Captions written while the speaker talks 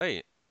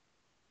Wait.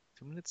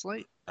 2 minutes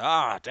late.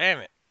 Ah, damn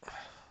it.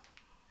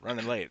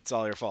 Running late. It's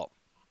all your fault.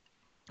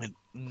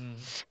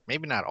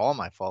 Maybe not all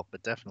my fault,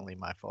 but definitely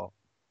my fault.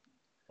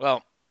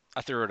 Well,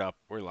 I threw it up.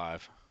 We're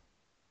live.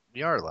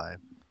 We are live.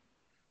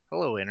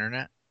 Hello,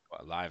 internet.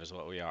 Well, live is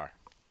what we are.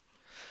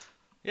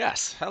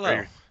 Yes. Are Hello, you,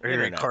 are you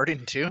internet.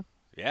 recording too?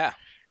 Yeah.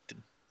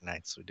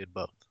 Nice. We did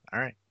both. All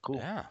right. Cool.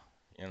 Yeah.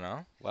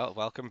 Well,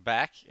 welcome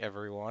back,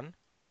 everyone.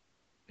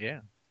 Yeah.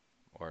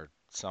 Or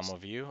some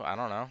of you. I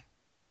don't know.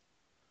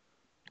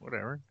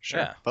 Whatever. Sure.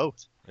 Yeah.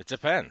 Both. It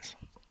depends.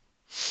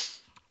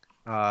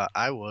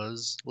 I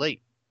was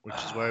late, which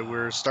is why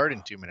we're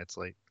starting 2 minutes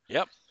late.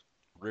 Yep.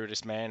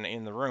 Rudest man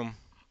in the room.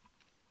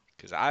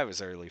 Because I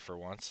was early for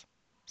once.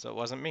 So it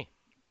wasn't me.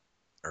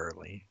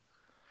 Early.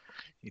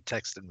 You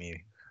texted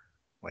me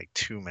like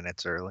 2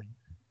 minutes early.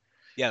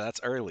 Yeah,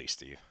 that's early,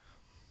 Steve.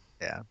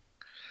 Yeah.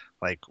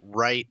 Like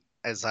right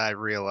as I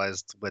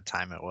realized what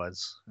time it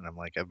was, and I'm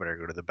like, I better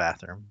go to the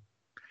bathroom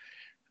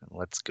and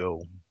let's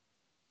go.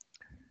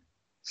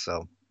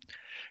 So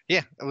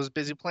yeah, I was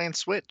busy playing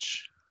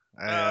Switch.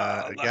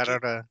 I Lucky.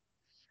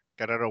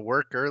 got out of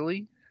work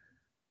early,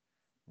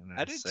 and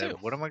I I did said, too.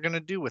 what am I gonna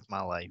do with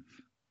my life?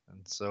 And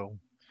so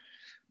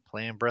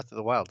playing Breath of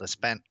the Wild. I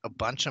spent a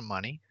bunch of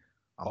money.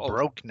 I'm Holy.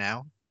 broke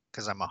now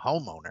because I'm a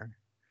homeowner,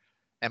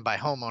 and by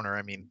homeowner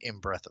I mean in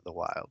Breath of the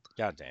Wild.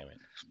 God damn it.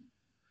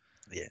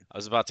 Yeah. I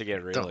was about to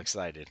get real Don't.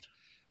 excited.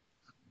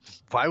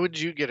 Why would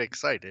you get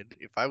excited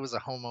if I was a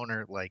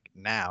homeowner like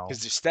now?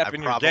 Because you're I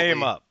stepping your game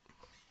probably up.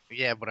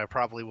 Yeah, but I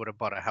probably would have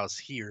bought a house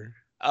here,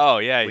 Oh,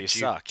 yeah, you which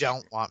you suck.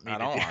 don't want me I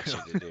to don't do. want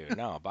you to do.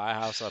 No, buy a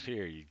house up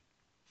here, you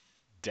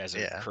desert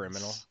Yeah.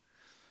 criminal.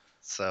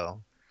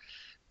 So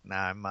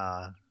now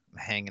I'm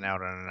hanging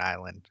out on an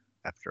island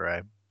after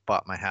I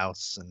bought my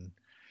house and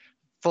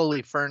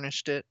fully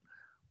furnished it,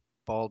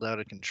 balled out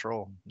of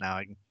control. Now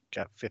I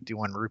got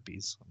 51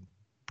 rupees. I'm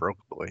broke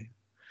boy.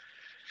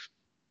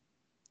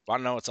 Want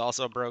to know what's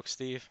also broke,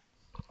 Steve?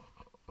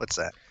 What's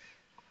that?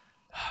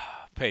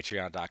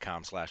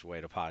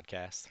 Patreon.com/way to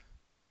podcast.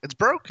 It's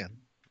broken.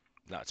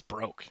 No, it's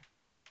broke.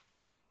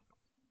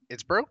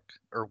 It's broke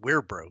or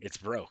we're broke. It's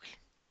broke.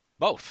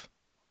 Both.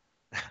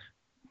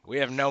 We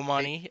have no Hey,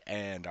 money,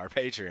 and our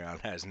Patreon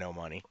has no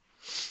money.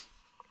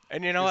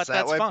 And you know is what? that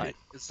That's why fine.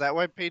 is that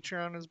why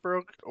Patreon is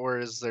broke, or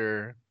is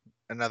there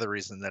another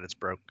reason that it's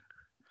broke?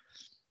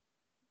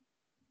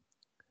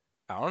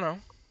 I don't know.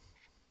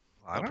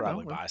 I I'll don't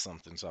probably know. buy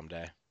something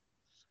someday.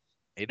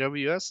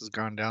 AWS has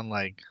gone down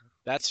like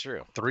That's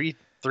true. three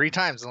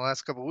times in the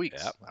last couple Yep.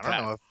 weeks. I don't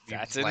That know if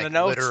that's you've in the like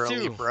notes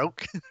literally too.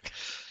 broke. Oh,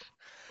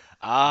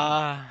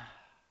 Ah,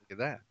 look at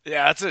that.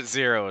 yeah, it's at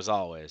zero as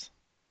always.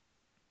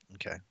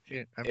 Okay.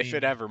 Yeah, I If it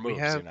mean, ever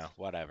moves,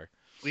 whatever.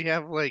 we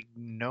have like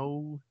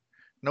no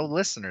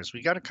listeners.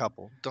 We got a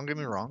couple. Don't get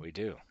me wrong. We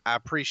do. I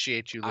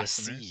appreciate you I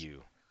see listeners.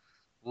 you.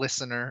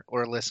 Listener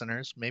or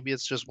listeners. Maybe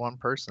it's just one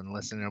person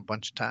listening a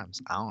bunch of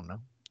times. I don't know.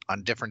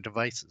 On different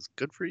devices.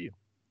 Good for you.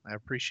 I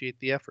appreciate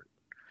the effort.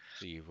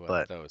 See what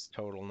But those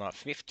total not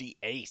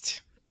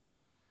 58.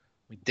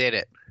 we did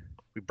it.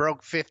 We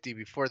broke 50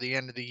 before the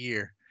end of the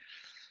year.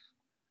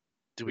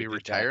 Do We we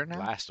did that retire now?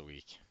 last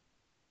week.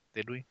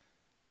 Did we?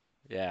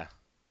 Yeah.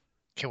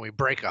 Can we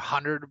break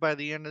 100 by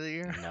the end of the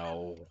year?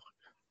 No.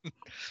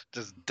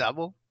 Just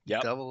double?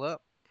 Yep. Double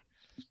up?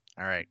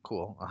 All right,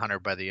 cool. 100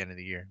 by the end of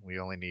the year. We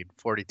only need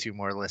 42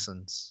 more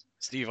listens.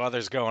 Steve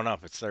Other's going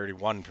up. It's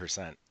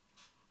 31%.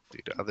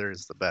 Dude, other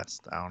is the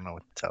best. I don't know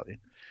what to tell you.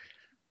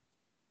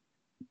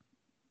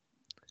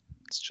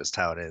 It's just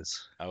how it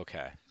is.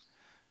 Okay.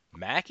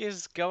 Mac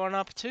is going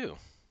up too.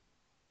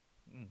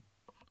 Mm,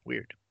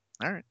 weird.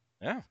 All right.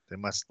 Yeah. They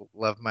must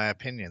love my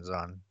opinions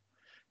on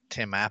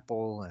Tim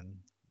Apple and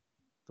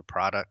the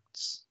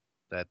products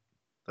that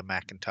the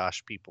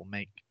Macintosh people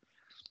make.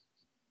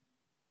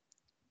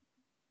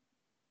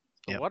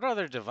 So Yep. what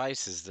other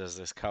devices does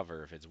this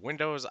cover? If it's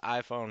Windows,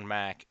 iPhone,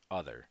 Mac,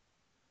 other.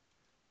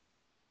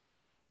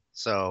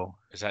 So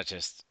Is that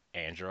just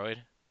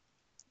Android?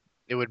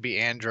 it would be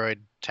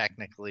Android.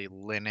 Technically,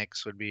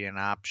 Linux would be an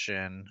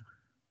option.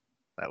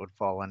 That would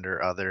fall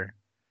under other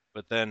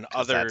But then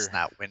because that's other,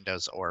 not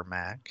Windows or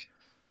Mac.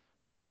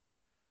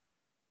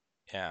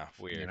 yeah,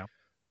 You weird. know,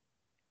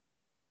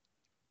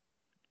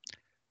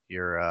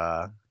 your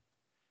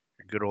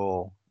your good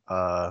old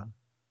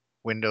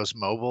Windows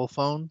mobile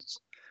phones,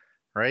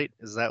 right?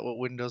 Is that what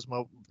Windows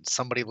mobile?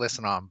 Somebody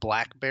listen on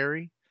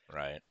BlackBerry,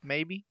 Right.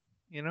 maybe.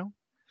 You know,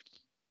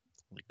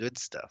 the good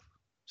stuff.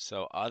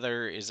 So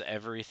other is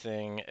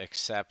everything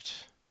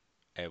except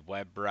a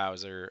web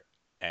browser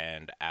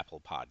and Apple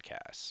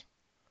Podcasts.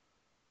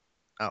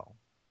 Oh,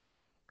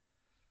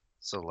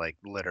 so like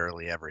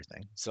literally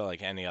everything. So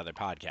like any other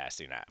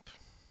podcasting app.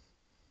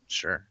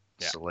 Sure.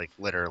 Yeah. So like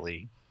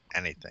literally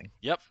anything.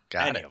 Yep.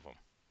 Got Any it. of them.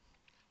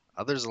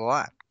 Others a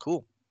lot.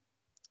 Cool.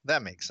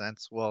 That makes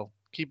sense. Well,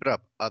 keep it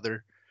up,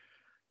 other.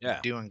 You're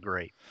Yeah. doing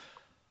great.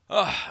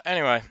 Oh,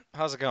 anyway,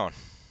 how's it going?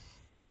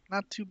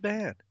 Not too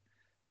bad.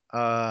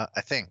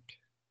 I think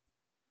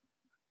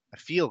I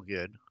feel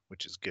good,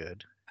 which is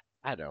good.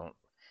 I don't.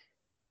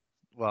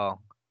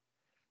 Well,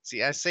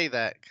 See, I say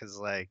that because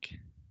like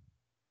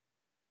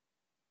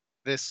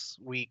this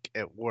week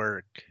at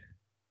work,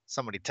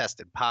 somebody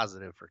tested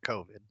positive for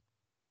COVID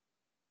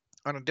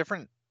on a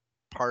different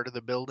part of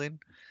the building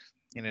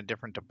in a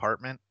different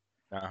department.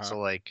 Uh-huh. So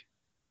like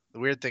the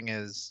weird thing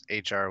is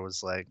HR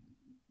was like,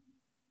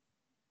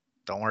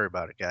 "Don't worry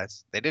about it,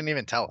 guys." They didn't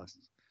even tell us.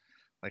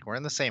 Like we're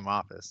in the same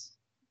office.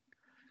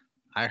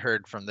 I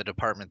heard from the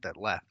department that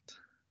left.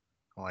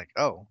 I'm like,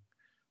 "Oh,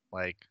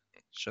 like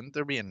shouldn't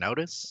there be a I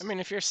notice?" mean,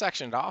 if you're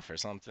sectioned off or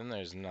something,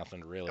 there's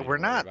nothing really to We're worry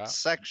not about.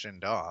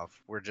 sectioned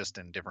off. We're just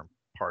in different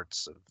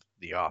parts of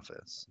the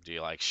office. Do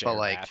you like But share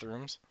like,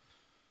 bathrooms?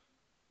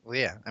 well,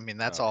 yeah, I mean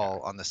that's Okay.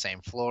 all on the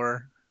same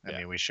floor. I Yeah.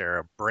 mean we share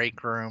a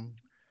break room.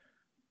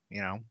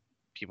 You know,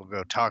 people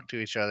go talk to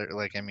each other.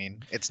 Like, I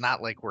mean, it's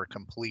not like we're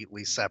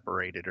completely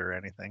separated or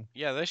anything.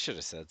 Yeah, they should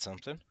have said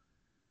something.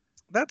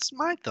 That's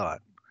my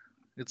thought.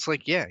 It's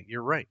like, yeah,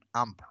 you're right.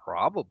 I'm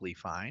probably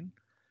fine,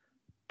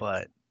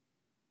 but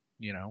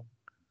you know,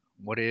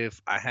 what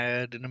if I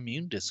had an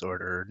immune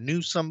disorder or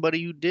knew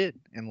somebody who did,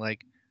 and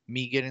like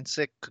me getting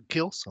sick could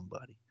kill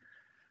somebody?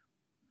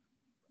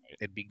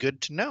 It'd be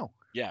good to know.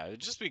 Yeah, it'd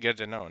just be good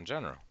to know in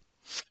general.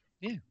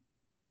 Yeah,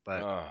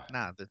 but Ugh,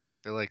 nah,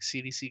 they're like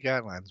CDC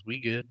guidelines. We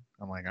good.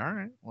 I'm like, all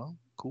right, well,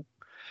 cool.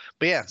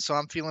 But yeah, so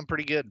I'm feeling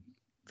pretty good,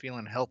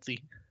 feeling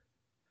healthy.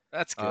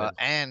 that's good.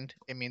 And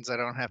it means I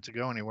don't have to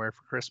go anywhere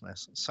for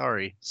Christmas.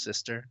 Sorry,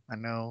 sister. I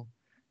know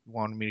you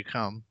wanted me to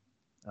come.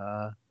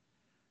 Uh,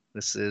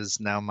 this is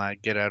now my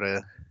get out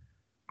of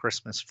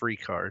Christmas free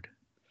card.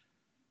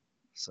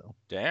 So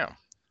Damn.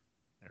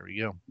 there we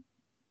go.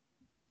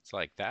 It's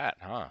like that,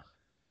 huh?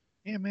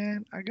 Yeah,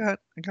 man. I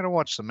gotta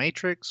watch The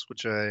Matrix,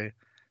 which I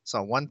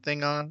saw one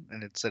thing on,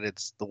 and it said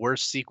it's the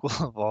worst sequel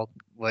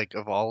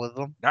of all of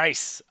them.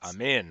 Nice.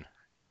 I'm in.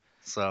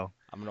 So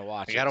I'm gonna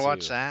I watch it gotta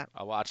watch too. that,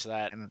 I'll watch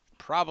that and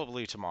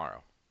probably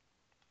tomorrow.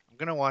 I'm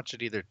gonna watch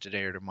it either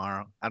today or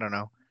tomorrow. I don't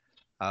know.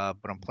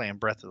 But I'm playing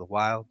Breath of the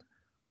Wild.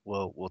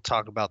 We'll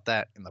talk about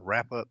that in the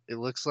wrap up. It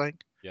looks like.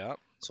 Yep.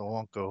 So I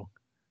won't go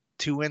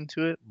too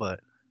into it, but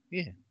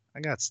yeah,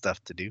 I got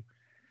stuff to do.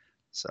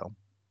 So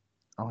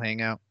I'll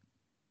hang out,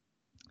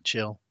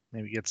 chill,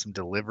 maybe get some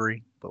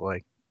delivery, but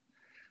like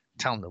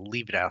tell them to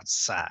leave it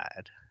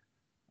outside.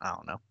 I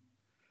don't know.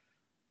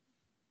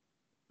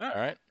 All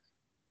right.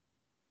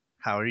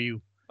 How are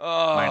you?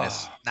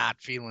 Minus Oh,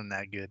 not feeling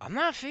that good. I'm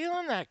not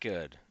feeling that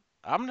good.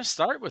 I'm gonna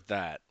start with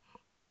that.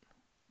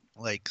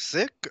 Like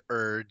sick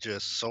or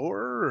just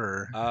sore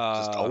or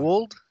just Uh,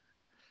 old?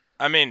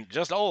 I mean,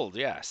 just old,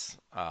 yes.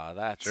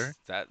 Sure.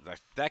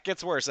 That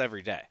gets worse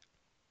every day.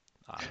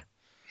 Uh,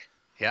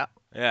 Yeah.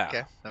 yeah,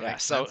 Okay. That yeah.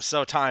 makes So sense.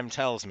 so time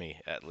tells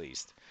me at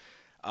least.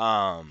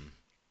 Um,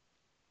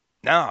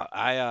 no,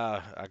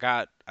 I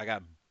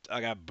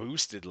got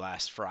boosted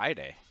last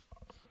Friday,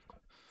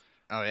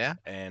 Oh yeah?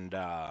 and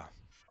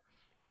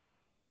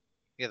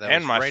Yeah, that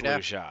and was my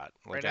flu shot.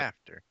 right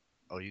after.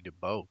 Oh, you did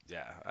both.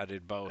 Yeah, I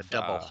did A both.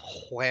 double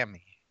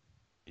whammy.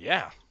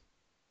 Yeah,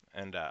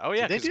 and oh Do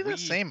yeah, they cause do the we.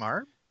 same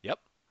arm? Yep.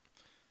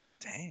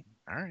 Dang.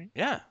 All right.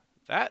 Yeah,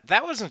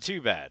 that wasn't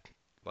too bad.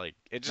 Like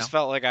it just No.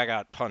 felt like I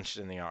got punched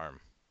in the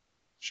arm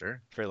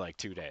Sure. for like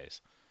 2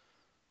 days.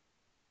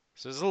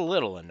 So it was a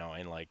little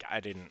annoying. Like I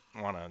didn't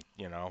want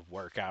to,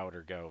 work out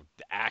or go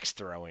axe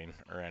throwing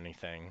or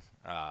anything.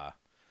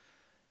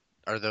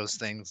 Are those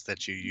things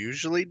that you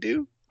usually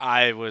do?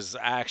 I was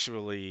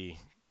actually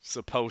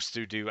supposed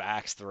to do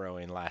axe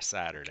throwing last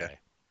Okay. Saturday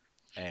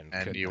and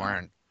And could you not.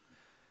 weren't.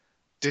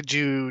 Did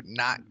you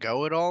not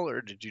go at all,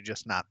 or did you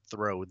just not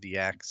throw the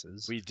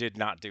axes? We did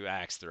not do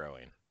axe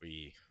throwing.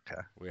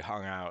 Okay. We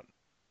hung out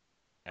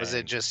Was it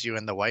and just you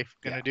and the wife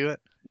yeah, gonna do it?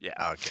 yeah,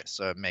 Oh, okay,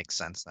 so it makes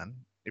sense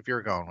then. If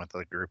you're going with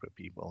a group of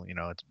people,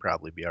 it'd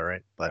probably be all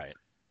right. But right,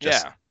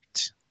 just yeah.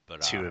 t-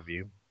 But two of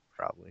you,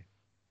 probably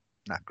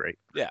not great.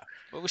 yeah.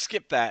 But we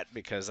skipped that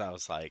because I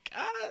was like,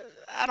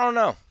 I don't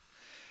know.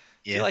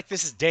 Feel Yeah, like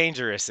this is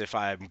dangerous if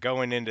I'm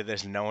going into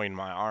this knowing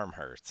my arm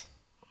hurts.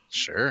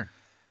 sure.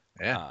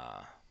 Yeah.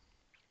 Uh,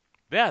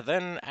 yeah,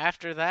 then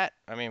after that,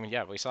 I mean,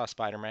 yeah, we saw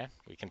Spider-Man.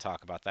 We can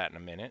talk about that in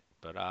a minute,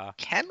 but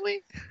Can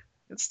we?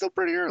 It's still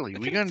pretty early. we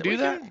We can gonna we do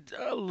that? can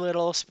a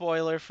little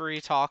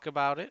spoiler-free talk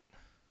about it.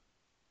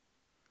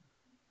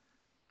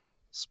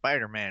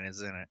 Spider-Man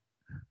is in it.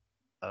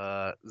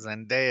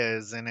 Zendaya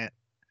is in it,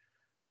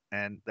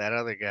 and that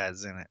other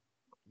guy's in it.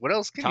 What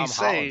else can you Tom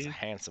Holland's a say?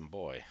 handsome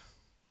boy.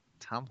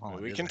 Tom I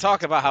mean, Holland we is can a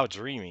talk handsome about boy. how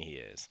dreamy he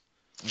is.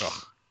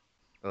 Ugh,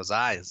 those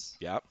eyes.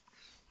 Yep.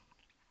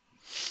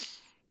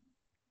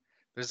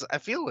 I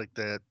feel like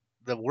the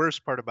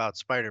worst part about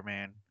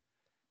Spider-Man,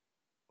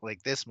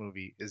 like this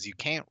movie, is you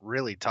can't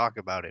really talk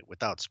about it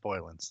without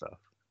spoiling stuff.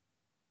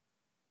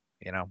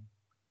 You know,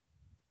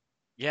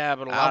 Yeah,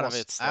 but a lot of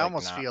it's I like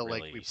almost not feel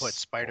like we really put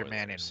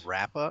Spider-Man in spoilers.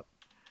 wrap up,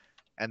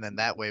 and then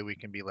that way we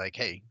can be like,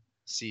 hey,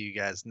 see you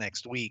guys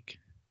next week.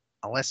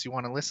 Unless you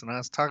want to listen to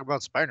us talk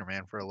about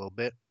Spider-Man for a little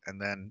bit,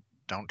 and then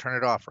don't turn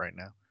it off right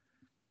now.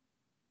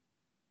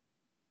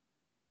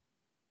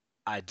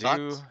 I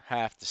do Thoughts?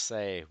 have to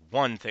say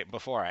one thing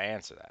before I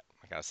answer that.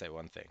 I gotta say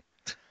one thing.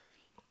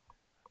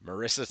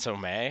 Marissa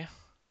Tomei,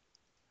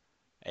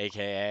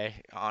 aka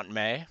Aunt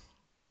May.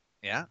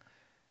 Yeah,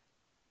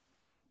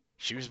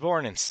 She was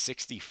born in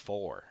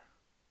 '64.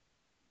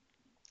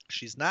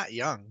 she's not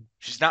young.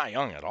 She's not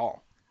young at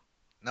all.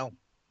 No,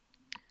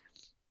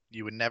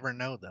 you would never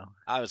know though.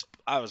 I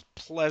was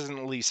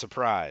pleasantly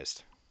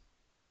surprised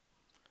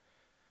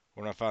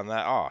when I found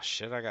that. Oh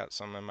shit! I got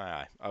something in my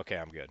eye. Okay,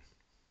 I'm good.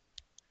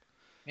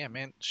 Yeah,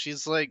 man,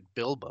 she's like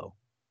Bilbo.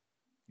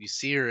 You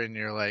see her and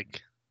you're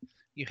like,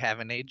 you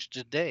haven't aged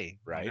a day.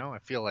 You Right? know, I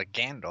feel like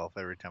Gandalf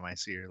every time I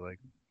see her. Like,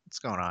 what's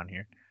going on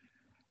here?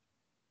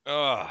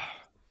 Ugh.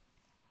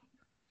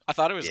 I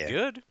thought it was Yeah,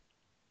 good.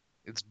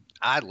 it's.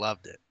 I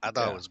loved it. I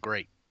thought it Yeah. was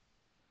great.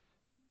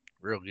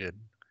 Real good.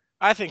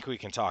 I think we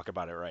can talk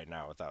about it right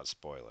now without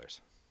spoilers.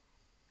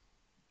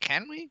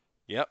 Can we?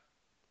 Yep.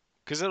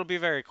 Because it'll be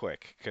very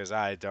quick. Because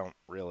I don't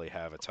really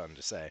have a ton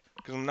to say.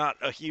 Because I'm not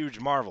a huge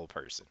Marvel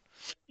person.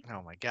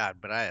 Oh my god,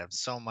 but I have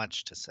so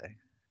much to say.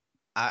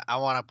 I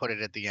want to put it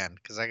at the end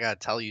because I gotta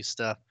tell you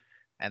stuff,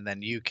 and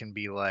then you can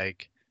be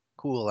like,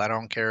 "Cool, I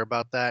don't care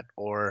about that,"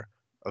 or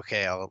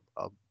 "Okay, I'll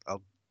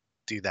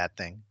do that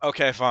thing."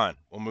 Okay, fine.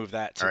 We'll move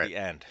that All to right, the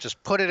end.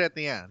 just put it at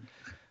the end.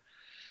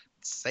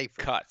 It's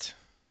safer Cut.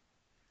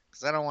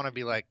 because I don't want to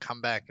be like, "Come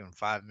back in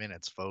 5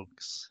 minutes,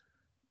 folks."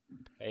 You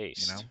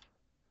Paste. know?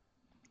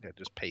 Yeah,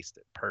 just paste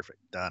it. Perfect.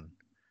 Done.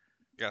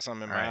 Got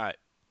something in All my right. eye.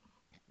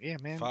 Yeah,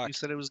 man, you Fuck.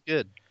 said it was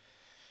good.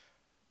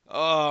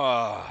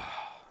 Oh.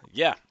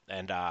 Yeah.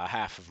 And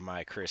half of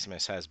my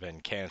Christmas has been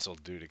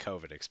canceled due to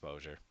COVID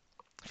exposure.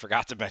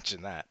 Forgot to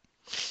mention that.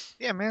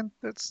 Yeah, man,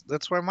 that's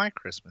why my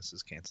Christmas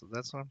is canceled.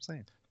 That's what I'm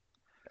saying.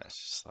 It's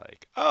just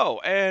like, oh,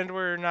 and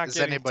we're not Is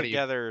getting anybody?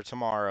 together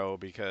tomorrow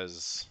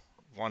because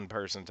one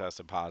person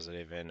tested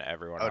positive and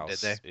everyone Oh, did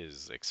they? else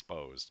is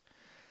exposed.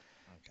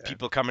 Okay.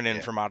 People coming in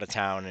Yeah. from out of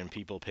town and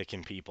people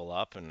picking people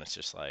up, and it's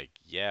just like,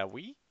 yeah,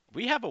 we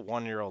have a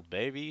 1-year-old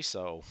baby,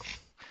 so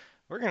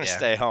we're gonna Yeah.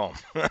 stay home.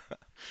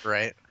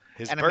 Right.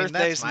 His And I mean, that's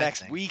birthday's my next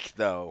thing. week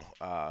though,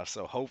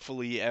 so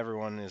hopefully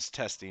everyone is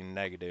testing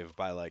negative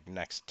by like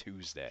next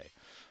Tuesday.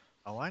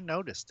 Oh, I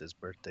noticed his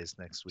birthday's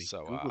next week.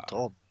 So Google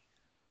told me.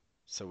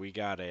 so we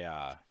got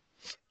a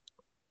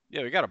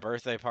yeah, we got a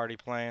birthday party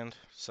planned,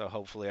 so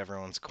hopefully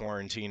everyone's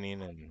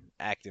quarantining and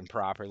acting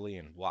properly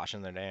and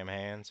washing their damn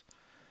hands.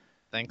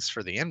 Thanks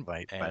for the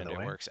invite, by And the it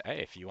way. works. Hey,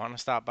 if you want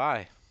to stop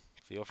by,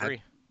 feel I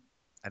free.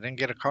 I didn't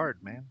get a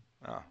card, man.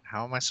 Oh,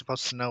 How am I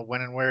supposed to know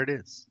when and where it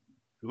is?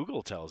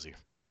 Google tells you.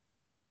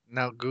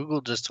 Now, Google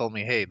just told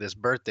me, hey, this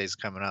birthday's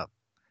coming up.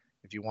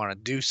 If you want to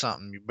do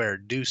something, you better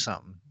do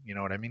something. You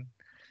know what I mean?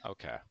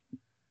 Okay.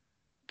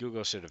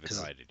 Google should have Because,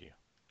 invited you.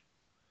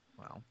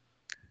 well,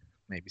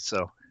 maybe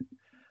so.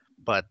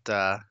 But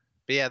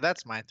yeah,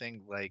 that's my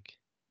thing. Like,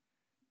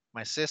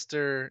 my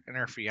sister and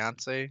her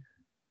fiance,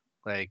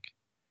 like,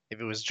 if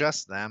it was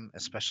just them,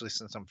 especially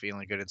since I'm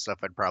feeling good and stuff,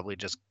 I'd probably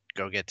just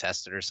go get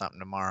tested or something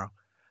tomorrow.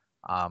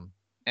 Um,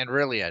 and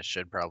really, I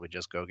should probably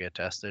just go get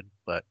tested,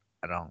 but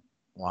I don't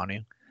want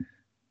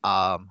to.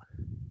 Um,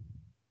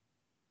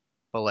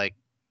 but like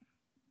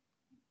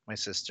my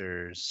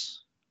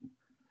sister's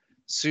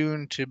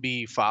soon to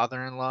be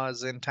father-in-law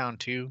is in town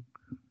too,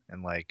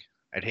 and like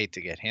I'd hate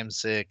to get him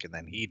sick, and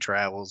then he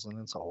travels, and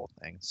it's a whole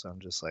thing. So I'm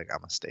just like, I'm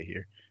gonna stay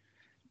here.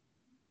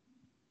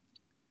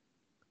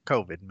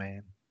 COVID,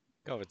 man.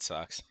 COVID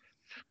sucks.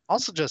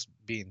 Also, just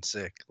being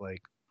sick,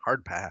 like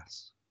hard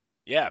pass.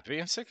 Yeah,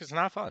 being sick is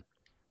not fun.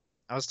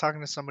 I was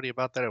talking to somebody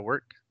about that at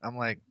work. I'm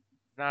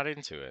Not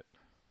into it.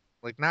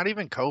 like not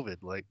even COVID.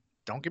 Like,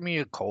 don't give me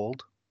a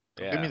cold.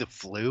 Don't give me Yeah, the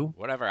flu,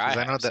 whatever I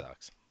because have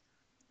sucks.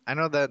 I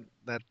know that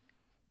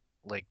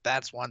like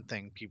that's one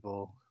thing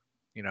people,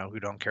 who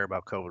don't care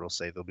about COVID will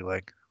say. They'll be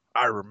like,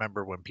 I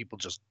remember when people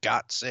just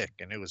got sick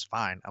and it was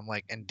fine. I'm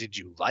like, and did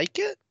you like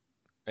it?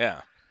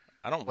 Yeah,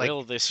 I don't Like,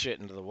 will this shit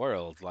into the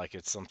world like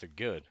it's something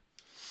good.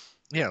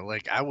 yeah,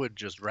 like I would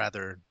just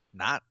rather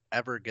not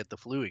ever get the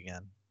flu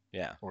again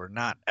Yeah, or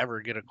not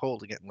ever get a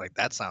cold again. Like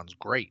that sounds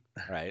great.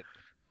 right.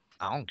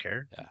 I don't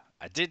care. Yeah,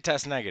 I did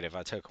test negative.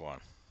 I took one.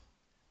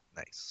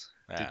 Nice.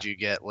 Yeah. Did you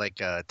get like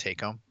a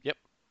take home? Yep.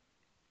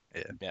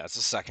 Yeah. Yeah, it's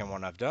the second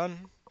one I've done.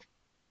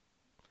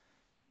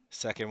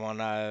 Second one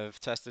I've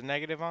tested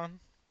negative on.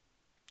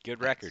 Good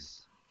record.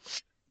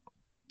 Nice.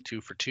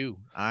 2 for 2.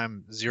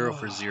 I'm 0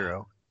 for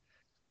 0.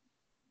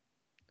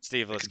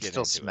 Steve, I let's can get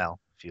still into it. smell.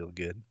 Feel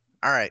good.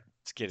 All right.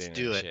 Let's get Let's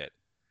into do this it. shit.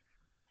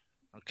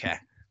 Okay.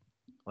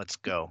 Let's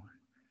go.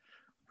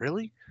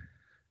 Really?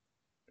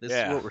 This is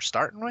Yeah. what we're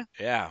starting with?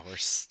 Yeah, we're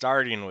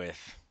starting with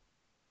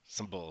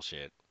some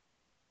bullshit.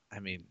 I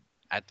mean,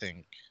 I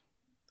think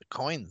the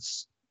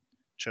coins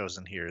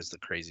chosen here is the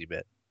crazy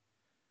bit.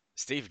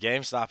 Steve,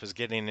 GameStop is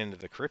getting into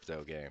the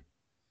crypto game.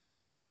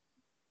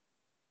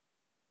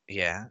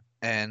 Yeah.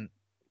 And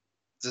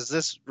does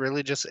this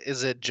really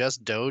is it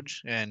just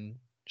Doge and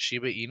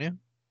Shiba Inu?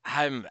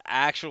 I'm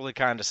actually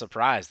kind of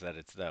surprised that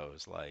it's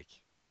those. Like,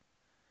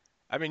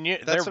 I mean,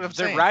 That's they're what I'm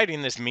they're saying.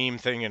 riding this meme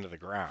thing into the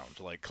ground,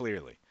 like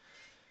clearly.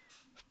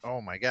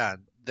 Oh my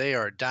God. They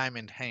are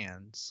diamond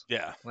hands.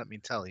 Yeah. Let me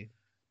tell you.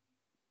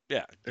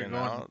 Yeah, They're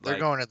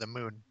going to the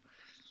moon.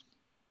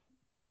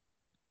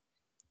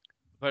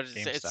 but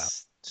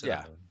GameStop to the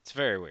yeah, moon. it's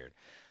very weird.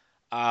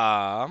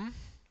 Um,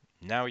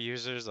 Now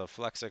users of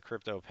Flexa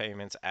crypto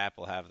payments app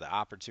will have the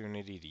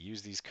opportunity to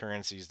use these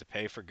currencies to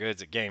pay for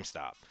goods at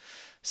GameStop.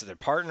 So they're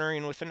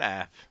partnering with an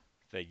app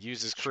that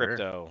uses Sure.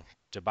 crypto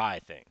to buy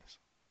things.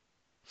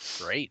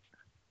 Great.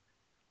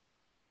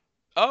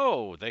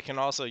 Oh, they can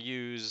also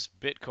use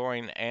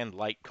Bitcoin and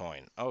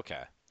Litecoin.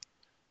 Okay,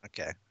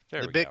 Okay.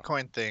 there The we go.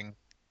 Bitcoin thing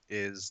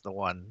is the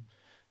one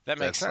That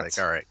makes that's like, sense.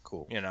 all right,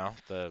 cool.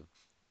 The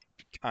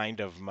kind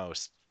of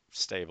most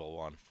stable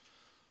one.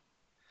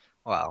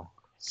 Well,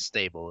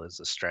 stable is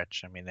a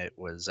stretch. I mean, it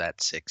was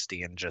at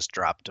 60 and just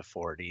dropped to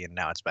 40, and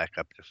now it's back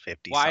up to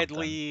 50 something.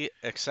 Widely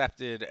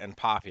accepted and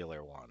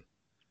popular one.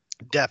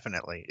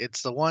 Definitely.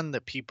 It's the one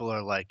that people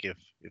are like, if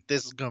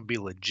this is going to be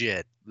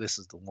legit, this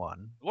is the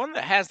one. One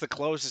that has the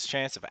closest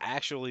chance of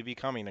actually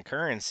becoming a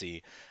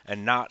currency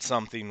and not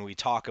something we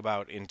talk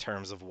about in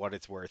terms of what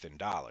it's worth in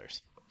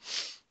dollars.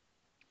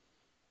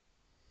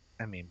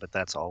 I mean, but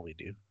that's all we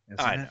do,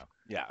 I isn't it? know.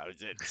 Yeah,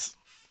 it's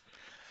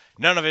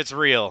none of it's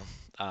real.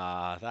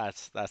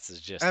 That's the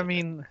gist I of it.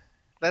 mean,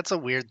 that's a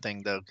weird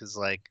thing though, because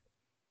like,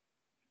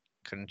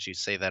 couldn't you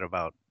say that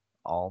about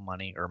all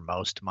money or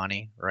most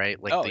money,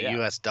 right? Like Oh the yeah,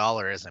 US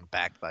dollar isn't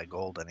backed by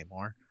gold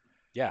anymore.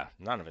 yeah.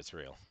 None of it's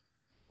real.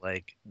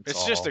 Like it's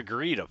It's just all,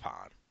 agreed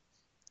upon.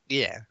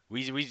 yeah.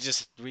 We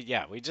just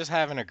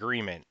have an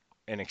agreement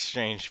in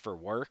exchange for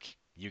work.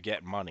 You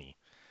get money,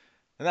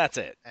 and that's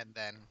it. And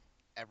then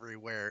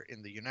everywhere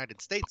in the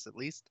United States, at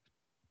least,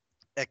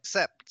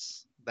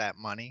 accepts that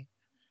money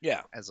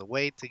Yeah. as a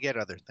way to get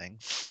other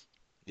things.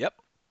 Yep.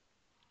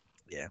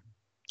 Yeah.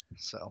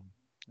 So,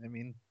 I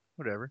mean,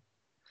 whatever.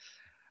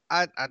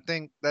 I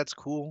think that's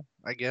cool,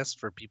 I guess,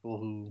 for people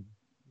who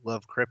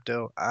love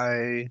crypto.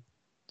 I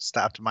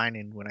stopped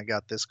mining when I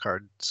got this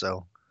card,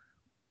 so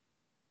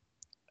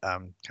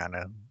I'm kind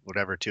of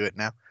whatever to it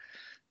now.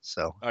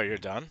 So, Oh, you're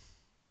done.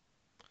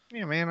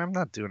 yeah, man, I'm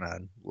not doing a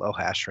low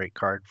hash rate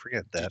card.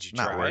 Forget that. Did you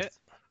Not try it? worth.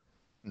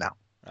 No,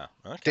 Oh,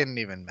 okay. didn't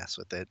even mess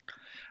with it.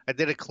 I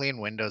did a clean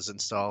Windows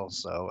install,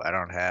 so I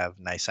don't have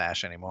nice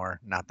hash anymore.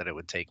 Not that it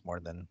would take more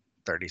than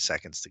 30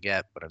 seconds to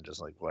get, but I'm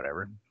just like,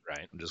 whatever.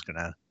 Right. I'm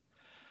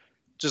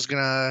just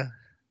gonna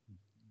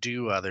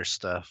do other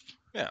stuff.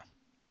 Yeah.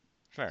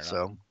 Fair enough.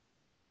 So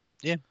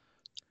yeah, I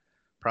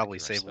probably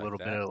can save a respect little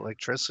bit that. of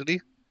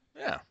electricity.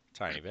 Yeah.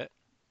 Tiny bit.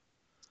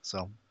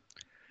 So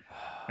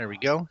there we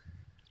go.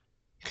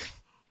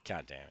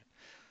 God damn it.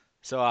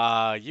 So,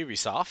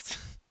 Ubisoft,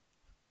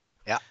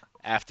 Yeah.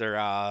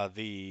 after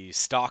the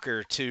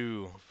Stalker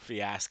 2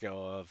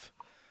 fiasco of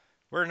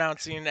we're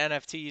announcing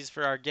NFTs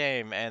for our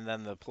game, and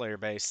then the player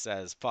base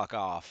says fuck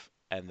off,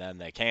 and then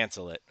they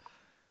cancel it.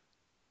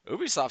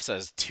 Ubisoft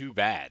says too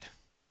bad.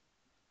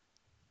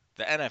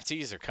 The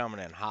NFTs are coming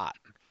in hot,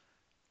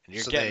 and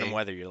you're So getting them they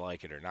whether you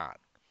like it or not.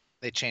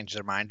 they changed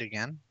their mind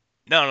again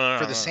No, no,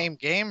 for no, the no, no. same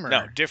game,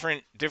 No, or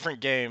different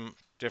game,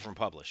 different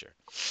publisher.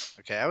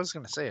 okay? I was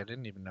gonna say I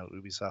didn't even know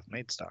Ubisoft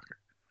made Stalker.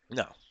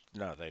 No,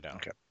 no, they don't.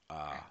 Okay, all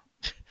Uh,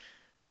 right,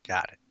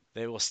 got it.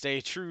 they will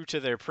stay true to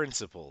their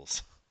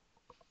principles.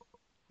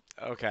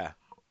 Okay,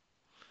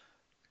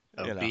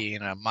 you Of know,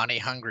 being a money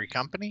hungry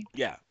company.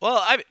 yeah.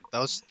 Well,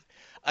 Those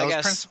I those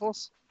guess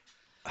principles.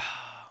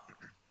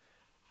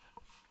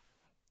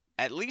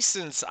 at least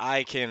since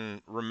I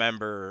can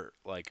remember,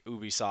 like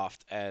Ubisoft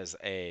as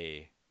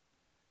a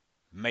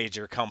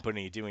major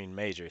company doing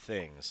major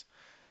things,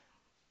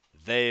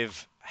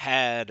 they've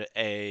had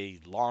a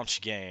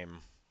launch game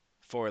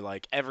for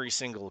like every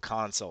single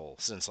console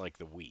since like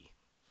the Wii.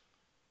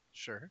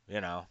 Sure.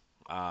 You know,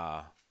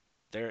 uh,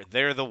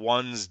 they're the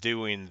ones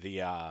doing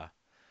the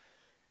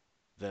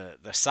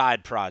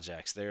side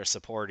projects. They're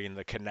supporting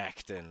the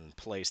Kinect and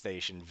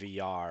PlayStation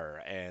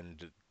VR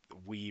and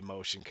Wii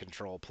Motion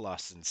Control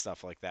Plus and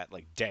stuff like that,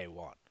 like day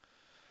one.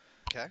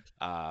 Okay.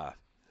 Uh,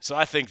 so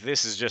I think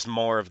this is just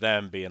more of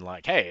them being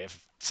like, hey, if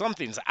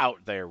something's out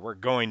there, we're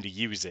going to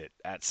use it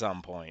at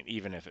some point,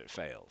 even if it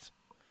fails.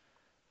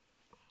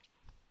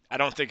 I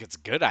don't think it's a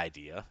good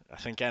idea. I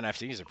think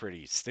NFTs are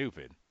pretty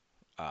stupid,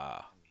 uh,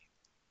 I mean,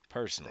 they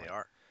personally.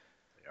 are.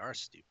 They are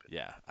stupid.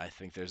 Yeah, I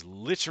think there's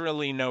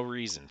literally no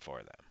reason for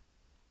them.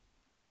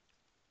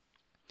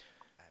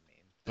 I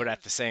mean, But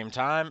at the same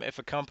time, if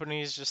a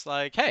company is just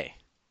like, hey,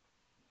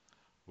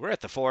 we're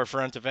at the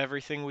forefront of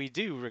everything we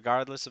do,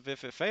 regardless of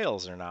if it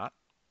fails or not,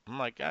 I'm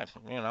like,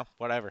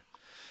 whatever.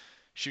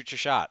 Shoot your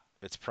shot.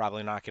 It's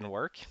probably not going to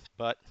work,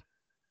 but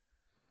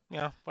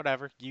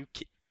whatever.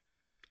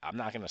 I'm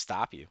not going to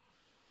stop you.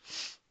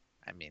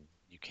 I mean,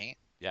 you can't.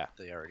 Yeah,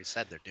 They already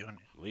said they're doing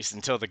it. at least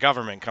until the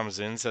government comes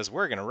in and says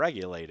we're going to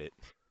regulate it.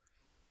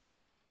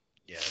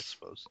 Yeah, I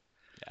suppose.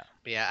 Yeah,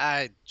 But yeah,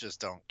 I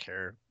just don't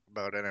care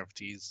about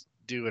NFTs.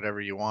 Do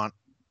whatever you want.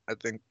 I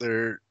think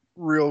they're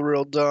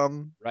real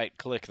dumb. right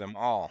click them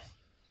all.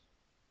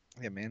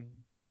 Yeah, man.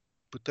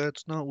 But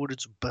that's not what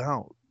it's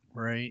about,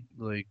 right?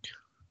 Like,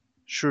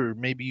 sure,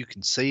 maybe you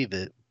can save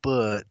it,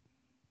 but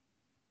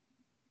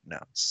no,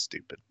 it's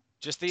stupid.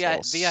 Just It's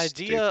all the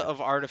idea stupid.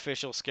 of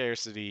artificial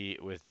scarcity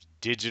with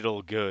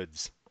digital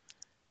goods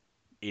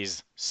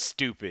is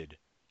stupid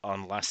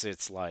unless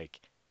it's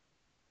like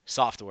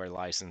software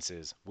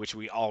licenses, which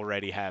we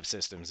already have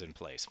systems in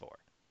place for.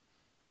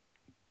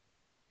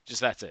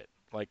 Just that's it.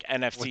 Like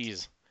What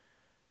NFTs.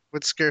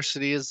 what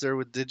scarcity is there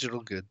with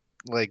digital good,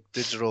 like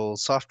digital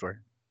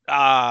software?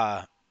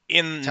 Uh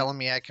in Telling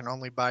me I can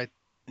only buy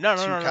no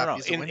no two no no no.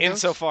 copies of In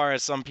Windows? insofar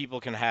as some people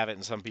can have it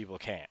and some people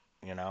can't,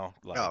 Oh,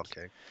 like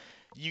okay.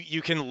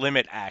 you can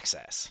limit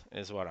access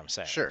is what I'm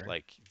saying. Sure.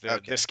 Like the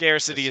Okay. I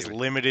scarcity see is what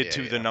you mean. limited Yeah,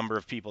 to the yeah. number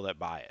of people that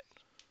buy it.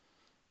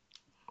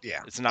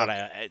 Yeah. It's not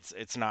Okay.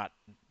 it's not,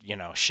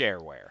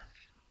 shareware.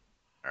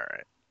 All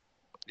right.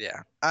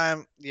 Yeah.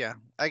 Yeah,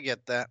 I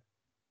get that.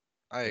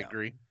 I Yeah.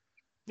 agree.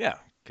 Yeah,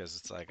 because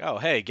it's like, oh,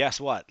 hey, guess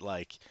what?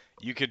 Like,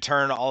 you could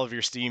turn all of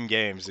your Steam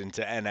games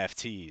into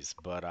NFTs,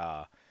 but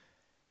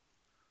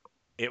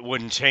it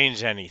wouldn't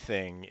change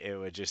anything. It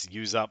would just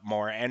use up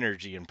more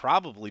energy and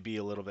probably be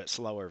a little bit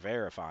slower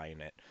verifying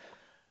it,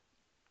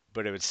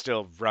 but it would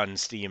still run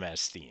Steam as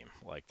Steam.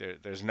 Like,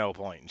 there's no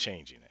point in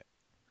changing it.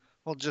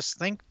 Well, just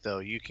think though,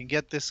 you can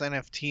get this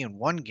NFT in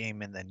one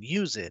game and then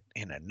use it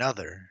in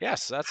another.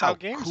 Yes, that's how How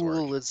games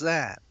work. cool is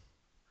that?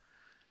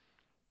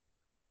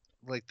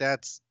 Like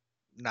that's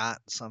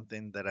not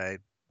something that I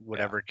would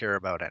Yeah. ever care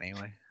about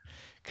anyway.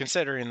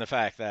 Considering the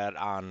fact that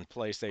on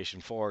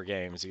PlayStation 4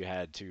 games you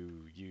had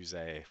to use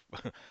a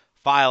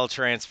file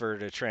transfer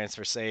to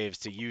transfer saves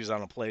to use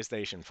on a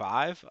PlayStation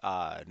 5,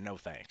 no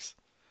thanks.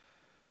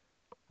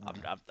 I'm,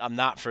 Mm. I'm I'm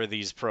not for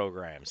these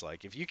programs.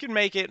 Like, if you can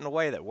make it in a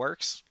way that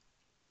works,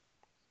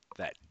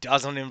 that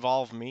doesn't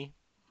involve me,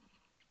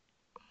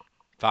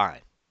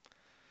 fine.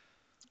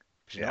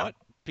 But you know Yeah, what?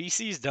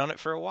 PC's done it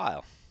for a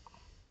while.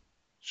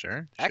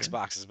 sure, sure.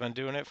 Xbox has been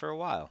doing it for a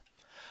while.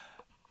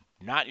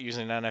 Not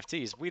using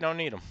NFTs. We don't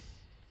need them.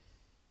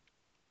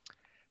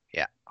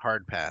 Yeah,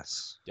 hard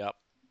pass. Yep.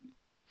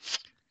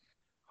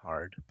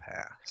 Hard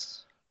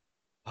pass.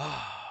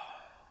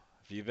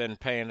 Have you been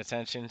paying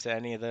attention to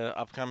any of the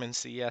upcoming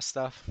CES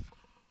stuff?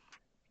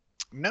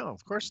 No,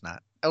 of course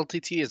not.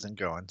 LTT isn't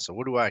going, so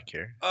what do I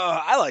care?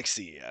 I like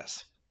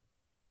CES.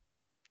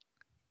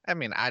 I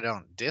mean, I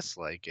don't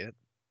dislike it.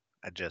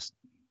 I just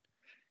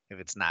if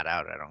it's not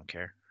out, I don't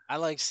care. I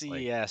like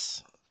Like,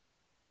 CES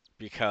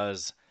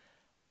because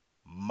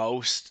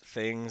most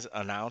things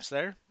announced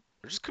there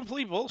are just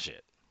complete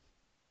bullshit.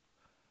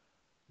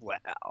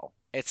 wow,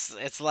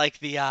 It's like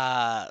the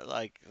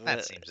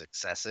that seems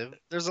excessive.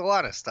 There's a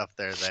lot of stuff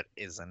there that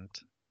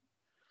isn't.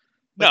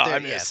 no, But I there,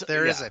 mean, yeah,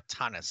 there is yeah, a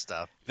ton of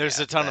stuff, there's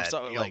yeah, a ton of that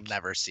stuff you'll like,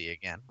 never see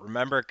again.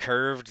 remember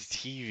curved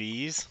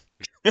TVs?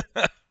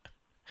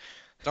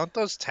 Don't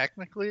those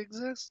technically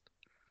exist?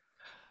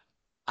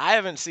 I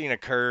haven't seen a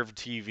curved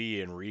TV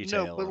in No,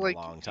 retail but in a like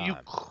long you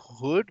time.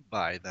 could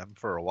buy them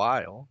for a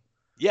while.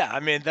 Yeah, I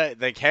mean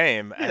they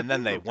came Yeah, and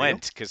then they they were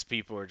real. went because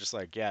people were just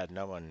like, yeah,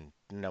 no one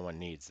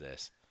needs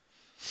this.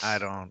 I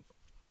don't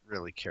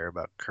really care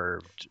about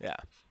curved Yeah,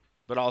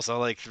 but also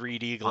like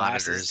 3D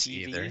glasses monitors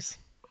either. TVs.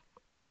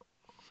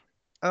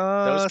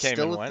 Those came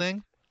Still and a went.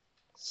 thing.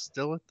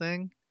 Still a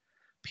thing.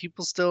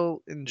 People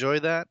still enjoy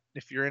that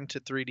if you're into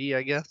 3D,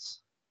 I guess.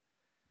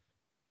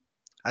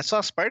 I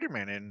saw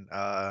Spider-Man in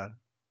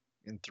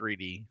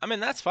 3D, I mean,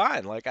 that's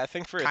fine. Like, I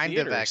think for a kind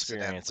of theater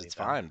experience, accidentally it's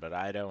though. fine, but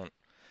I don't.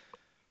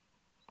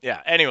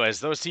 Yeah, anyways,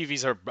 those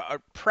TVs are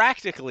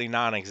practically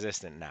non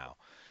existent now.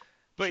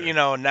 But,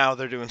 Sure. now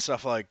they're doing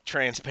stuff like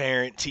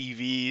transparent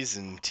TVs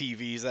and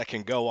TVs that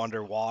can go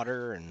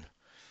underwater and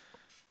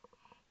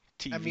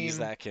I TVs mean,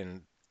 that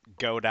can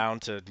go down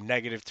to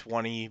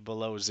 -20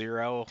 below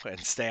zero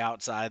and stay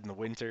outside in the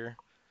winter.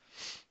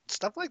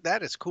 stuff like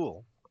that is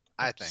cool,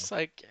 I Just think.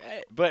 like,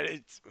 but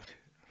it's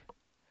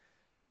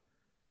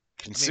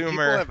I mean, people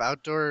consumer have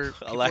outdoor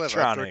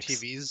electronics.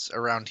 TVs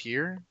around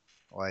here,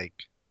 like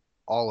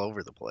all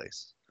over the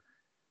place.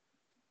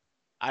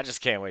 I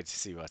just can't wait to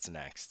see what's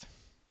next,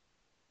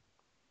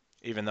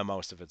 even though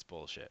most of it's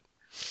bullshit.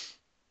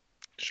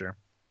 Sure.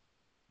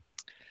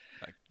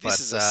 Like, this But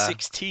is a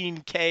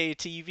 16K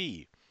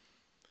TV.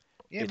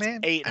 yeah, It's man,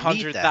 eight I need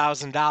hundred that.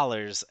 thousand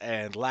dollars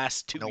and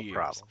lasts two No years.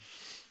 problem.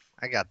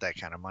 I got that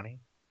kind of money.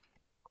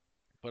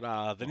 But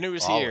the I'm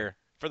news balling. here,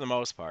 for the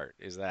most part,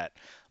 is that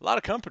a lot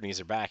of companies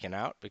are backing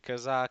out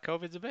because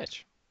COVID's a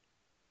bitch.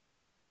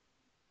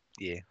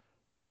 Yeah.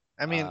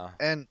 I mean, Uh,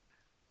 and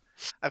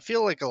I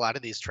feel like a lot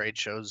of these trade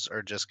shows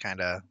are just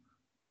kind of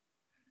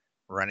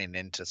running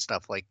into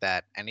stuff like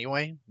that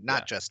anyway. yeah,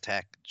 Not just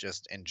tech,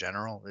 just in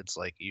general. It's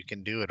like you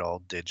can do it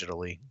all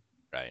digitally.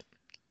 right.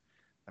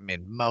 I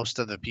mean, most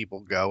of the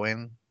people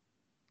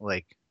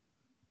like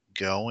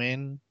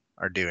going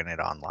are doing it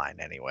online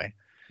anyway.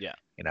 Yeah,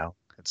 You know,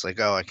 it's like,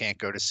 oh, I can't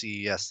go to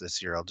CES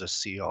this year. I'll just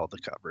see all the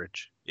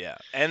coverage. yeah.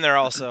 And they're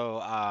also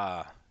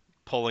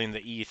pulling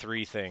the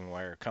E3 thing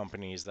where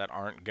companies that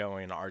aren't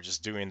going are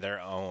just doing their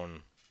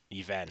own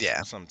event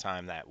Yeah,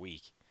 sometime that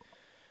week.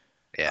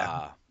 yeah.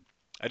 Uh,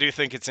 I do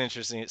think it's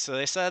interesting. So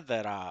they said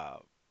that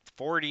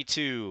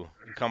 42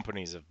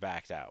 companies have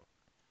backed out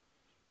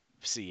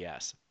of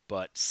CES,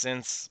 but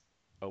since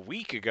a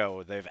week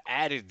ago they've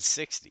added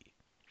 60.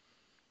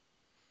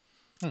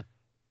 Hmm.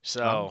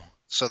 So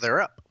So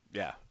they're up.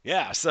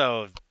 yeah.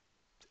 So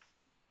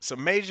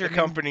major I mean,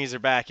 companies are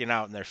backing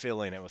out and they're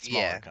filling it with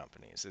smaller yeah,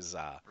 companies.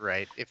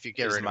 right. If you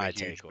get Is rid of a my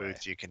huge takeaway.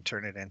 booth, you can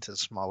turn it into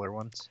smaller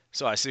ones.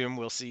 So I assume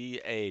we'll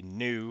see a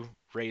new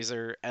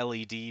Razer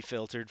LED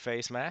filtered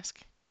face mask.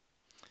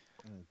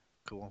 Mm,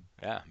 cool.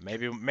 Yeah,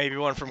 maybe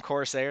one from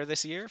Corsair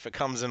this year. If it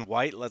comes in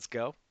white, let's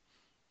go.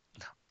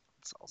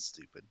 It's all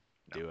stupid.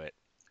 No, Do it.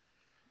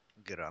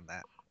 good on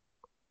that.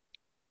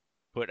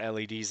 Put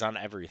LEDs on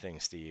everything,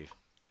 Steve.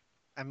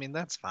 I mean,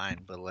 that's fine,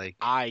 but like,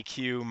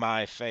 IQ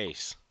my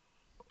face.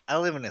 I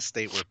live in a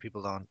state where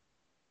people don't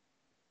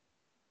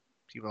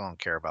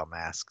care about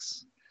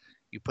masks.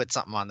 You put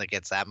something on that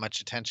gets that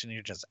much attention,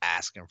 you're just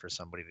asking for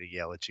somebody to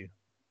yell at you.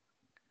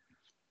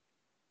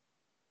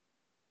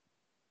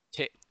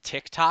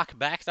 TikTok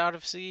backed out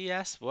of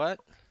CES? What?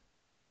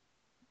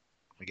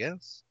 I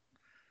guess.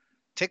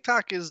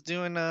 TikTok is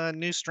doing a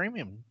new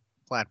streaming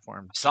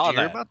platform. Did Saw you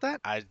hear that. about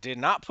that? I did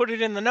not put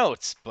it in the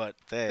notes, but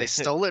They they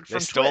stole it they from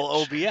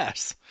stole Twitch.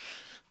 OBS.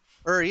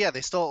 Or yeah,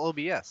 they stole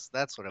OBS.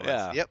 That's what it was.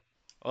 Yeah. Yep.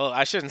 Well,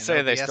 I shouldn't And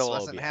say they OBS stole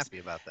wasn't OBS. happy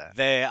about that.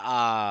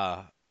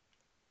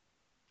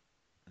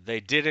 They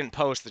didn't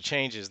post the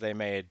changes they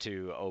made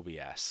to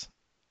OBS,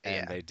 and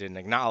Yeah. they didn't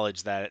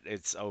acknowledge that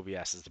it's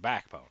OBS is the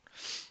backbone.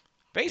 Yeah.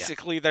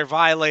 Basically, they're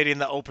violating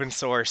the open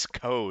source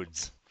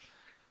codes.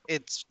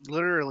 It's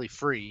literally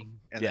free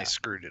and they Yeah.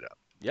 screwed it up.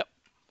 Yep.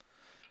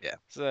 Yeah.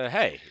 So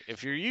hey,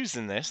 if you're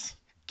using this,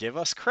 give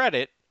us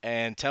credit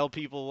and tell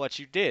people what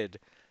you did,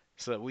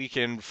 so that we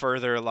can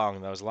further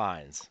along those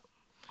lines.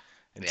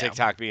 And Yeah.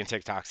 TikTok being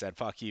TikTok said,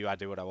 "Fuck you, I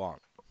do what I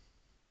want."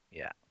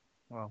 Yeah.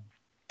 Well,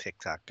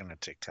 TikTok gonna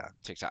TikTok.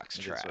 TikTok's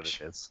It is what it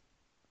trash. is.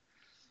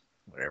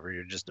 Whatever,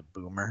 you're just a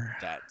boomer.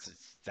 That's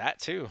that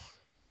too.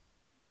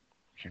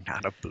 You're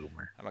not a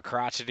boomer. I'm a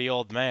crotchety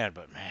old man,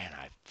 but man,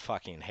 I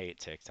fucking hate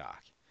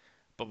TikTok.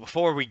 But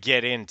before we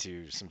get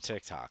into some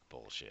TikTok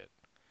bullshit,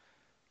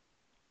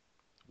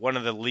 one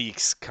of the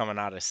leaks coming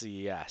out of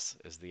CES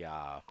is the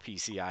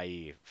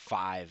PCIe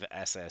 5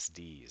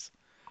 SSDs.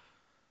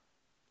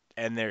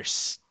 And they're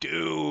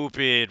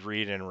stupid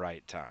read and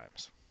write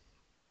times.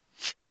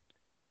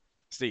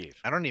 Steve,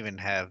 I don't even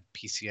have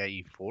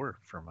PCIe 4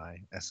 for my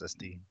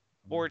SSD.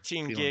 I'm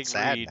 14 feeling gig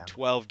sad read, now.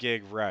 12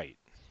 gig write.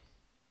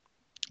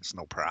 It's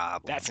no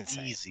problem. That's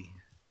insane. Easy.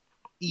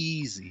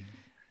 Easy.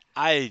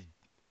 I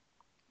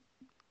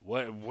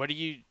what do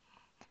you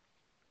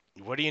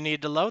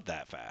need to load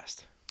that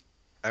fast?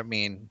 I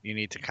mean, you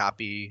need to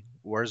copy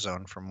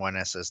Warzone from one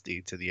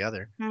SSD to the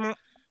other. Mhm.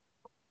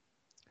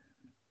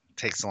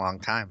 Takes a long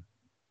time.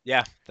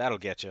 Yeah, that'll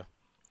get you.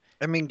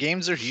 I mean,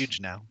 games are huge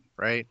now,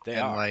 right? They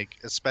And are. like,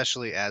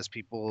 especially as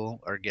people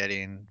are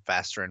getting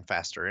faster and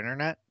faster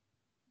internet.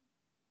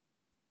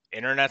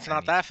 Internet's I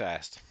not mean, that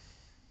fast.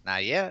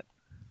 not yet.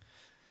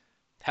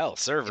 Hell, In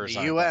the servers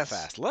aren't that US,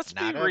 fast. Let's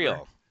be not ever.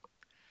 real.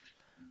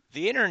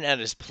 The internet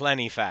is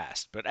plenty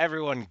fast, but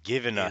everyone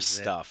giving us Is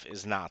it? stuff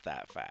is not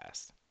that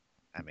fast.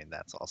 I mean,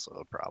 that's also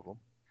a problem.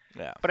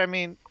 Yeah. But I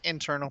mean,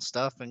 internal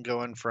stuff and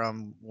going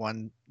from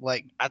one,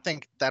 like, I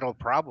think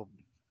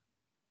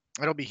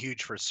it'll be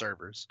huge for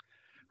servers,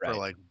 for Right.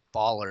 like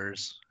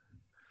ballers,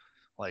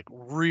 like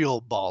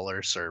real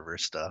baller server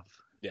stuff.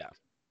 Yeah.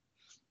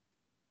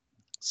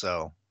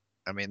 So,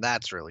 I mean,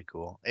 that's really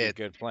cool. Be a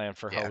good plan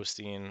for Yeah,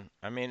 hosting.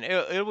 I mean,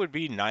 it would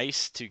be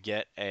nice to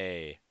get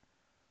a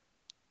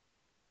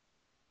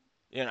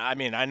I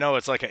mean, I know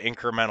it's like an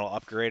incremental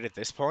upgrade at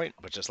this point,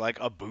 but just like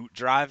a boot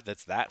drive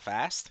that's that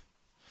fast,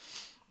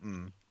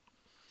 mm,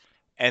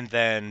 and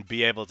then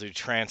be able to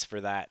transfer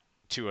that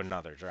to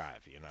another drive.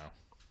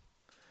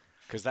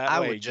 Because that I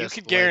way would you could just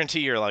like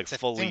guarantee you're like to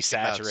fully think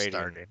about saturating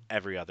starting.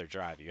 every other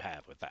drive you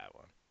have with that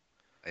one.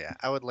 Yeah,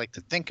 I would like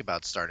to think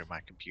about starting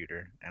my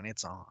computer, and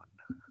it's on.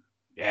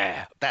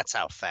 Yeah. That's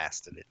how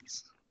fast it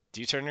is.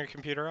 Do you turn your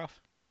computer off?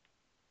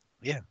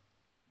 Yeah,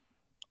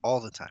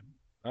 all the time.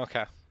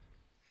 Okay.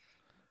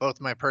 Both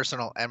my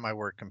personal and my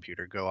work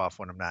computer go off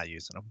when I'm not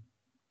using them.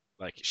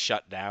 Like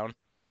shut down,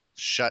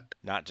 Shut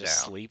not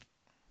just down. sleep.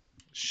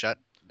 Shut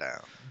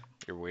down.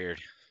 You're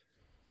weird.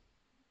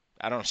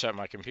 I don't shut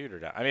my computer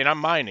down. I mean, I'm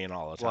mining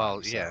all the time,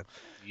 Well, yeah, so.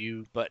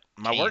 you But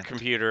my work can't.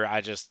 computer, I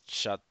just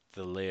shut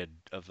the lid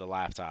of the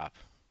laptop,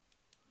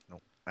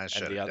 Nope, I and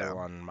shut the it other down.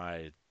 one,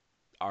 my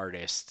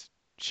artist,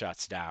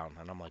 shuts down,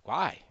 and I'm like,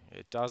 why?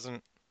 It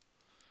doesn't,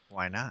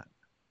 Why not?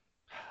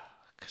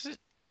 because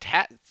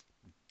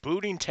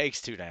booting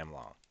takes too damn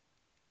long.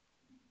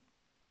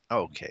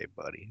 Okay,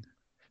 buddy.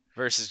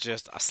 Versus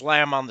just a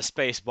slam on the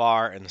space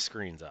bar and the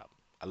screen's up.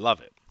 I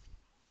love it.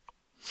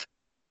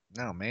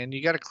 No, man,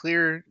 you gotta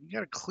clear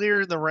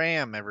the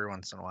RAM every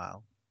once in a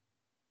while.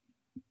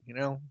 You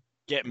know,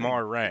 Get you gotta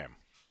more RAM.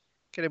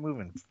 get it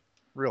moving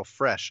real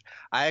fresh.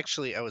 I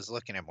was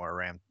looking at more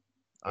RAM.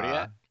 What do you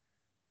Uh, got?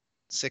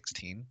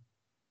 16.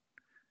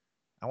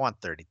 I want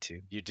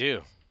 32. You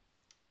do.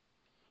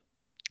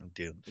 I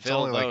do. It's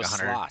Fill only like those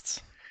 100.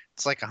 slots.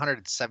 It's like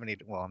 170.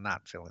 Well, I'm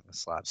not filling the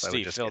slots. I would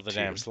Steve, just fill get the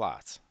damn two.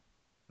 slots.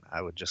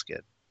 I would just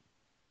get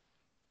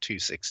two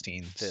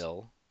 16s.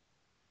 Fill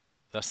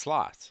the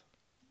slots.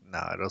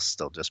 No, it'll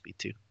still just be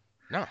two.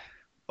 No,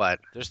 But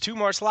there's 2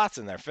 more slots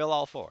in there. Fill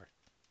all 4.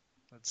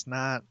 it's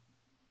not.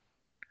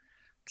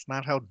 It's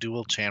not how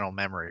dual channel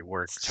memory It's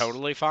works.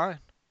 totally fine.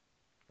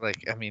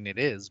 Like, I mean, it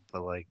is,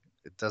 but like,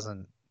 it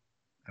doesn't.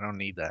 I don't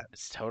need that.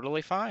 It's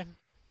totally fine.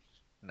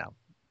 No,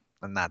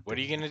 I'm not What are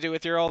doing you it. going to do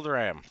with your old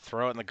RAM?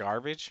 Throw it in the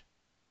garbage?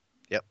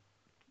 Yep.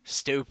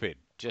 Stupid.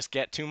 Just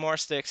get 2 more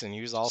sticks and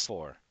use all Just,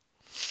 4.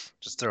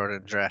 just throw it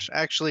in the trash.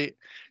 Actually,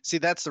 see,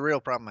 that's the real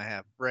problem I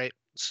have, right?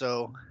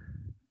 So,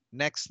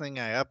 next thing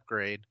I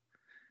upgrade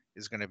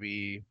is going to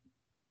be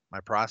my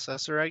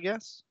processor, I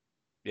guess,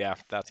 Yeah,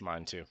 that's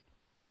mine too.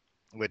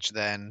 which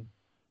then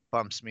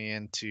bumps me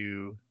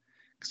into,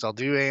 because I'll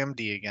do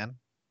AMD again.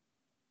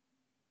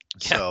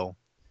 Yeah. So,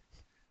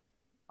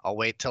 I'll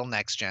wait till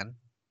next gen,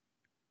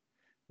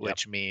 Yep.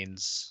 which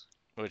means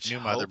Which new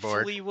motherboard,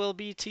 hopefully will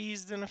be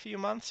teased in a few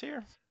months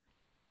here.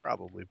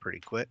 probably pretty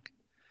quick.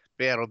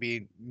 But yeah, it'll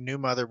be new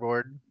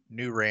motherboard,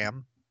 new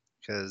RAM,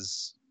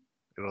 because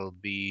it'll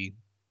be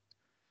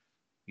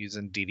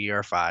using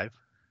DDR5.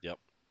 Yep.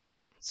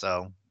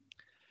 So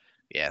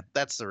yeah,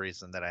 that's the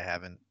reason that I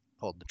haven't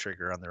pulled the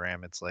trigger on the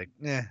RAM. It's like,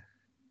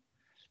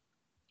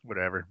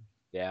 whatever.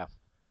 Yeah.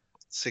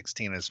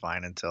 16 is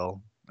fine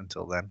until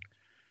then.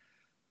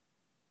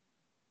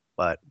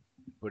 But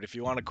But if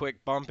you want a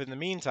quick bump in the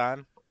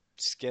meantime,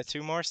 just get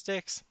 2 more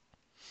sticks.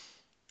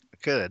 I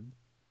could.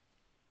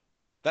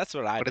 That's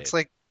what I But did.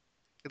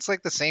 it's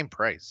like the same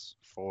price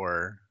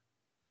for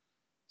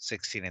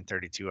 16 and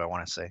 32. I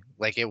want to say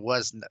like it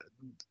was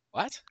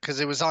What? because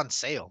it was on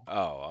sale.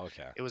 Oh,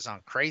 okay. It was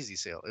on crazy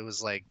sale. It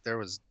was like there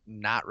was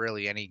not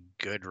really any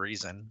good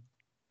reason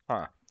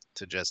Huh.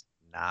 to just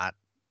not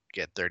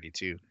get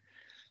 32.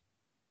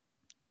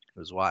 It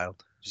was wild.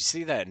 Did you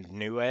see that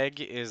Newegg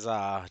is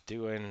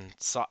doing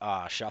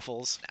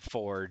shuffles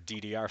for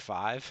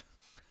DDR5?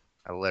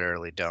 I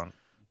literally don't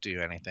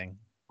do anything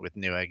with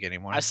Newegg I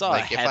anymore. saw a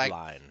Like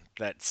headline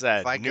that if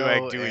said I Newegg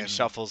go doing and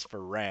shuffles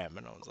for RAM,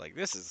 and I was like,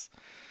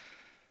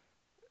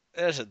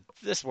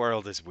 this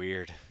world is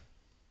weird.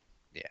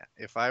 yeah,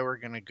 if I were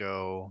gonna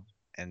go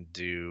and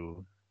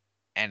do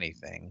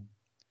anything,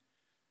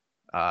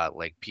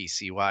 like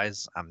PC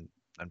wise, I'm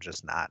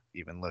just not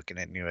even looking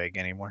at Newegg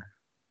anymore.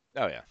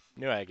 Oh yeah,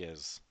 Newegg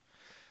is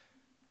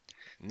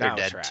They're now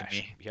dead to trash.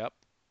 me. Yep.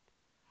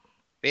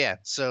 But yeah,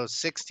 so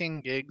 16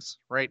 gigs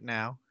right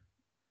now,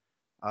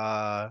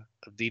 of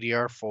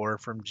DDR4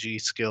 from G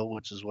Skill,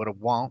 which is what I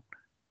want,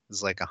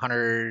 is like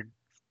 100,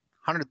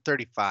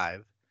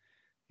 135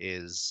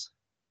 is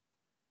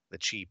the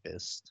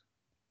cheapest.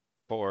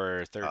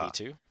 For Uh,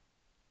 32.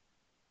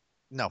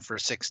 no, for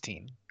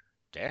 16.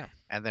 Damn.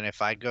 And then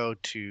if I go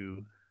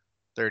to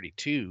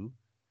 32,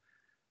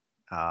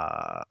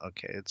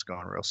 okay, it's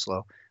going real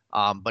slow.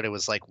 But it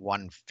was like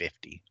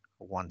 150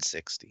 or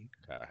 160.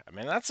 Okay. I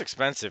mean, that's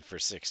expensive for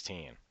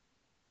 16.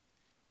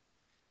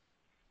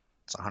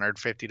 It's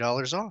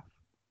 $150 off.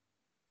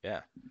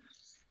 Yeah.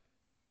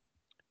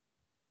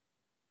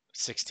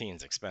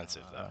 16's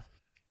expensive Uh, though.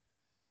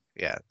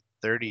 yeah,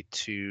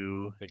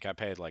 32. I think I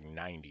paid like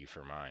 90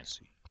 for mine. Let's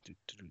see. Do,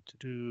 do, do, do,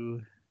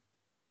 do.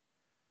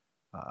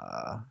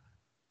 Uh,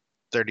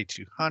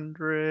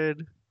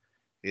 3200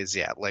 is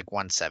yeah, like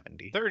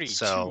 170.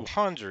 So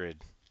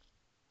 3200.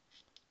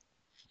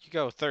 You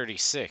go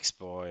 36,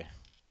 boy.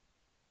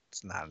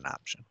 it's not an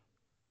option.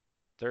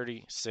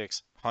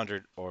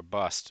 3600 or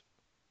bust.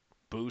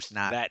 Boost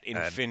Not that an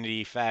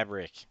infinity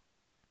fabric.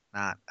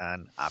 not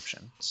an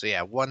option. So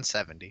yeah,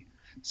 170.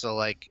 So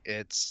like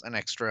it's an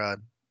extra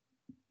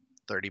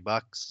 $30.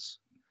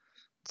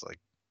 It's like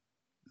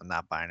I'm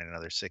not buying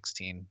another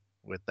 16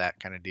 with that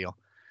kind of deal.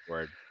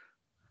 Word.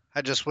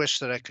 I just wish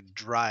that I could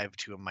drive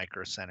to a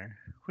micro center,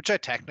 which I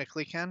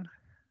technically can,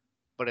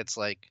 but it's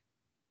like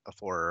a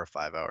 4 or a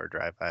 5 hour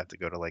drive. I have to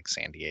go to like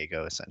San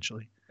Diego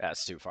essentially.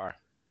 That's too far.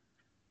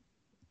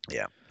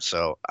 Yeah.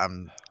 So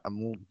I'm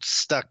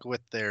stuck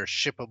with their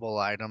shippable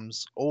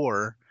items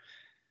or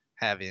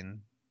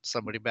having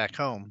somebody back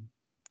home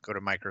go to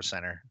Micro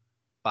Center,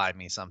 buy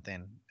me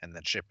something, and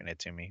then shipping it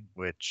to me,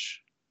 which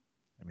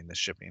I mean the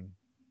shipping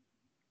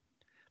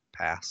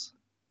pass.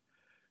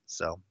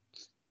 So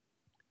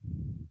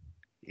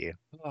yeah.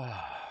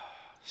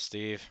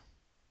 Steve,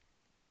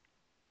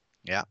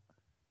 Yeah.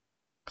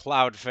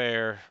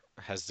 Cloudflare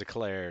has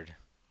declared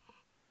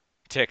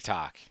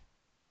TikTok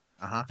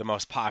Uh-huh. the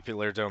most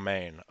popular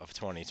domain of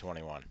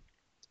 2021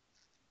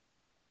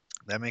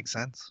 That makes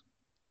sense.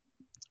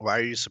 Why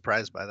are you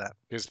surprised by that?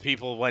 because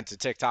people went to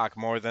TikTok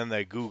more than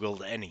they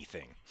Googled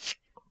anything.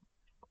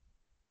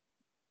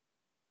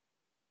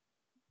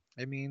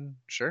 I mean,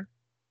 sure.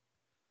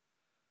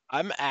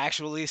 I'm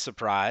actually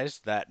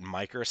surprised that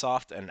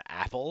Microsoft and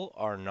Apple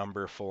are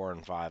number 4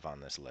 and 5 on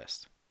this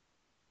list.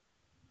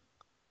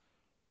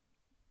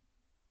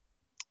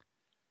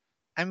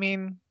 I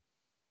mean,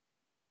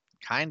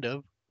 kind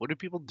of. What do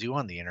people do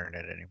on the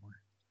internet anymore?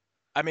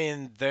 I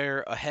mean,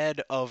 they're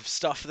ahead of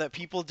stuff that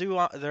people do.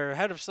 They're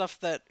ahead of stuff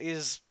that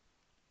is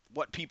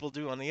what people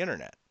do on the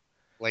internet.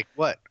 Like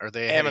what? Are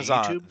they ahead of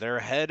Amazon. YouTube? They're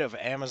ahead of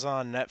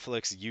Amazon,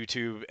 Netflix,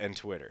 YouTube, and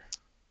Twitter.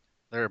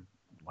 They're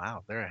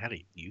wow, they're ahead of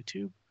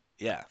YouTube?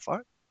 Yeah.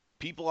 Fuck.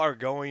 People are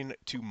going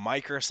to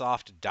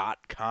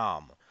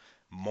Microsoft.com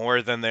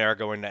more than they are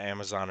going to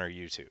Amazon or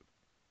YouTube.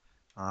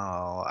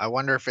 Oh, I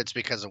wonder if it's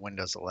because of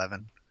Windows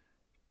 11.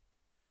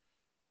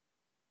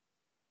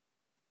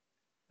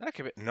 That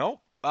could be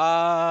nope.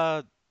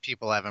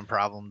 People having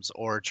problems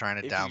or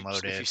trying to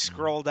download If you it and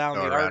scroll down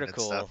go the around it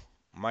stuff. article,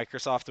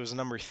 Microsoft was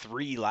number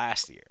 3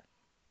 last year.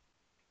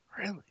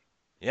 Really?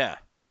 Yeah,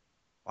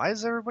 Why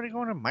is everybody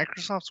going to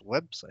Microsoft's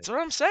website? that's what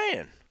I'm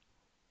saying.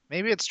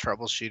 Maybe it's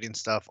troubleshooting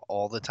stuff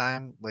all the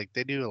time. Like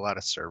they do a lot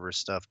of server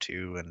stuff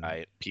too, and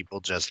I people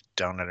just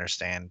don't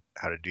understand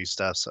how to do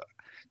stuff. So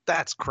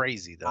that's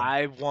crazy though.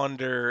 I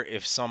wonder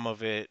if some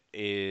of it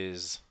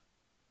is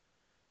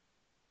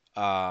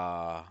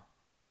uh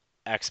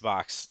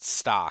Xbox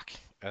stock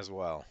as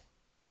well,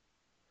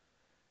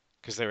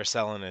 because they were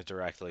selling it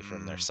directly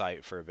from their Mm,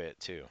 site for a bit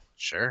too.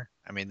 sure.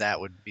 I mean, that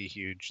would be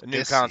huge The new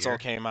this console year.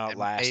 came out And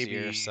last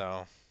year, maybe,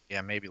 so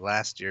yeah, maybe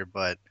last year,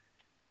 but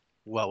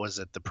what was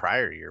it the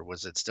prior year?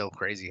 Was it still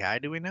crazy high?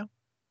 Do we know?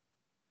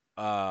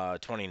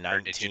 Or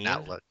did you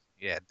not 2019. look?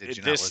 Yeah, did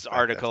you not This look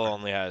back that article far?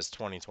 only has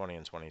 2020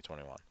 and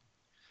 2021.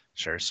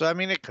 Sure. So, I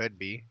mean, it could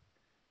be.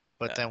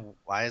 But Yeah. then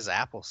why is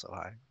Apple so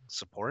high?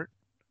 Support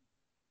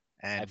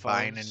and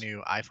buying a iPhones,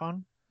 new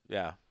iPhone,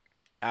 yeah.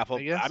 I Apple,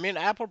 I guess? mean,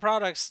 Apple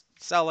products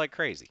sell like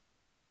crazy.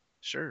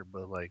 Sure,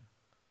 but like,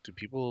 do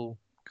people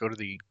go to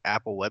the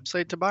Apple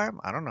website to buy them?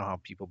 I don't know how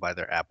people buy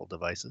their Apple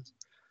devices.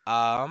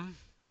 Um,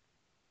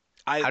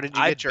 I How did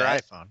you I get your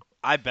bet iPhone?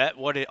 I bet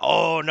what it.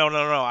 Oh no!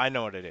 I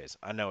know what it is.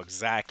 I know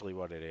exactly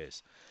what it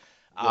is.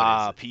 What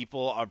is it?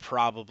 People are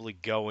probably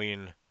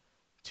going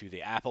to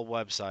the Apple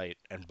website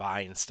and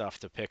buying stuff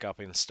to pick up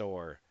in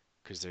store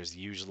because there's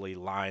usually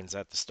lines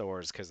at the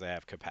stores because they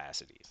have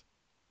capacities.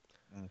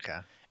 Okay,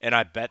 And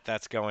I bet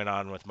that's going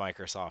on with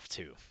Microsoft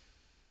too.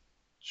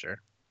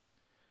 sure.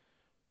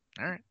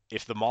 All right.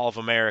 If the Mall of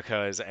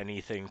America is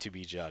anything to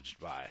be judged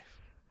by.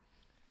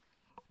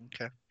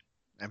 Okay.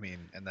 I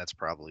mean, and that's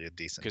probably a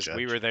decent Because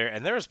we were judge. there,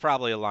 and there was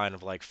probably a line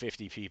of like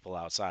 50 people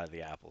outside of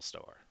the Apple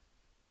store.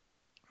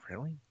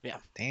 Really? Yeah.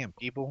 Damn,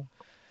 people.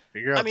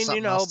 Figure I out mean,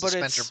 something else to but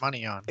spend your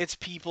money on. it's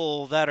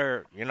people that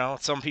are,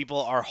 some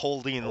people are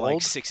holding like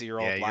Old?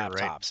 6-year-old Yeah, you're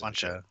right. laptops and Bunch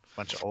shit. of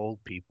bunch of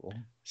old people.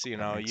 So,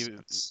 That makes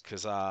sense.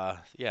 because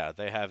yeah,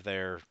 they have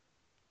their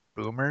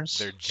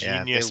Boomers?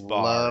 Yeah, they Genius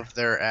Bar. love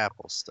their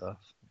Apple stuff.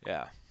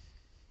 Yeah.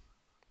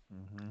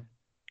 Hmm.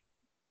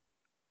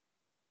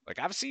 Like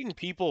I've seen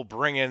people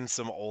bring in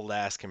some old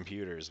ass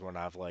computers when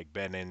I've like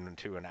been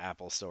into an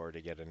Apple store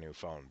to get a new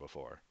phone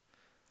before.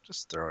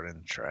 Just throw it in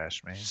the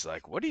trash, man. Just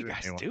like, what are you Get a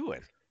guys new one.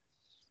 doing?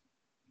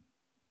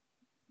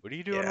 What are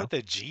you doing Yeah, with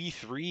the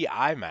G3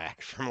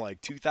 iMac from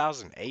like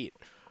 2008?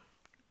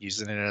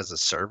 using it as a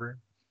server.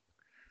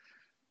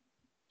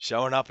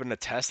 Showing up in a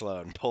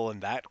Tesla and pulling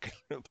that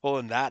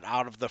pulling that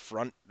out of the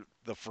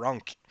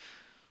frunk.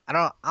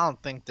 I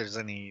don't think there's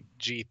any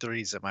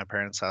G3s at my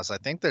parents' house. I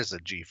think there's a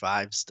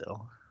G5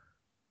 still.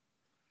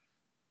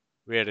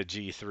 We had a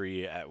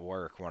G3 at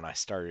work when I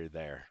started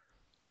there.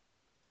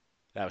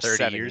 That was 30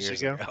 7 years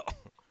years ago. ago.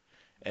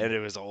 And it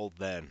was old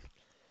then.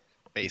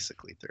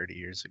 Basically 30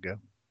 years ago.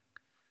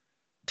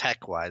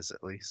 Tech-wise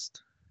at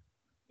least.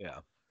 Yeah.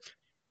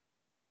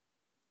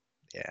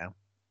 Yeah.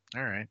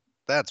 All right.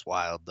 That's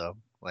wild though.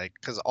 Like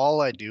cuz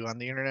all I do on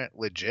the internet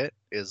legit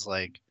is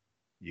like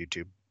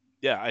YouTube.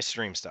 Yeah, I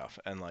stream stuff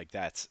and like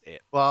that's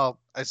it. Well,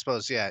 I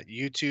suppose yeah,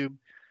 YouTube,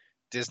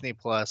 Disney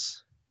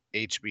Plus,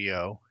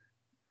 HBO.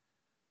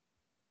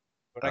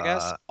 But I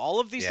guess Uh all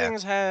of these yeah,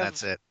 things and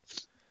that's have. it.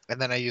 And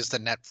then I use the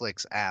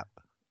Netflix app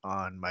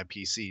on my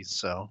PC,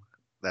 so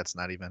that's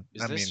not even.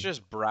 Is I this mean,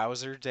 just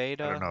browser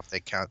I don't data? know if they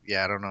count.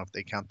 Yeah, I don't know if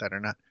they count that or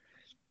not.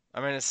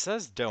 I mean, it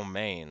says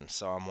domain,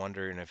 so I'm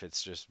wondering if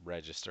it's just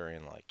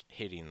registering like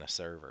hitting the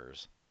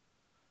servers.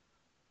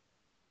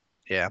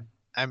 Yeah.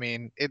 I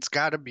mean, it's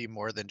got to be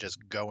more than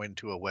just going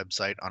to a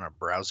website on a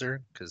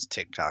browser because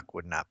TikTok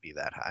would not be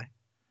that high.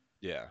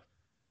 Yeah. Like,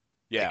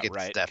 Yeah, it's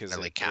right, because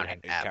definitely counting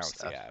it app counts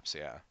the stuff apps,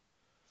 yeah.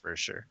 for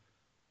sure.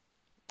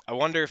 I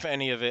wonder if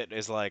any of it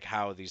is like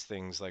how these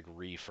things like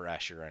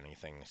refresh or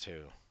anything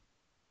too.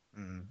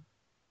 Mm,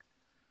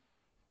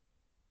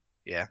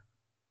 yeah.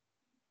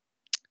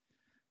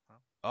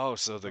 Oh,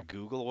 so the Oh,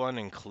 Google one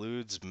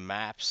includes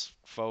maps,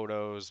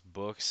 photos,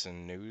 books,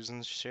 and news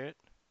and shit?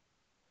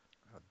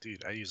 oh,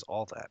 dude, I use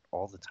all that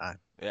all the time.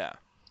 Yeah.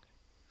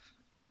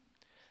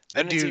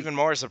 I Then it's do. even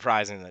more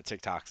surprising that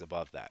TikTok's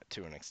above that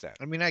to an extent.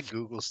 I mean, I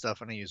Google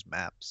stuff and I use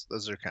maps.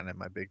 Those are kind of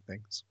my big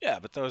things. Yeah,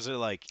 but those are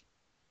like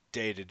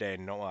day to day.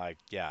 No, like,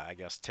 yeah, I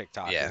guess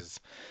TikTok Yeah. is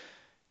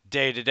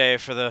day to day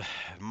for the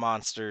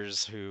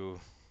monsters who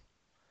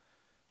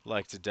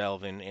like to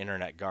delve in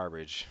internet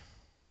garbage.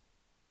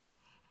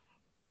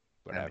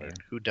 I Whatever. mean,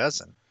 who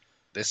doesn't?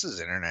 This is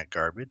internet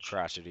garbage.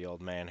 Crotchety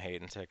old man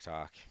hating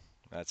TikTok.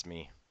 That's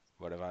me.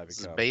 What have I This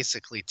is become?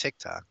 basically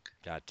TikTok.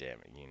 God damn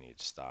it, you need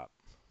to stop.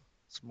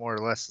 It's more or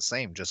less the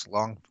same, just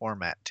long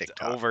format It's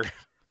TikTok. over.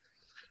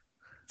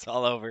 It's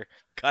all over.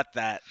 Cut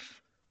that.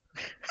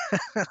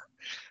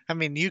 I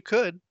mean, you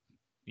could.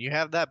 You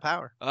have that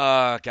power.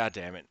 God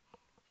damn it.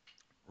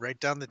 Write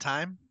down the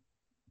time,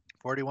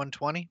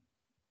 41:20.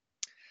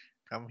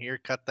 Come here,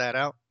 cut that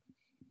out,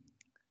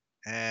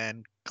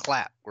 and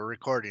clap. We're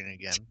recording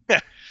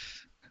again.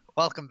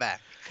 Welcome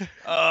back.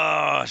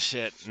 Oh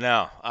shit.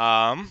 No.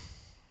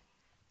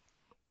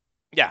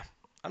 Yeah.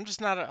 I'm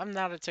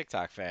not a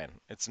TikTok fan.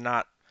 It's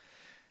not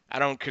I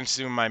don't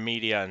consume my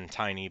media in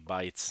tiny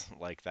bites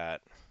like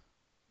that.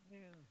 Yeah,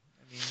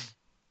 I mean,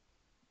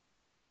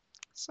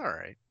 it's all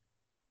right.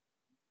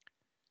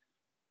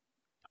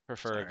 It's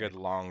Prefer all a good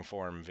right. long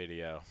form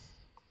video.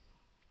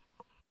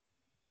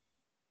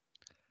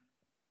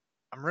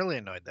 I'm really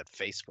annoyed that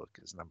Facebook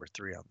is number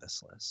 3 on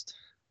this list.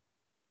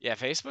 Yeah,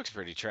 Facebook's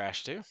pretty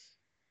trash too.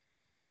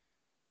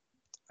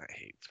 I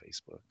hate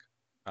Facebook.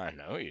 I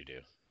know you do.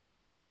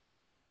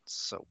 It's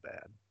so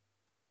bad.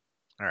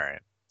 All right.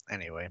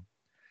 Anyway,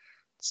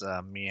 let's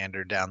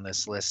meander down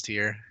this list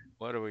here.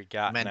 What do we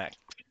got Men- next?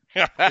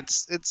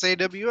 it's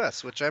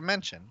AWS, which I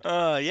mentioned.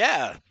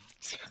 Yeah.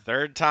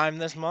 Third time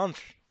this month.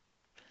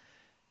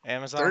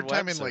 Amazon Third Web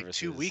time in like 2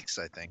 Services. weeks,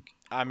 I think.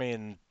 I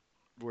mean,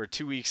 we're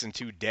 2 weeks and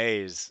 2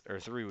 days, or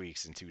 3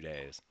 weeks and 2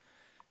 days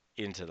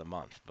into the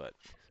month, but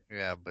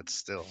Yeah, but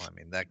still, I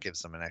mean, that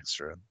gives them an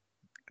extra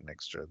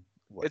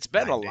what, it's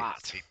been a 9 days,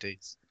 lot. 8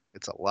 days.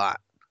 It's a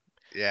lot.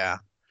 Yeah,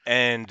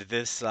 And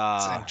this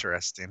it's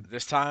interesting.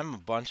 this time, a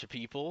bunch of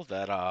people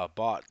that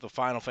bought the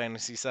Final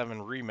Fantasy VII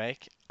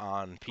remake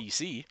on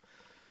PC,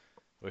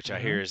 which I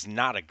Hmm. hear is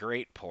not a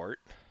great port.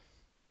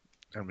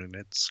 I mean,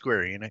 it's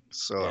Square Enix,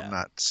 so I'm Yeah.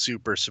 not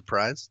super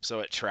surprised. So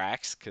it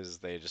tracks because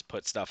they just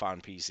put stuff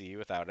on PC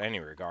without any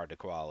regard to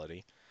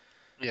quality.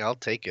 Yeah, I'll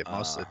take it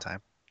most Uh, of the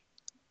time.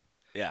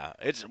 yeah,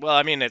 it's well,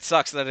 I mean, it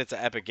sucks that it's an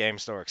Epic Game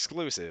Store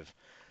exclusive,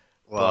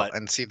 Well, but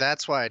and see,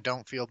 that's why I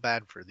don't feel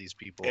bad for these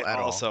people it at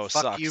all. also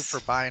Fuck you sucks.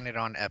 for buying it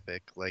on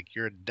Epic. Like,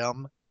 you're a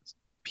dumb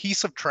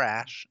piece of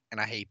trash,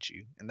 and I hate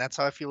you. And that's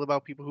how I feel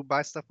about people who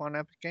buy stuff on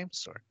Epic Game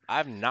Store.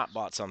 I've not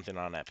bought something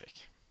on Epic.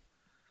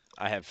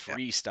 I have Yeah.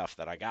 free stuff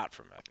that I got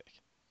from Epic.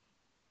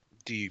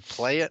 Do you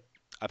play it?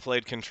 I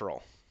played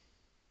Control.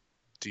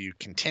 Do you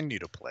continue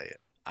to play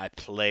it? I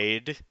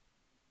played Okay.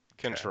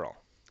 Control.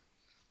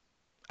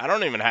 I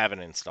don't even have it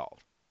installed.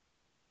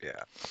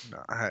 Yeah.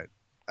 No,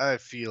 I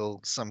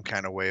feel some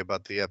kind of way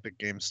about the Epic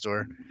Game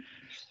Store,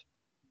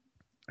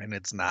 and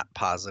it's not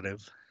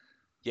positive.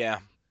 Yeah,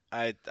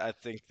 I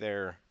think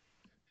they're.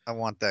 I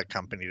want that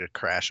company to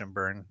crash and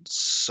burn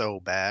so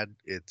bad.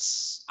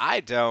 I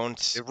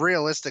don't. It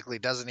realistically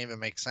doesn't even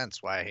make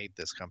sense why I hate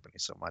this company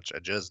so much. I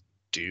just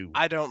do.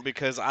 I don't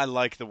because I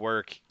like the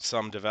work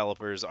some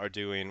developers are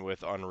doing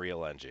with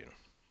Unreal Engine,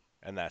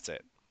 and that's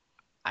it.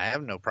 I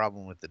have no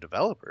problem with the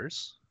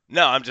developers.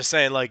 No, I'm just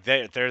saying like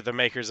they're the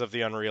makers of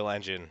the Unreal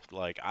Engine.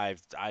 Like I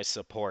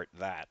support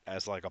that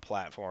as like a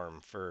platform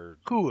for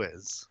Who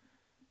is?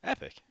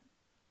 Epic.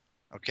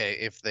 Okay,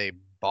 if they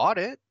bought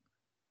it,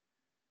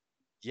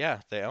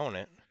 Yeah, they own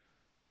it.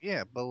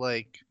 yeah, but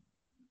like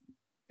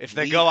If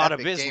they leave go out of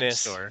Epic Game business,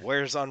 Store.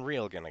 where's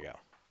Unreal gonna go?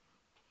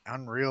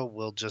 Unreal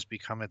will just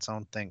become its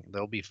own thing.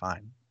 They'll be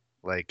fine.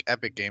 Like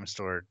Epic Game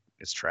Store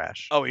is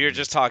trash. Oh, It you're just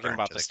needs to talking burn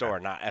about to the the ground. store,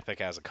 not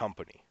Epic as a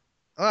company.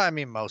 Well, I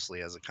mean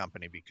mostly as a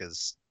company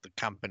because the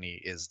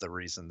company is the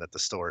reason that the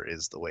store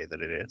is the way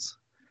that it is.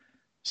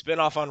 Spin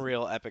off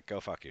Unreal, Epic, go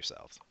fuck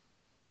yourselves.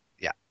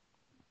 Yeah.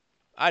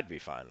 I'd be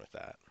fine with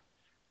that.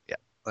 Yeah,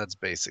 that's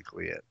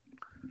basically it.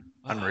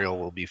 Unreal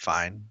will be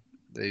fine.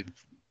 They've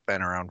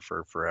been around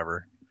for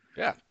forever.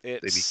 Yeah,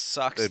 it They'd be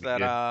sucks they'd be that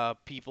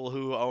good. people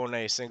who own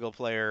a single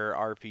player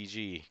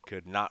RPG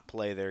could not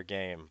play their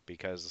game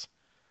because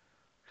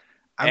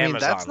I mean, Amazon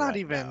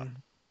went down.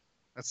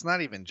 that's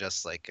not even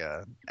just like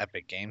a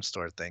Epic Game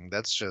Store thing.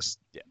 That's just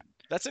Yeah,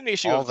 that's an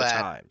issue all of the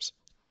that, times.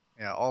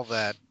 yeah, all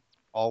that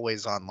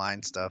always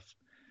online stuff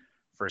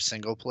for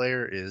single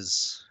player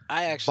is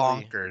I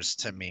actually bonkers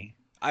to me.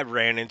 I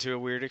ran into a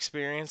weird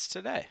experience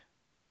today.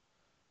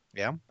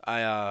 Yeah,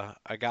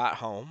 I got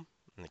home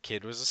and the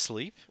kid was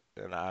asleep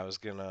and I was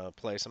gonna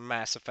play some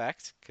Mass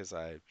Effect because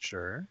I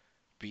sure.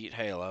 beat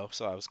Halo,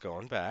 so I was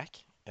going back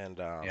and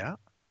Yeah.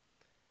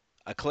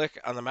 I click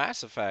on the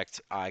Mass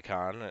Effect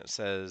icon and it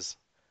says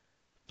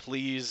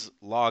please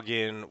log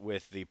in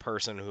with the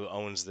person who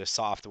owns this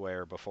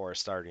software before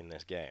starting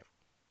this game.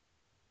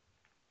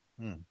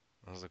 Hmm.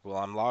 I was like, well,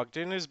 I'm logged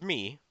in as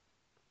me,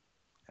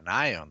 And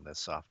I own this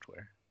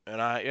software.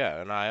 and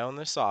I own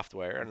this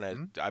software, and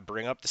Hmm. I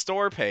bring up the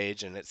store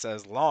page, and it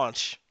says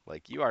launch.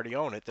 Like you already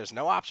own it. There's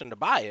no option to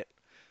buy it.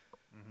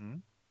 Hmm.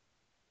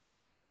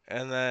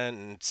 And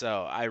then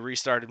so I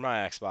restarted my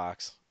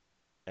Xbox,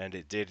 and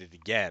it did it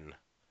again.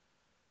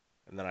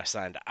 And then I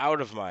signed out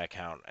of my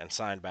account and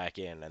signed back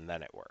in, and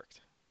then it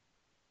worked.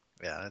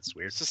 Yeah, that's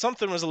weird. So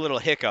something was a little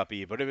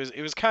hiccupy, but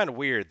it was kind of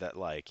weird that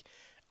like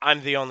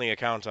I'm the only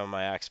account on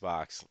my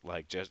Xbox.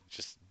 Like just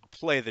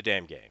play the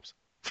damn games.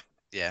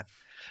 Yeah.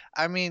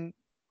 I mean,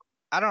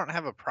 I don't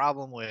have a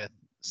problem with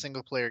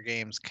single player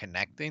games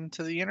connecting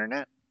to the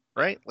internet,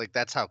 Yeah. right? Like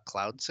that's how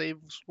cloud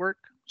saves work.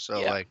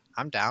 So Yeah. like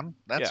I'm down.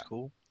 That's Yeah.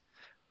 cool.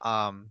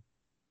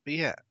 But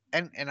yeah,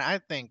 and I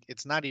think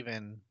it's not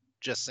even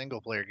just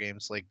single player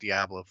games like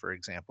Diablo, for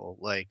example.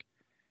 Like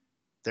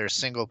there's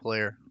single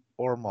player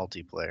or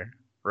multiplayer,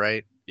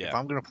 right? If Yeah.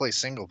 I'm gonna play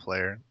single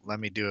player, let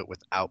me do it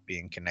without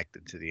being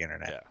connected to the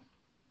internet. Yeah.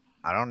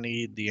 I don't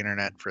need the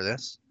internet for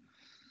this.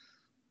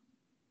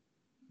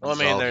 Well, I This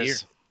is mean, all here.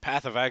 there's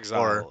Path of Or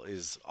Exile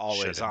is always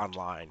shouldn't.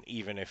 online,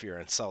 even if you're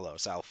in solo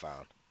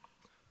Southbound,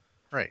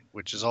 Right,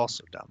 which is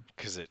also dumb.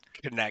 because it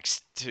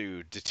connects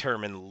to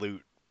determine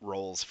loot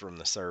rolls from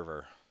the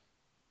server.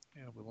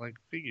 Yeah, but like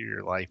figure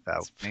your life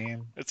out, It's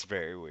man. it's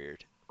very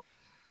weird.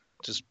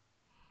 Just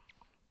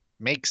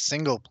make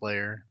single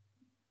player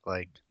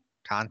like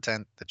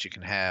content that you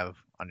can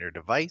have on your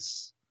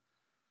device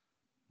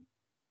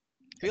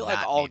I feel and like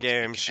not all need to be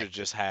games should connected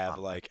just have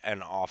online. like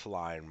an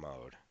offline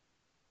mode.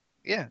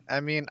 Yeah, I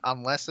mean,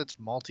 unless it's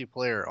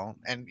multiplayer on,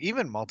 and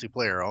even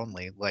multiplayer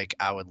only, like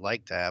I would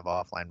like to have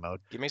offline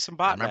mode. Give me some I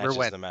bot remember matches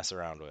when to mess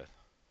around with.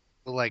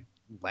 like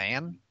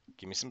LAN,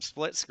 Give me some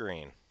split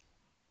screen.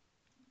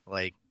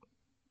 like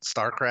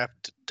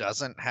StarCraft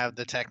doesn't have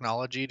the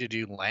technology to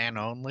do LAN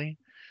only.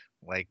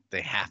 Like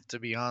they have to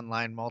be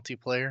online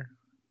multiplayer, even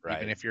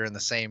Right. if you're in the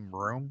same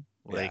room.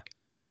 Yeah. Like,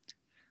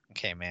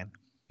 okay, man,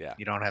 Yeah.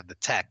 you don't have the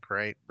tech,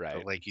 right? But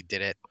Right. like you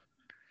did it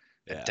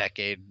a Yeah.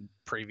 decade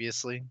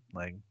previously.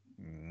 Like,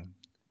 mm,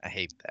 I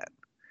hate that.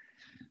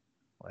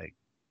 Like,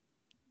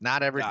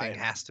 not everything I,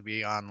 has to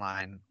be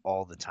online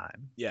all the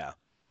time. yeah.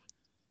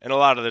 And a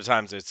lot of the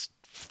times it's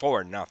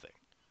for nothing.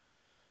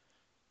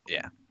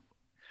 Yeah.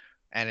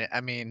 And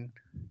I mean,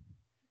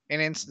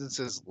 in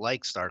instances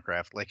like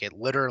StarCraft, like it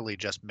literally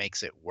just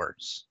makes it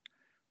worse,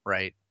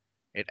 right?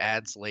 It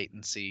adds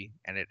latency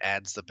and it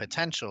adds the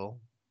potential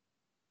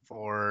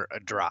for a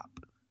drop.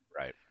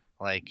 Right.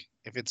 Like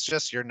if it's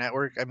just your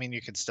network, I mean,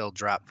 you can still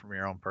drop from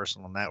your own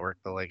personal network,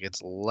 but like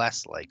it's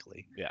less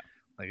likely. Yeah.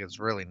 Like it's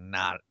really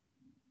not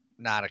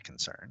a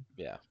concern.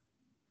 Yeah.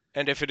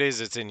 And if it is,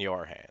 it's in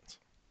your hands.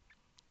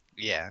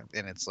 Yeah,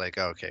 and it's like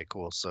okay,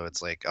 cool. So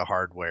it's like a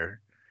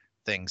hardware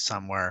thing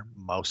somewhere,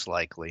 most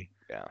likely.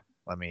 Yeah.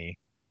 Let me,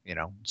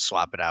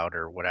 swap it out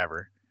or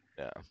whatever.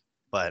 Yeah.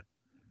 But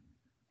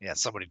yeah,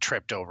 somebody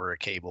tripped over a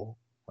cable,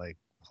 like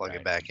plug it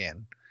Right. back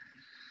in.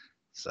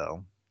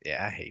 So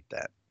yeah, I hate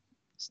that.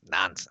 It's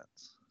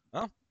nonsense.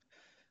 Well,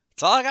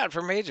 that's all I got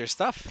for major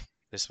stuff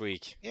this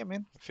week. Yeah,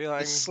 man. I feel It's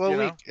like, a slow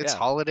week. It's yeah,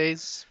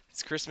 holidays.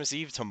 it's Christmas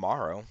Eve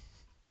tomorrow,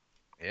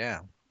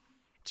 Yeah,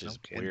 which no is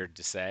kidding. weird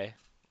to say.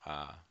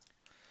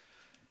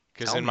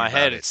 Because Tell in me my about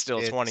head it. it's still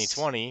It's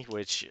 2020,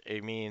 which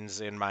it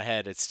means in my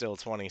head it's still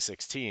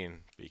 2016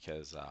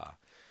 because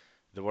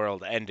the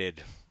world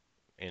ended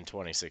in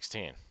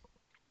 2016.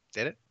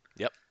 did it?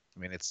 Yep. I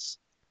mean, it's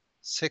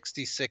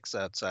 66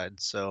 outside,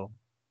 so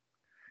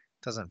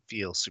it doesn't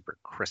feel super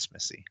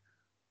Christmassy,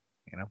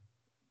 you know?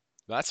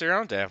 That's your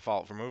own damn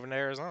fault for moving to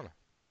Arizona.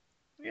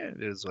 Yeah,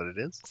 it is what it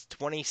is. It's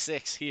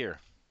 26 here.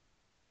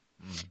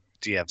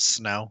 Do you have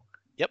snow?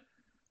 Yep.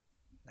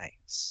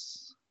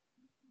 Nice.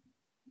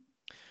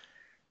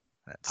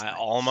 That's I nice.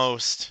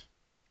 almost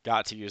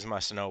got to use my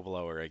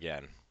snowblower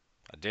again.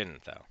 I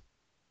didn't though.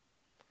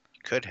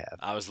 You could have.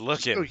 I was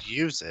Just go looking.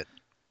 use it.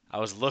 I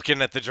was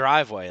looking at the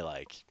driveway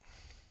like,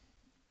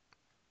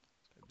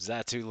 is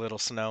that too little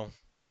snow?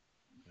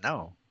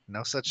 No,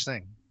 no such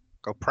thing.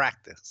 Go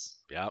practice.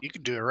 Yep. You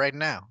can do it right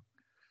now.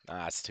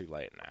 Nah, it's too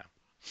late now.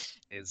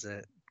 Is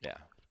it? Yeah.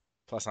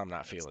 Plus, I'm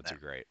not It's feeling too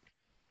never. great.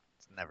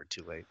 It's never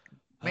too late.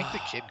 Make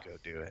the kid go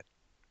do it.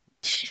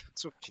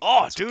 That's what.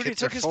 Oh, That's what dude, he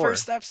kids are took his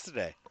first for. steps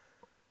today.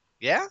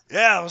 Yeah.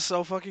 Yeah, it was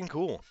so fucking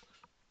cool.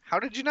 How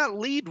did you not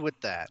lead with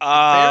that? The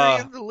very Uh,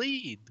 end of the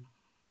lead.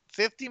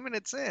 50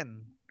 minutes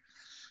in.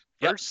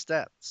 yep. First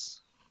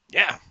steps.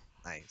 Yeah.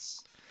 Nice.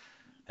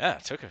 Yeah,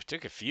 took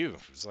a few.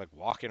 It was like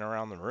walking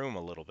around the room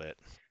a little bit.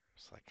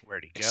 It's like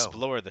Where'd he go?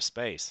 explore the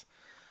space.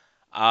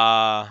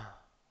 Uh,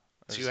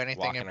 Do just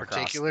anything in walking across the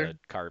particular?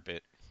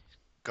 carpet.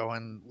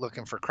 Going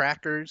looking for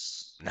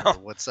crackers? No, Or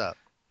what's up?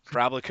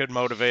 probably could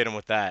motivate them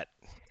with that.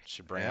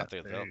 Should bring Yeah, out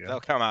the there you they'll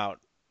go. come out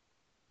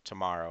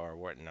tomorrow or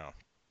what? No,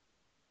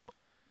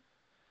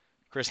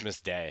 Christmas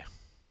Day.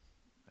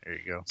 There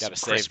you go. Got to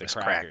Some save the Christmas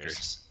crackers.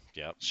 crackers.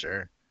 Yep.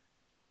 Sure.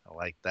 I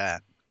like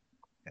that.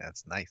 Yeah,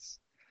 that's nice.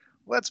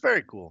 Well, that's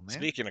very cool, man.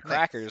 Speaking of Nice.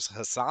 crackers,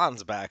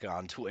 Hassan's back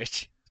on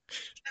Twitch.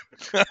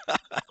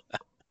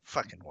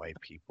 Fucking white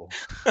people.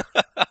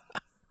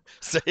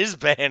 So his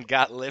ban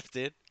got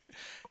lifted.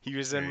 He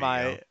was in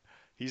There you go. my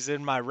he's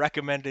in my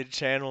recommended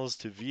channels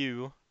to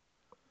view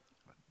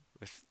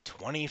with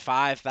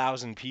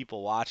 25,000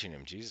 people watching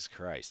him. Jesus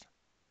Christ.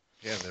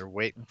 Yeah, they're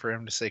waiting for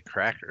him to say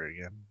cracker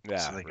again so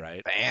Yeah, they can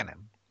right. ban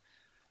him.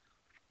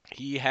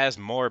 He has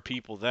more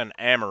people than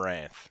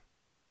Amaranth.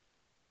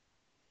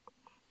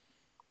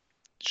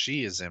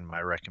 She is in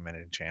my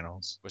recommended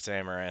channels. What's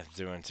Amaranth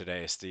doing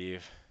today,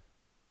 Steve?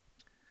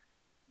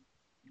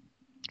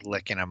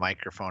 Licking a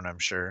microphone, I'm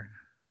sure.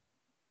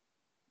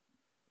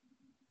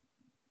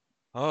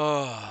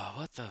 Oh,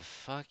 what the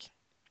fuck?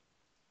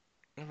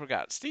 I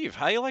forgot. Steve,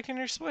 how you liking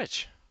your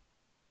Switch?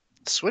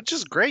 Switch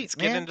is Let's great,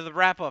 get man. into the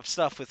wrap up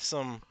stuff with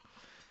some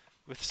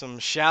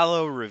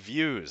shallow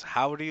reviews.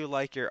 How do you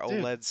like your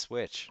Dude, OLED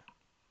Switch?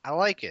 I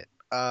like it.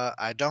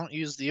 I don't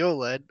use the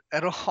OLED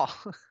at all.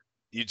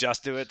 You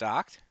just do it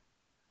docked?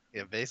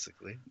 Yeah,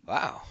 basically.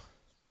 Wow.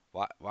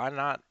 Why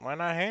not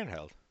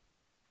handheld?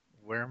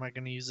 Where am I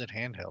going to use it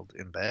handheld?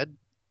 In bed?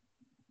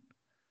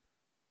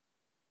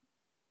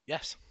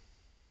 Yes.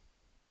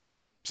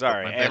 But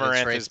Sorry, my bed is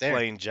Amaranth right is there.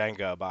 playing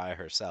Jenga by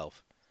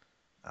herself.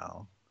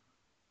 Oh,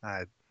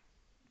 I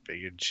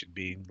figured she'd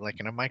be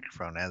licking a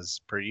microphone as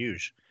per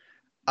usual.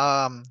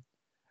 Um,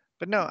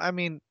 but no, I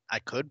mean, I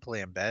could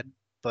play in bed,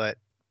 but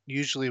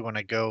usually when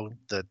I go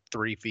the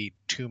 3 feet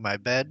to my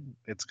bed,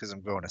 it's because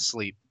I'm going to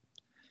sleep.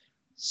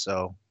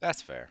 So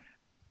That's fair.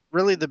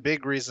 really the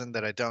big reason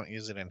that I don't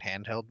use it in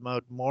handheld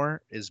mode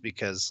more is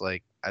because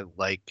like I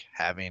like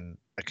having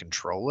a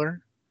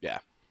controller. Yeah.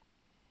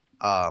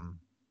 Um,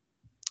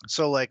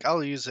 so like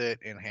I'll use it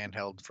in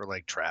handheld for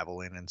like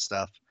traveling and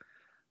stuff.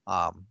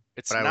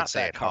 It's But I would not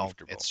say that at home,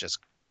 comfortable. it's just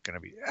gonna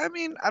be. I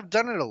mean, I've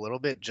done it a little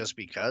bit just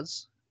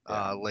because.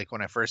 Yeah. Like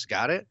when I first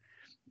got it,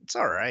 it's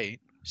all right.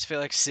 Just feel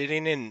like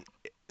sitting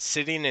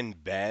in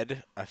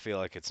bed, I feel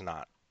like it's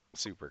not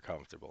super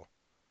comfortable.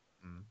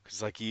 Mm.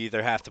 Cuz like you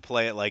either have to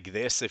play it like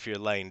this if you're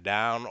laying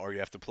down or you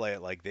have to play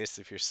it like this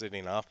if you're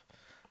sitting up.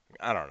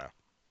 I don't know.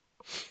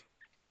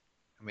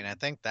 I mean, I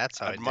think that's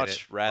how I I'd did it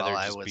much while rather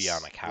I just be on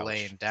a was couch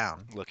laying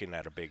down. looking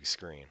at a big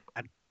screen.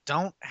 I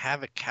don't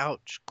have a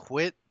couch.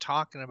 Quit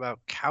talking about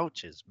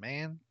couches,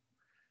 man.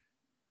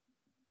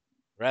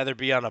 Rather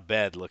be on a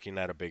bed looking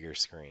at a bigger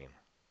screen.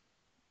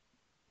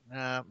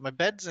 My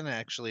bed's in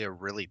actually a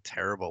really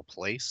terrible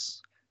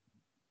place.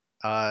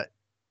 Uh,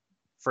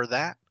 for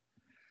that.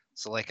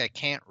 So like I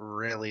can't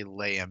really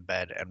lay in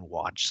bed and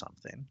watch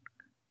something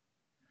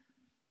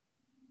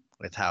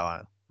with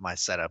how my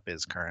setup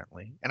is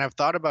currently. And I've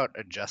thought about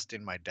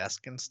adjusting my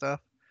desk and stuff,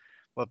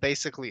 but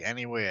basically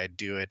any way I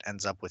do it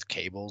ends up with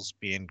cables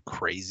being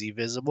crazy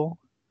visible,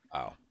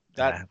 Oh, and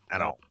that I nope,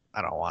 don't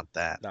I don't want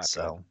that. not good.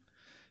 So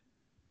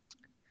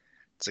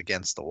it's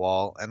against the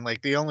wall. And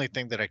like the only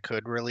thing that I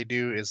could really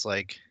do is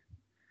like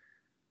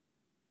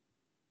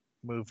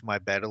move my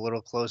bed a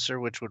little closer,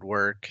 which would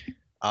work.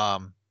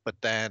 But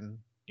then,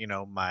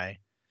 my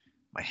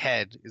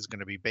head is going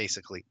to be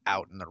basically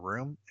out in the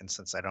room, and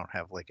since I don't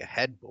have like a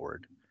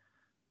headboard,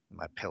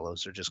 my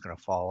pillows are just going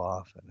to fall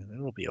off and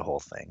it'll be a whole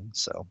thing.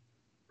 So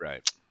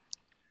Right.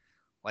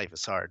 life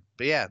is hard.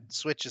 But yeah,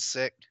 Switch is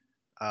sick.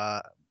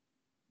 Uh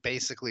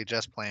Basically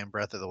just playing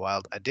Breath of the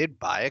Wild. I did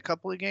buy a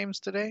couple of games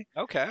today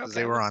Okay, because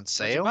they okay. were on What'd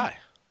you sale. buy?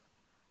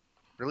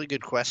 Really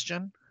good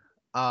question.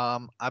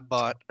 I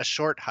bought A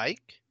Short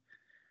Hike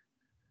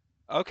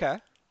Okay.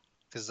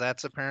 because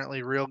that's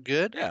apparently real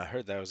good. Yeah, I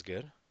heard that was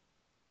good.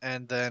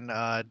 And then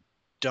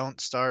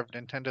Don't Starve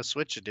Nintendo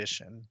Switch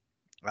Edition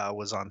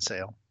was on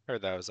sale.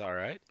 Heard that was all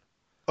right.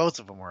 Both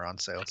of them were on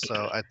sale.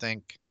 So I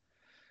think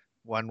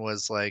one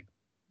was like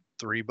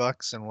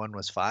 $3 and one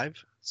was five.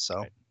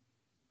 So Right.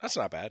 That's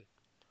not bad.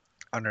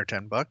 under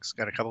 $10.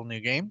 Got a couple new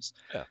games.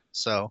 Yeah.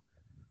 So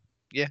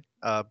yeah,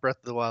 Breath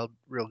of the Wild,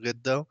 real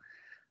good though.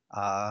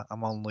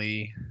 I'm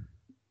only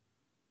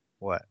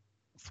what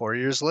 4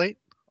 years late,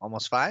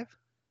 almost five.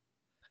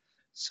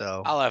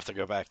 So I'll have to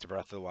go back to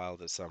Breath of the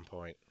Wild at some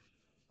point.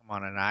 I'm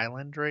on an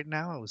island right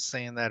now. I was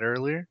saying that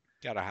earlier.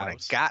 Got a When I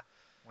house. got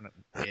when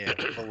it, Yeah,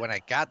 but when I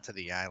got to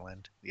the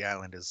island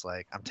is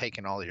like I'm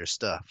taking all your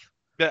stuff.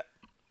 Yeah.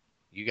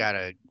 You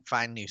gotta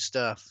find new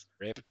stuff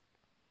Rip.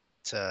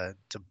 to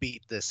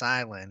beat this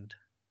island,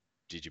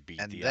 Did you beat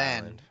and the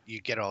then island?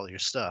 you get all your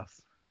stuff.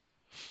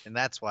 And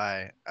that's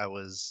why I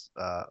was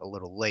a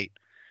little late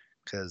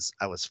because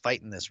I was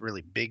fighting this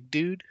really big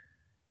dude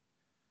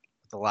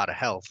with a lot of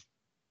health.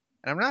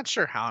 And I'm not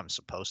sure how I'm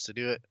supposed to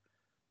do it,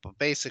 but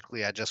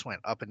basically I just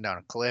went up and down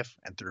a cliff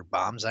and threw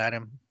bombs at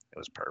him. It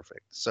was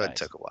perfect. So it Nice.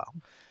 took a while.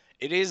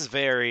 It is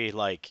very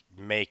like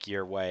make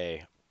your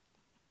way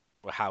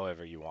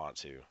however you want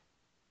to.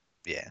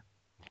 Yeah.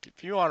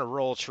 If you want to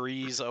roll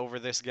trees over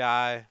this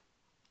guy,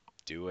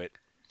 do it.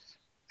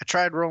 I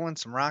tried rolling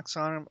some rocks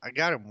on him. I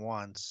got him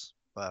once,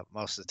 but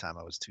most of the time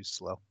I was too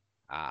slow.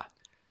 Ah,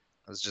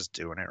 I was just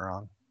doing it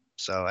wrong.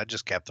 So I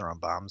just kept throwing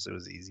bombs. It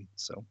was easy.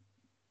 So,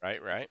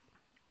 right, right.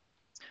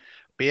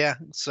 but yeah,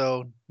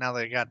 so now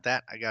that I got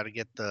that, I got to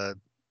get the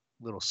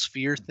little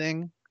sphere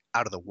thing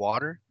out of the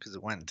water because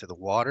it went into the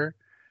water.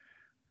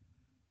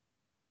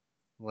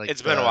 Like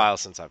It's been a while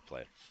since I've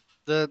played.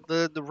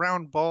 the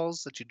round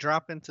balls that you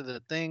drop into the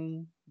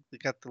thing. They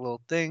got the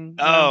little thing,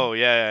 Oh,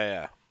 yeah, yeah,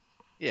 yeah.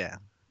 Yeah.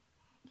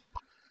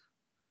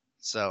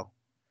 So,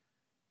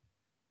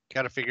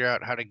 got to figure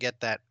out how to get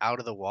that out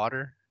of the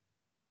water.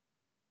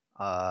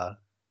 Uh,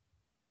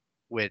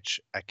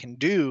 which I can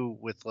do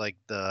with like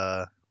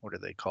what are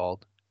they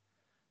called?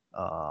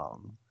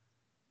 Um,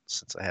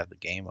 since I have the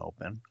game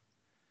open,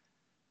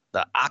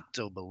 the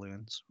octo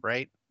balloons,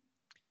 right?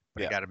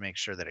 But I Yeah. got to make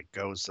sure that it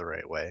goes the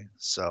right way.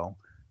 So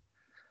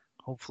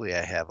hopefully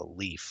I have a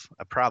leaf.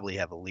 I probably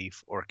have a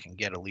leaf or can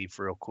get a leaf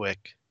real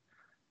quick,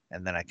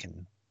 and then I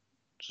can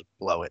just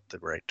blow it the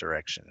right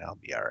direction and I'll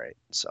be all right.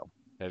 So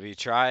Have you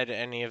tried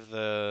any of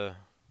the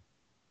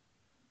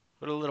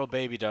what a little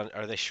baby done?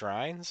 Are they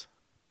shrines?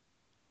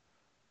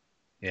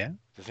 yeah,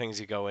 The things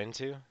you go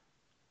into?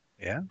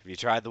 yeah. Have you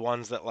tried the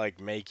ones that like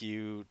make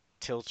you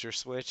tilt your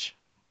Switch?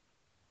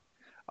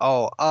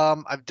 Oh,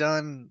 I've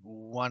done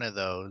one of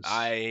those.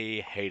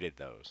 I hated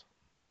those.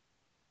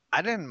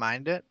 I didn't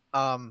mind it.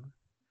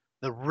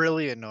 The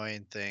really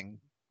annoying thing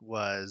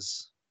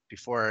was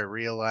before I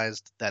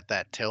realized that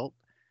that tilt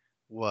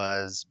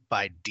was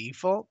by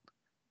default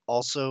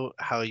also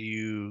how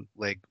you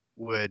like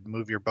would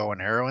move your bow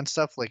and arrow and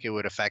stuff, like it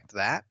would affect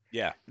that.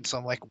 Yeah. And so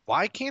I'm like,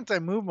 why can't I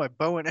move my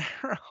bow and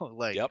arrow?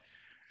 Like, Yep.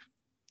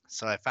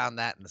 so I found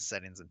that in the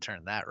settings and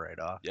turned that right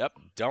off. Yep.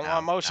 Don't want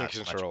Now motion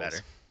it's much controls.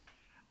 better.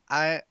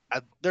 I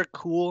they're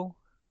cool,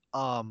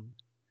 um,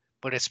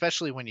 but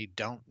especially when you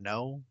don't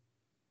know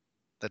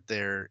that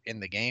they're in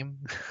the game,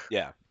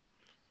 Yeah.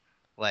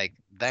 like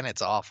then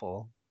it's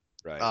awful.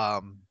 Right.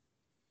 Um,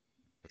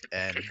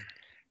 and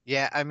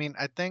yeah, I mean,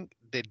 I think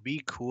they'd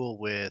be cool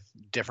with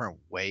different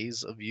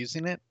ways of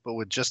using it, but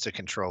with just a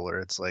controller,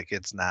 it's like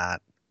it's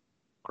not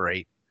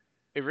great.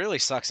 It really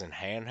sucks in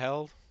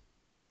handheld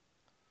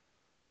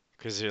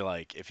because you're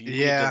like, if you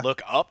need to Yeah.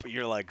 look up,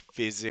 you're like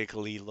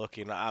physically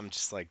looking. I'm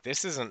just like,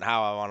 this isn't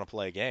how I want to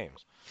play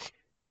games.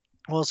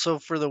 Well, so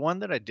for the one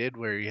that I did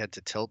where you had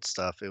to tilt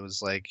stuff, it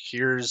was like,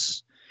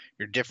 here's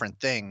your different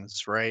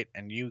things, right?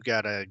 And you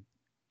gotta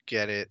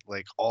get it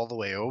like all the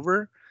way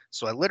over.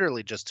 So I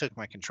literally just took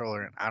my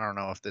controller and I don't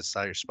know if this is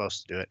how you're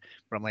supposed to do it,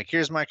 but I'm like,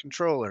 here's my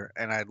controller,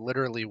 and I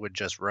literally would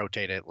just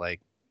rotate it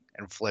like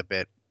and flip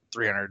it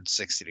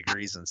 360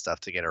 degrees and stuff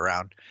to get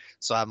around.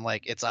 So I'm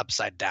like, it's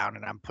upside down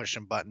and I'm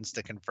pushing buttons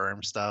to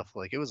confirm stuff.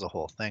 Like it was a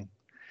whole thing.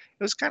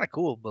 It was kind of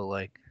cool, but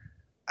like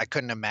I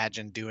couldn't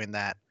imagine doing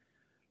that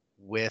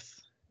with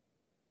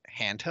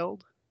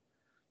handheld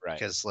Right.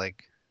 because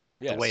like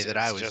the Yeah. way that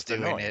I It's was just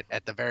doing annoying. it,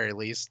 at the very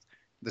least,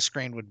 the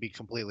screen would be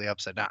completely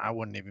upside down. I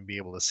wouldn't even be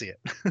able to see it.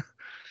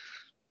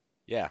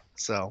 Yeah.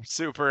 So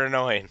Super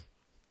annoying.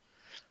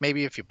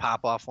 maybe if you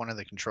pop off one of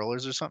the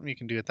controllers or something, you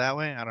can do it that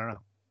way. I don't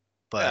know,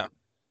 but Yeah.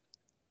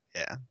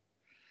 yeah.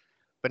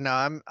 But no,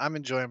 I'm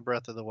enjoying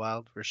Breath of the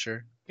Wild for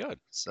sure. Good.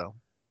 So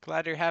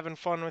Glad you're having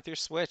fun with your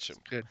Switch. it's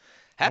good,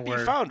 and Happy you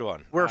found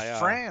one. we're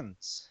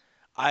friends.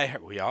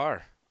 We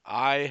are.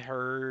 I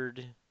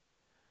heard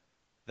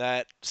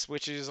that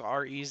Switches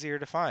are easier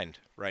to find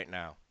right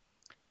now.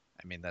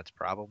 I mean, that's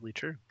probably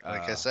true.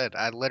 Like I Uh, said,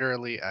 I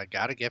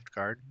got a gift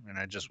card and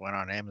I just went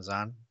on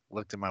Amazon,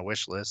 looked at my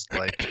wish list,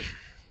 like,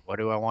 what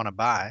do I want to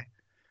buy?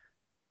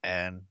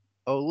 And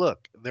oh,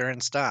 look, they're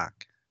in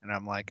stock. And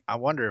I'm like, I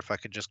wonder if I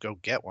could just go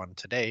get one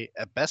today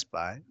at Best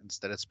Buy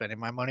instead of spending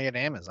my money at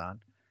Amazon.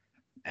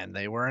 And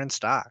they were in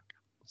stock.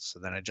 So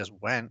then I just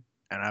went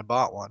and I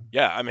bought one.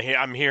 yeah,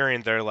 I'm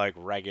hearing they're like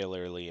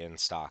regularly in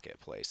stock at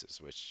places,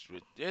 which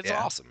it's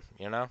Yeah, awesome,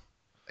 you know?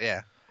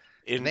 yeah.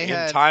 And In they in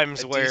had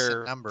times a decent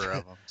where number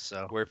of them,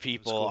 so where it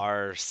was people cool.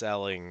 are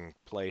selling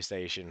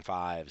PlayStation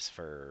 5s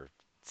for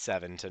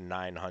 $700 to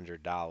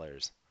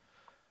 $900.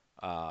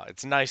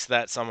 It's nice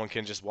that someone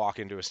can just walk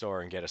into a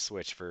store and get a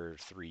Switch for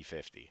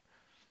 $350.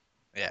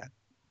 Yeah,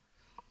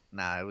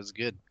 nah, it was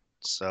good.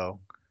 So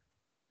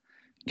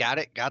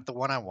got the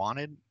one I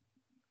wanted.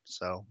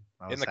 So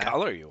I In was the happy.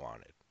 color you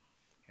wanted.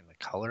 In the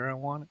color I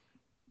wanted.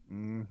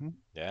 Mm-hmm.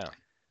 Yeah.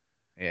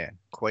 Yeah,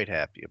 quite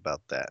happy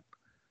about that.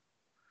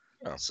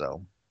 Oh,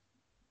 So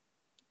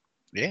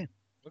yeah,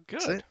 well,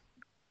 that's good. it.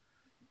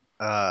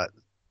 Uh,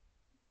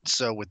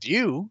 so with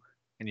you,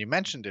 and you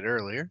mentioned it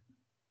earlier,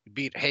 you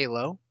beat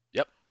Halo.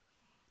 Yep.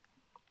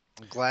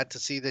 I'm glad to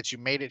see that you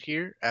made it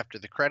here after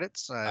the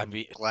credits. I I'm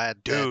mean, glad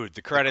that dude,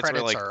 the the credits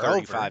were credits like are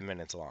 35 over.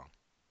 minutes long.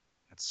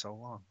 That's so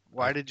long.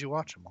 Why did you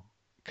watch them all?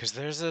 Because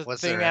there's a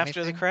Was thing there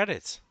after the anything?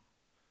 credits.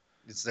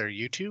 Is there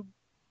YouTube?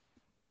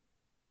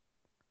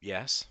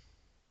 Yes.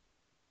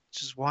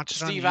 Just watch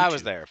it on Steve, I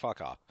was YouTube. there.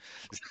 Fuck off.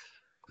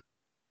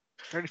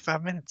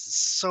 35 minutes is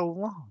so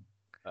long.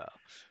 Uh,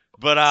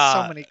 but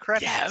So many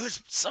yeah, it credits,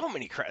 was so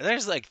many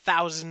There's like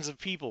thousands of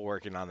people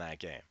working on that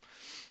game.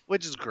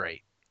 which is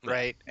great, Yeah.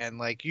 right? And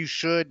like you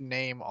should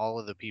name all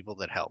of the people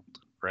that helped,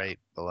 right?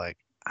 But like,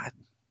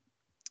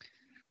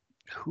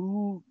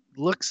 who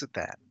looks at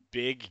that?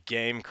 Big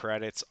game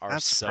credits are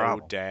That's the so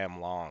problem. damn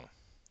long.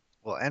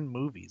 Well, and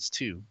movies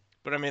too.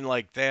 But I mean,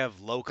 like they have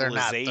They're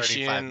not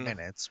 35 localization.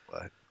 minutes,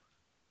 but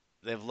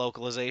They have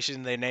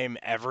localization. They name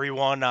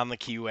everyone on the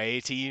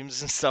QA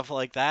teams and stuff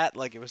like that.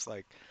 Like it was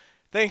like,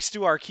 thanks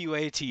to our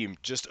QA team,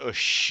 just a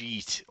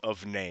sheet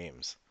of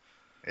names,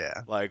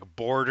 yeah, like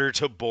border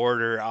to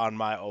border on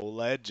my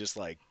OLED, just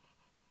like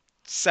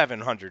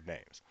 700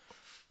 names.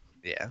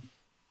 yeah.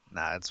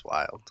 Nah, it's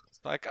wild. It's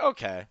like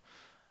okay,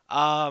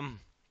 um,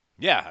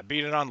 yeah, I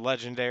beat it on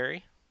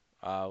Legendary,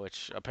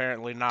 which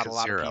apparently not a Because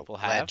lot of you're a people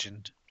have.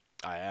 legend.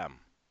 I am.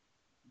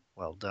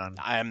 Well done.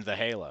 I am the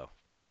Halo.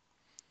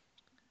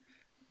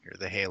 You're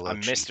the Halo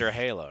I'm Mr. Chief.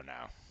 Halo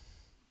now.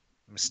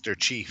 Mr.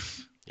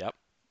 Chief. Yep.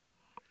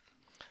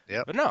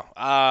 Yep. But no,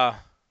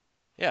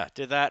 Yeah,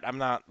 did that. I'm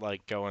not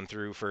like going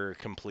through for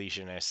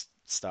completionist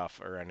stuff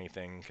or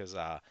anything because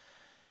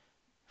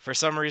for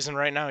some reason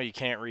right now you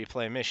can't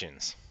replay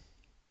missions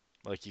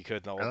like you could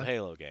in the old Really?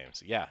 Halo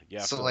games. Yeah, you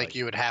have So to like like.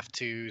 you would have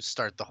to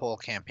start the whole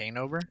campaign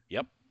over?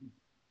 Yep.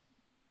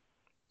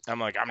 I'm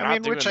like, I'm I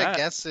not mean, which doing I that.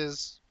 guess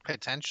is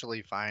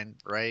potentially fine,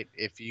 right?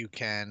 If you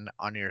can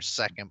on your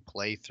second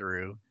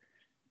playthrough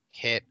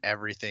hit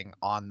everything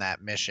on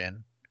that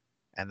mission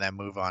and then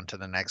move on to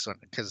the next one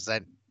because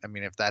then I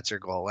mean if that's your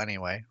goal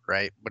anyway,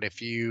 right? But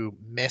if you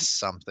miss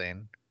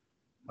something,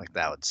 like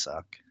that would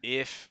suck.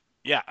 If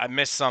yeah, I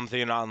missed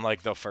something on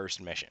like the first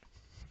mission,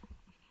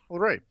 Well,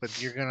 right,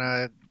 but you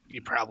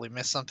probably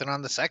miss something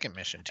on the second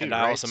mission and too,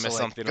 I right? also So missed like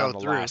something on go the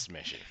through. last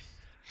mission.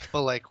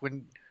 But like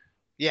when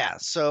yeah,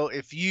 so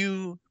if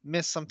you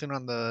miss something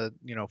on the,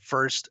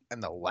 first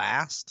and the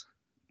last,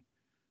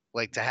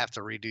 like to have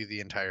to redo the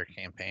entire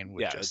campaign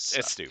would Yeah, just it's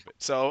suck. stupid.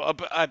 So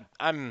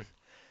I'm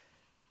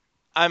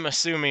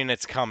assuming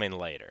it's coming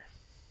later.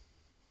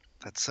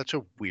 That's such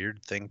a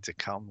weird thing to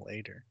come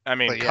later. I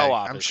mean, But yeah,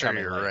 co-op I'm is sure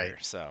coming you're right. later,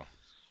 so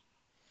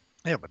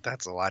Yeah, but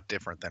that's a lot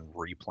different than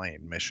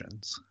replaying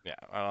missions. yeah.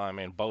 Well, I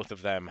mean, both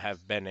of them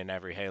have been in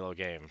every Halo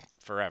game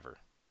forever.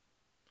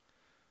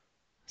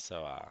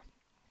 So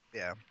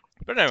Yeah.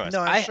 but anyways,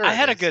 No, I'm I sure it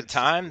had a is. good It's just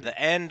time. weird. The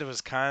end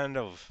was kind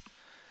of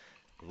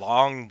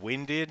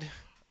long-winded,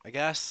 I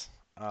guess.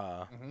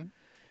 Hmm.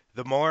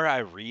 The more I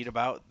read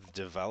about the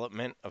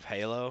development of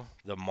Halo,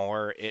 the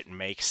more it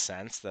makes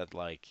sense that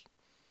like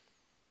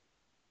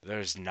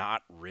there's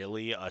not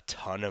really a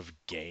ton of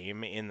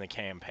game in the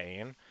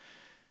campaign.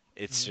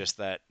 It's Hmm. just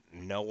that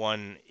no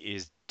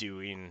one's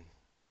doing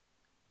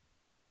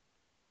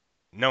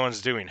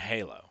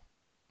Halo,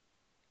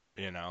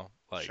 you know?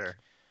 Like Sure.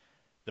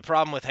 the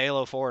problem with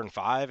Halo 4 and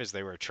 5 is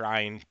they were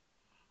trying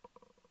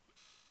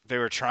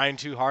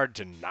too hard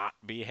to not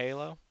be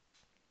Halo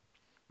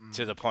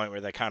to Mm. the point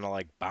where they kind of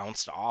like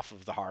bounced off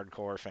of the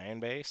hardcore fan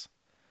base.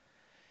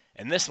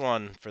 And this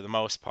one for the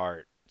most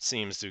part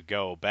seems to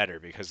go better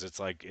because it's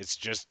like it's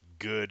just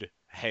good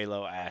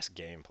Halo ass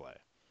gameplay.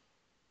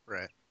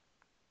 Right.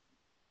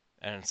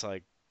 And it's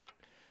like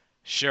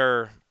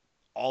sure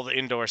all the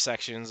indoor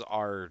sections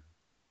are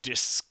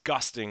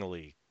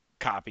disgustingly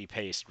copy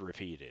paste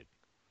repeated.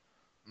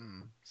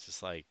 Mm. It's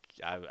just like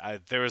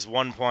there was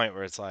one point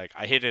where it's like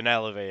I hit an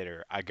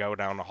elevator, I go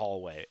down a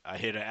hallway. I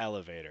hit an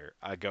elevator,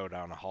 I go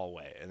down a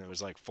hallway, and it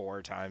was like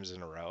four times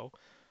in a row.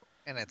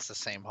 And it's the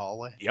same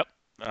hallway. Yep.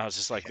 And I was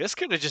just like, Yeah. this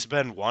could have just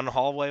been one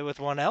hallway with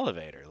one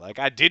elevator. Like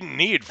I didn't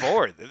need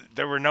four.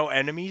 There were no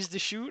enemies to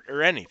shoot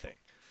or anything.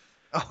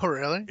 Oh,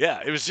 really?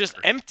 Yeah, it was just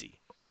empty.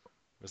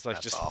 It was like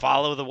That's just awful.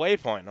 follow the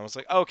waypoint. And I was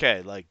like,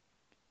 okay, like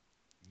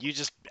you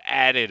just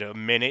added a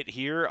minute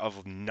here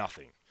of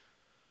nothing,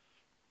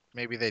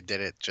 Maybe they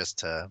did it just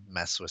to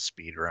mess with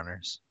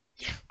speedrunners.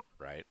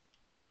 right?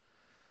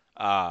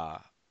 Uh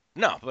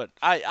no, but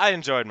I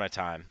enjoyed my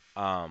time.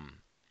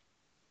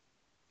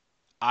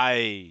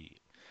 I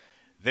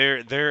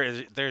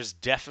there's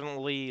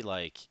definitely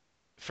like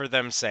for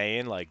them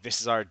saying like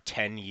this is our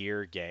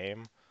 10-year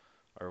game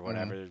or Mm.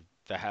 whatever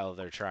the hell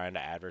they're trying to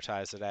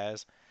advertise it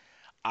as.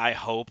 I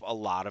hope a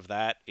lot of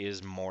that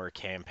is more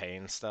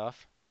campaign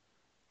stuff.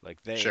 Like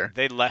Sure.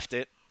 they left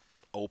it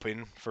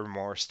open for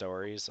more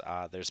stories.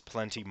 There's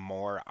plenty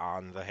more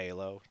on the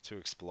Halo to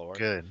explore.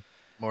 Good.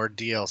 More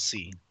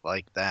DLC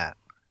like that.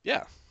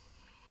 Yeah,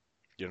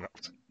 you know,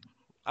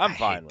 I I'm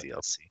fine hate with it.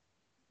 DLC.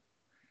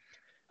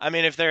 I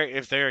mean, if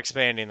they're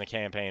expanding the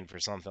campaign for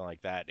something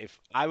like that, if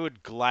I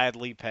would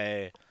gladly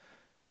pay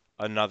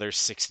another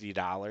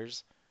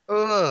 $60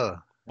 Ugh.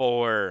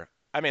 for,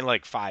 I mean,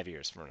 like 5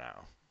 years from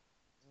now.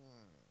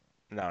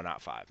 No,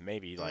 not five,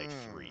 maybe like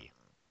Mm. 3.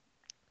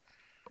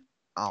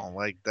 I don't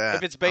like If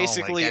that. it's I don't like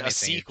basically a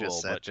anything you just sequel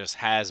said. but just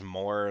has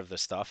more of the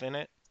stuff in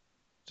it,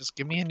 Just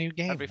give me a new that'd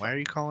game. be Why fine. are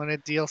you calling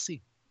it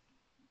DLC?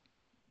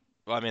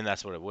 Well, I mean,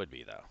 that's what it would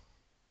be though.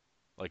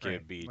 Like it Right.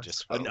 would be I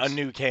just a suppose.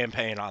 new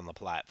campaign on the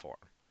platform.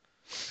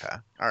 Okay.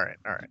 All right.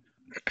 All right.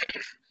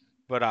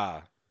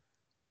 But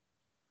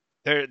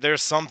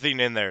there's something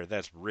in there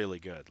that's really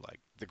good. Like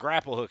the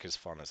grapple hook is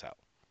fun as hell.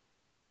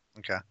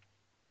 Okay.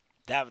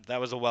 That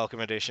was a welcome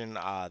addition.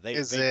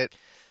 Is They it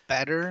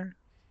better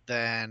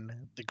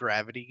than the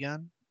gravity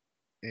gun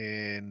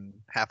in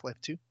Half-Life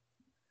 2?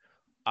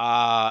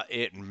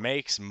 it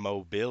makes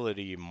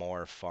mobility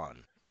more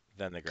fun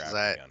than the Because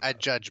gravity I, gun I does.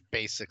 judge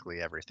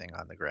basically everything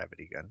on the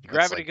gravity gun. The It's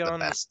gravity like the gun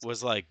best.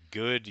 was like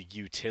good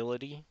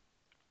utility.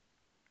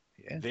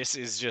 Yeah. This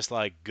is just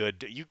like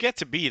good. You get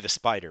to be the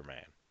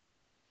Spider-Man.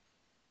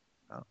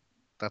 Oh,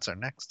 that's our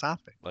next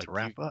topic Like to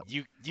wrap up.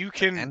 To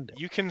end it.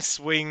 you can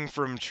swing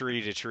from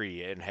tree to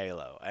tree in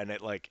Halo, and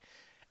it like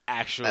That's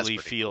actually pretty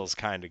cool. feels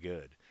kind of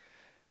good.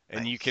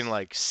 And you can Nice.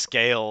 like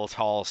scale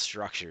tall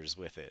structures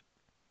with it.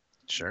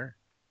 Sure.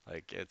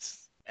 Like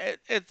it's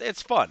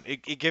fun.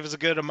 It gives a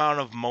good amount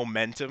of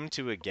momentum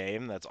to a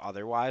game that's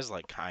otherwise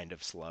like kind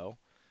of slow,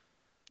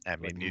 I like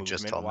mean, you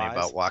just movement told me wise.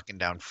 about walking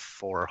down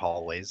 4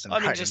 hallways and I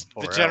mean, riding just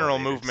the four general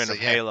elevators. movement So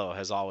of yeah, Halo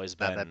has always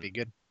now that'd been be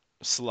good.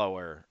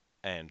 slower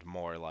and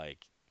more like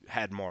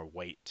had more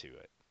weight to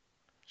it.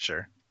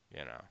 Sure.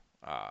 You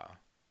know.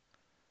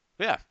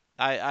 Yeah.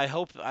 I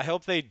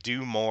hope they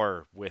do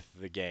more with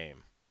the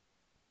game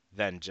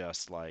than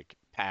just like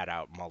pad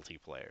out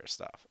multiplayer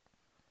stuff.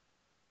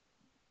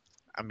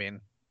 I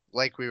mean,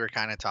 like we were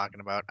kind of talking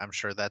about, I'm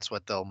sure that's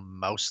what they'll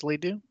mostly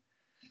do.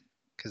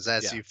 Because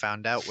as Yeah. you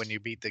found out when you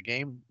beat the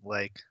game,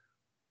 like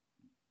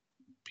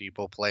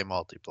people play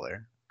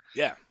multiplayer.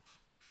 Yeah.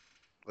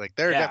 Like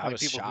there are Yeah. I definitely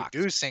was people who shocked.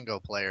 do single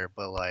player,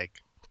 but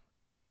like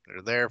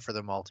they're there for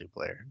the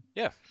multiplayer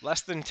Yeah.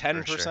 Less than for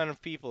sure. 10%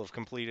 of people have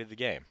completed the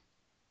game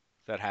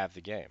that have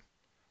the game.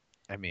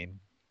 I mean,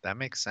 that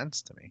makes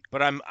sense to me.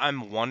 But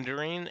I'm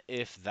wondering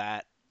if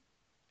that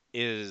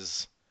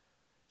is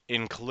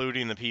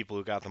including the people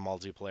who got the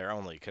multiplayer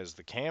only, because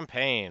the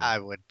campaign. I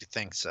would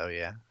think so,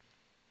 yeah.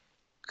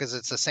 Because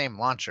it's the same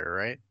launcher,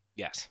 right?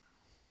 Yes.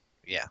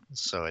 Yeah,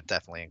 so it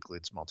definitely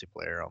includes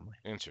multiplayer only.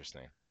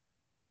 Interesting.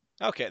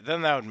 Okay,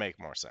 then that would make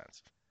more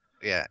sense.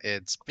 Yeah,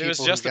 it's If it was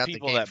people who just the got the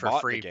people game that for bought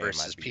the free game,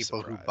 versus I'd be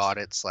people who surprised. bought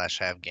it /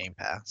 have Game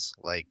Pass.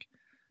 Like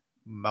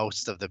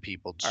most of the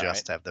people All right.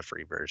 just have the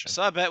free version.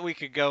 So I bet we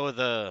could go with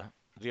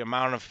the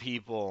amount of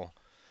people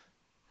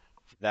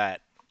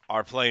that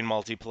are playing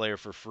multiplayer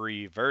for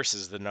free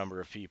versus the number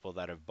of people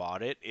that have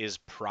bought it is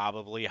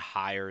probably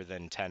higher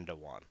than 10 to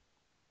 1.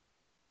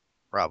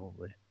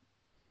 Probably.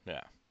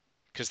 Yeah.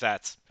 Cuz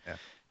that's Yeah.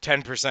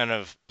 10%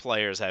 of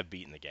players have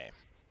beaten the game.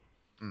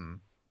 Mm.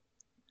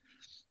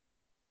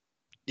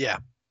 Yeah,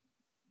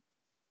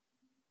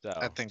 I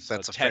So, think so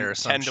that's a fair 10 to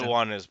assumption,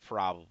 1 is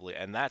probably,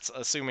 and that's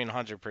assuming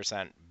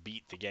 100%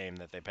 beat the game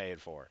that they paid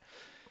for,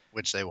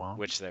 which they won't.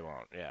 which they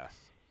won't. Yeah.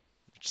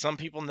 Some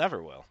people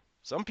never will.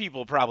 Some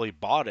people probably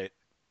bought it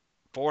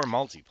for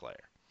multiplayer.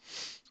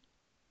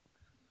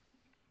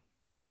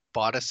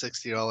 Bought a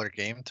 $60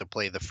 game to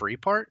play the free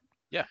part?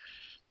 Yeah.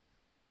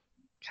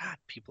 God,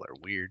 people are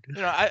weird.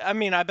 I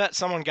mean, I bet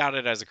someone got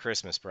it as a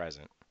Christmas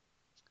present.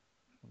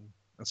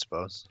 I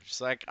suppose.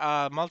 Just like,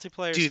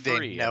 multiplayer's Do they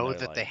free, and know they're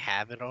that they like,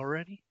 have it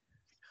already?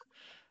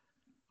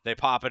 they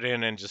pop it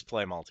in and just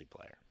play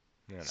multiplayer.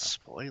 You know.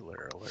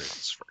 Spoiler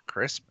alerts for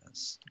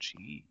Christmas.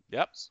 Gee.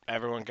 Yep.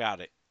 Everyone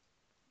got it.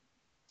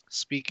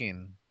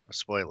 Speaking of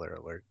spoiler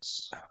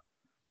alerts,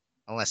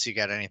 unless you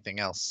got anything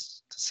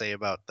else to say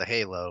about the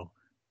Halo,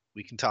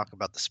 we can talk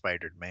about the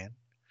Spider-Man,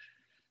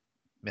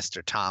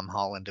 Mr. Tom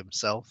Holland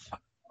himself.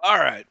 All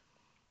right.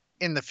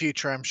 In the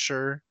future, I'm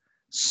sure,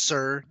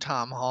 Sir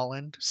Tom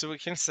Holland. So we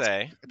can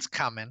say It's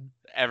coming.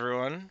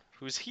 everyone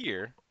who's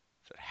here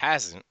that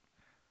hasn't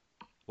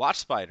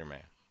watched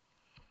Spider-Man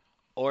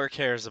or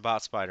cares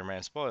about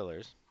Spider-Man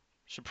spoilers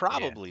should Yeah.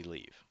 probably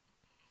leave.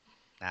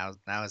 Now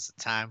is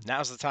the time.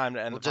 Now's the time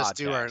to end We'll the just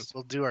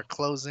podcast. do our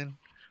closing.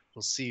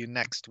 We'll see you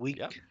next week.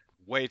 Yep.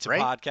 Way to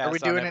Right? Are we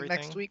podcast on doing it next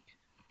everything. week?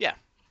 Yeah.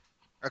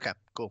 Okay,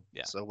 cool.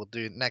 Yeah. So we'll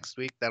do it next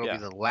week. That'll be Yeah,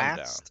 the I'm down.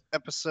 last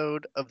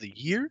episode of the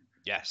year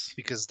Yes.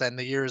 because then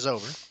the year is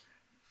over.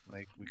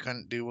 Like we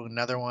couldn't do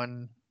another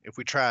one if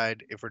we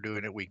tried, if we're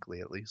doing it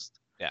weekly at least.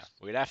 Yeah.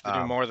 We'd have to do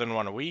Um, more than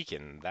one a week,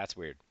 and that's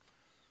weird.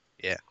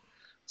 yeah.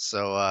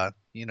 So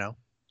you know,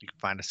 you can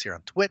find us here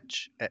on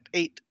Twitch at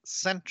 8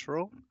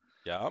 Central.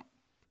 Yep.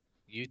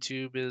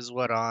 YouTube is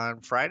what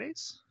on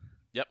Fridays?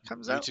 Yep.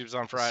 Comes out. YouTube's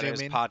on Fridays.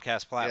 Assuming.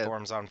 Podcast Yeah.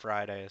 platforms on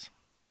Fridays.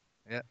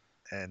 Yeah.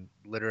 And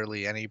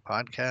literally any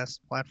podcast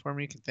platform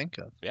you can think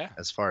of. Yeah.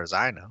 As far as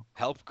I know.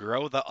 Help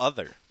grow the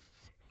other.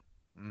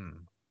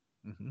 Mm.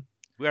 Mm-hmm.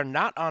 We are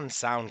not on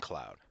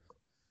SoundCloud.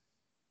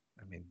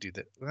 I mean, do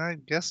that. Well, I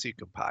guess you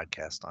could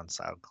podcast on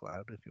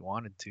SoundCloud if you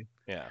wanted to.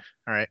 Yeah.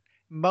 All right.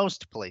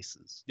 Most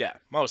places. Yeah.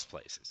 Most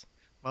places.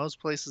 Most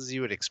places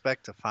you would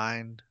expect to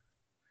find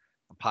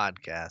a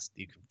podcast,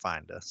 you can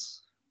find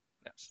us.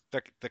 Yes.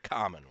 The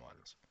common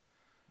ones.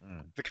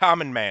 Mm, The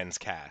common man's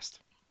cast.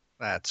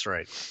 that's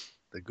right.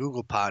 The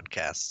Google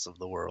Podcasts of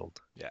the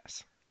world,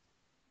 Yes.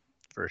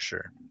 for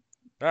sure.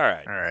 All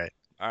right. All right.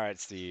 All right,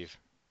 Steve.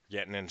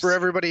 Getting into For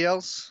everybody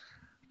else,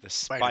 the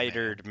Spider-Man.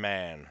 Spidered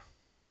Man.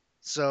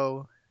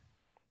 So,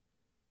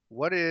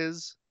 what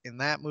is in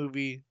that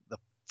movie the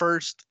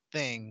first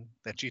thing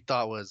that you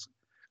thought was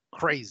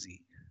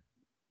crazy?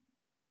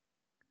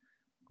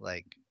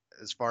 Like,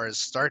 as far as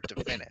start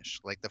to finish,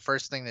 like the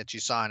first thing that you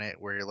saw in it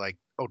where you're like,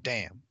 oh,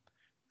 damn,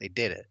 they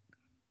did it.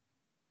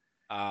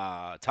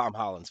 Tom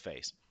Holland's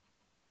face.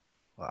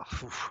 Well,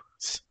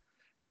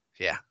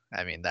 yeah,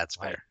 I mean, that's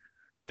Like, fair.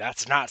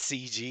 that's not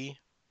CG.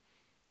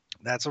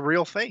 That's a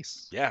real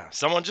face. Yeah.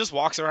 Someone just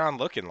walks around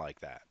looking like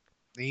that.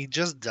 He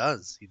just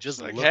does. He just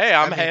Just like, looks. hey,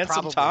 I'm I mean, handsome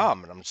probably,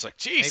 Tom. And I'm just like,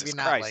 Jesus maybe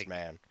not Christ, like-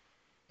 man.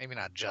 Maybe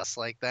not just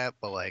like that,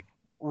 but like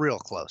real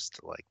close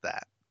to like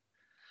that.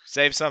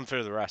 Save some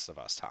for the rest of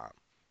us, Tom.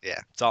 Yeah.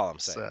 That's all I'm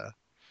It's, saying.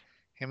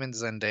 him and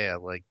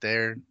Zendaya, like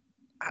they're,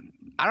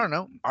 I don't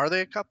know. Are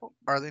they a couple?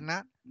 Are they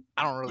not?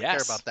 I don't really care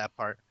Yes. about that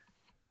part.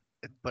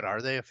 But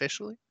are they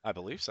officially? I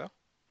believe so.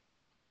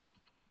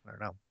 I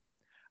don't know.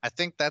 I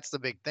think that's the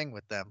big thing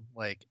with them.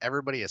 Like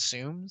everybody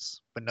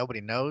assumes, but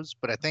nobody knows.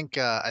 But I think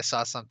I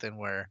saw something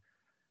where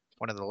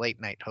one of the late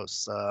night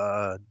hosts,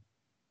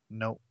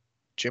 no,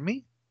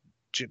 Jimmy,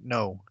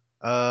 no,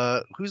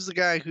 Who's the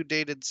guy who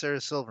dated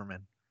Sarah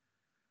Silverman?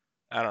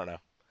 I don't know.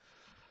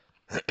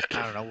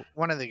 I don't know.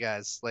 One of the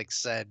guys like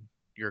said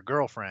your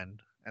girlfriend,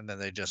 and then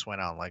they just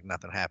went on like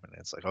nothing happened.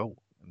 It's like, oh,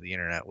 the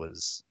internet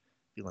was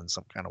feeling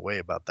some kind of way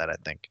about that, I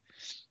think.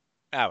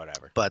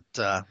 Whatever. But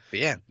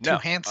yeah, two No.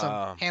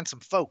 handsome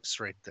folks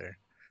right there.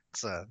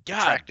 It's a God,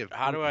 attractive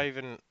how do I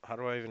movie.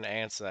 even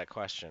answer that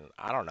question?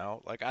 I don't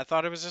know. Like I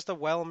thought it was just a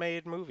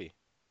well-made movie.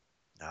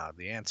 Now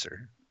the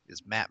answer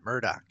is Matt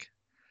Murdock.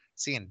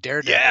 Seeing Yeah,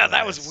 Daredevil in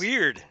that was this,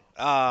 weird.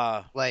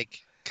 like,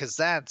 cause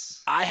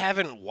that's I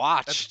haven't that's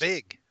watched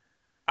big.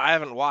 I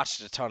haven't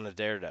watched a ton of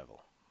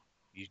Daredevil,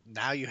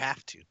 Now you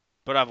have to,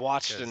 but I've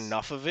watched cause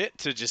enough of it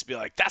to just be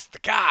like, that's the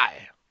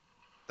guy.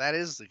 that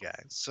is the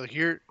guy. So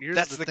here's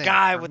That's the the thing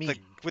guy for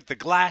with the me.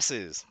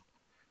 glasses.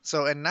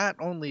 So and not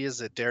only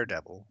is it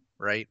Daredevil,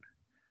 right?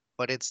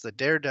 But it's the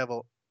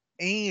Daredevil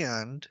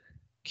and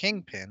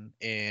Kingpin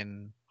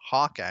in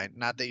Hawkeye.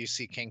 Not that you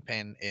see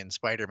Kingpin in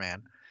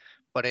Spider-Man,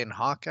 but in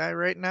Hawkeye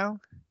right now,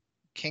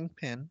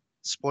 Kingpin,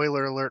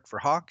 spoiler alert for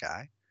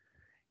Hawkeye,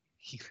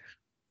 he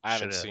I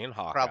should haven't have seen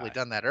probably Hawkeye.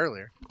 done that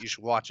earlier. You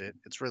should watch it.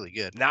 It's really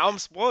good. Now I'm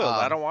spoiled.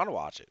 I Um, don't want to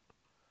watch it.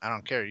 I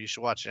don't care. You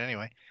should watch it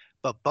anyway.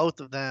 But both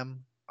of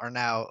them are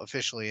now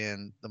officially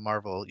in the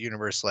Marvel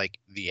universe, like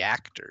the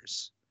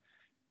actors,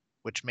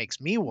 which makes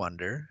me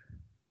wonder: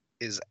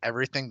 is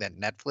everything that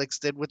Netflix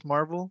did with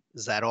Marvel,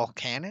 is that all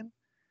canon?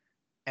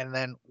 And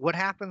then what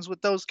happens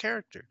with those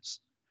characters?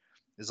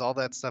 Is all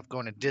that stuff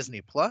going to Disney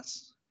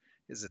Plus?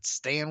 Is it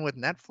staying with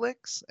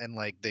Netflix and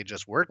like they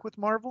just work with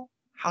Marvel?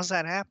 How's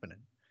that happening?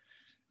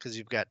 Because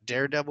you've got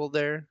Daredevil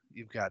there,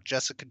 you've got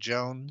Jessica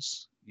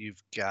Jones,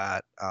 you've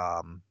got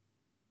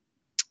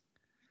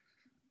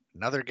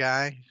another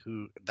guy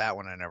who that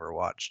one I never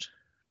watched,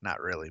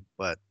 not really,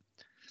 but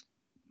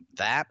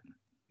that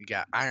you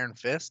got Iron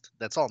Fist.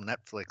 That's all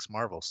Netflix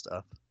Marvel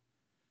stuff.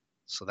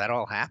 So that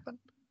all happened.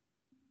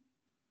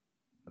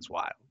 That's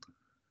wild.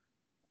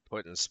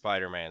 Putting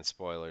Spider-Man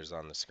spoilers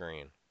on the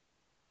screen.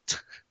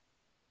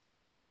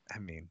 I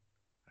mean,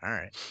 all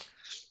right,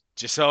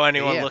 Just so but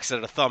anyone yeah, looks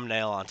at a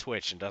thumbnail on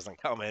Twitch and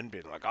doesn't come in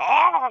being like,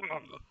 oh!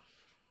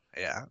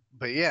 yeah,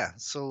 but yeah.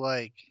 So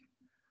like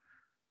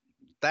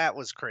that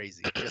was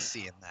crazy just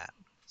seeing that.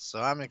 So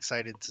I'm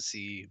excited to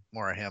see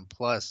more of him.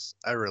 Plus,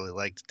 I really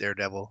liked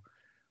Daredevil.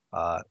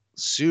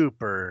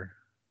 Super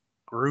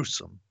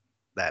gruesome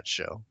that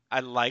show.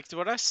 I liked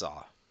what I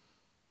saw.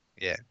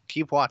 Yeah,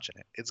 keep watching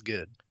it. It's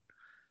good.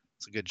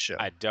 It's a good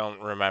I show. don't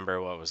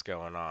remember what was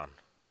going on.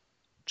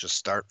 Just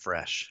start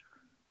fresh.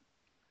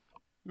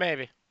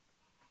 Maybe.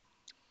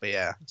 But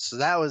yeah, so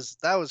that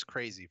was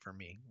crazy for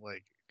me.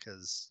 Like,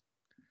 because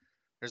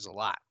there's a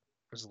lot.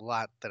 There's a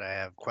lot that I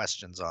have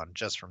questions on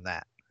just from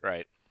that.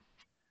 Right.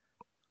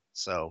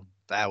 So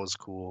that was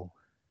cool.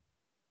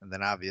 And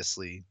then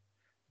obviously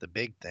the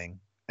big thing,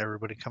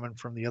 everybody coming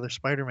from the other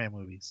Spider-Man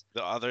movies.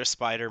 The other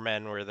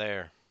Spider-Men were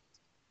there.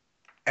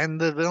 And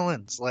the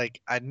villains.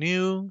 Like I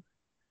knew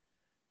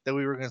that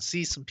we were gonna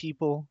see some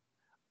people.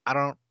 I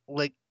don't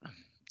like.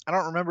 I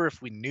don't remember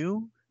if we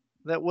knew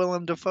that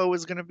Willem Dafoe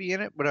was gonna be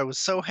in it, but I was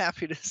so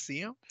happy to see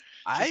him,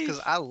 just I because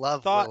I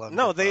love thought Willem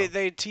no, Dafoe.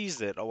 they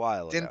teased it a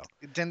while Didn't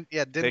ago. didn't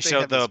yeah They didn't they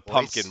showed have his the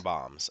pumpkin voice?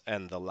 bombs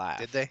and the Did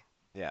laugh. they?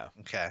 Yeah.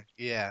 Okay,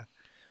 yeah.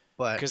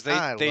 But Cuz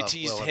I they love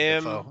teased Willem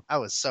Dafoe. him. I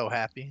was so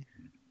happy.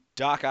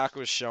 Doc Ock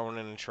was shown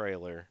in a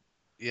trailer.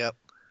 Yep.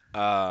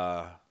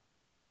 Uh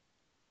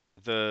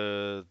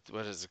the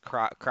what is it,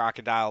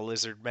 crocodile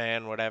lizard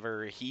man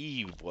whatever,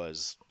 he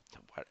was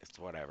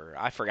whatever.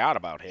 I forgot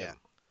about Yeah. him.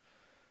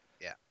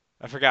 Yeah.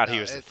 I forgot he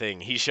No. was the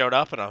thing. He showed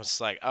up and I was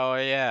like, "Oh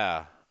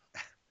yeah.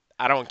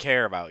 I don't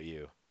care about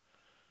you.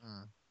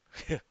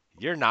 Mm.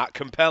 You're not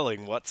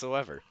compelling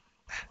whatsoever."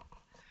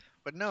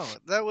 But no,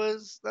 that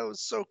was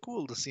so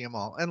cool to see them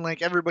all, and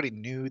like everybody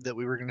knew that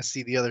we were gonna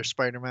see the other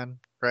Spider-Man,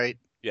 right?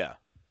 Yeah.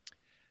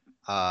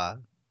 Uh,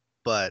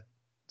 but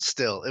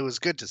still, it was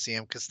good to see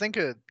him. Cause think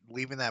of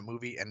leaving that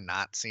movie and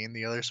not seeing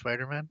the other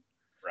Spider-Man.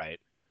 Right.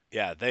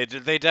 Yeah, they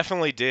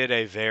definitely did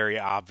a very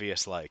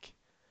obvious like,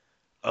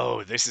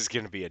 "Oh, this is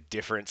going to be a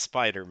different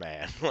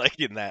Spider-Man," like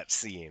in that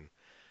scene.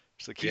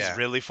 It's like he's Yeah,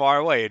 really far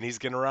away and he's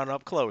going to run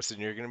up close and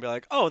you're going to be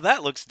like, "Oh,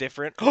 that looks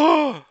different."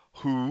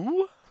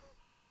 Who?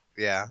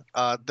 yeah.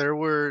 There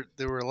were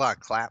a lot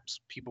of claps.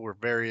 People were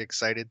very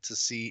excited to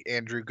see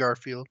Andrew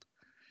Garfield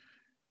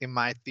in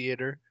my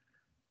theater.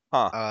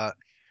 Huh. Uh,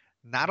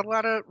 Not a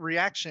lot of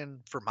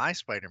reaction for my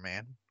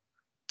Spider-Man,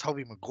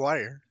 Tobey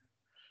Maguire.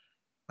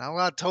 Not a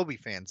lot of Toby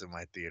fans in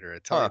my theater. I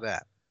tell you Huh.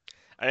 that.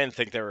 I didn't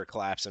think there were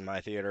claps in my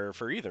theater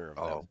for either of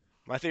them. Oh,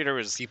 My theater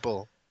was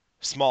people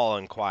small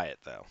and quiet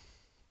though.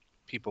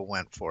 people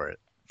went for it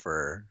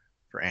for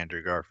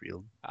Andrew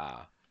Garfield.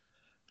 Ah.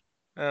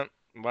 Uh,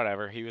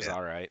 Whatever. He was Yeah.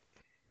 all right.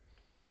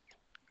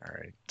 All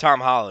right. Tom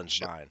Holland's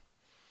Sh- mine.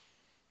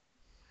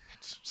 I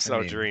So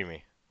mean,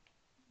 dreamy.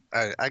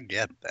 I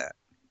get that,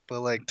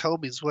 but like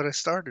Toby's what I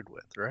started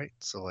with, right?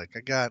 So like I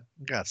got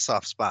a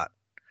soft spot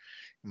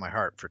in my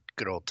heart for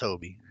good old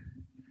Toby.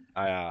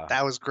 I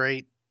That was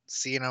great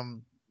seeing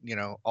him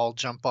all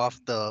jump off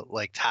the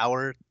like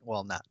tower.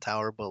 Well, not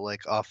tower, but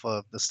like off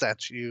of the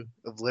Statue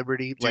of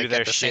Liberty, Do like at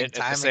their the same shit at the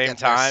time and same get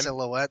their time.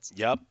 silhouettes.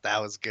 Yep.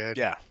 That was good.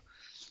 Yeah. That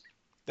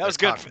They're was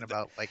good. talking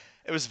about like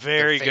It was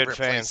their very good favorite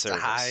fan place to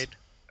service. hide.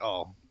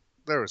 Oh,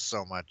 there was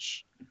so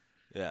much.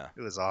 Yeah.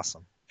 It was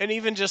awesome. And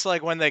even just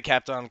like when they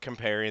kept on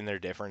comparing their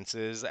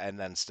differences and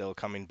then still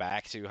coming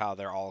back to how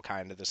they're all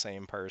kind of the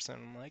same person,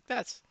 I'm like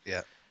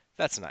Yeah,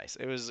 that's nice.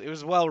 It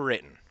was well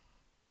written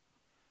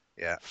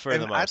yeah. for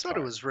the And most part. I thought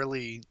it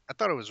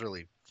was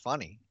really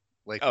funny,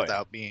 like Oh yeah.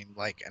 without being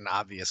like an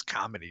obvious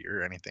comedy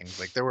or anything.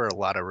 Like there were a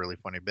lot of really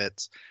funny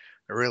bits.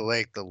 I really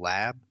liked the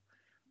lab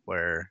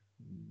where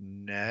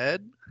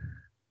Ned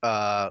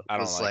I don't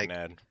was like like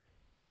Ned.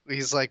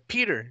 he's like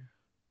Peter,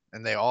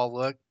 and they all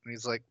look, and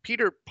he's like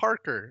Peter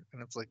Parker,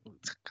 and it's like,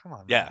 come on,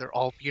 man, Yeah. they're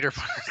all Peter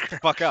Parker.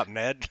 Fuck up,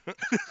 Ned.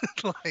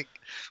 Like,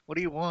 what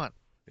do you want?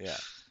 Yeah.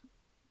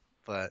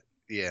 But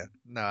yeah,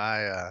 no,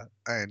 I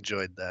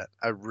enjoyed that.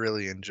 I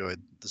really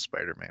enjoyed the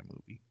Spider-Man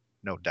movie,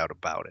 no doubt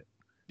about it.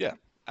 Yeah.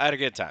 I had a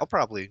good time. I'll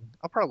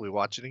probably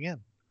watch it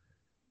again.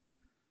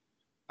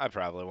 I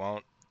probably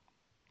won't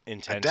I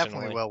definitely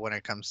intentionally. will when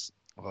it comes.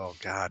 Oh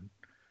God,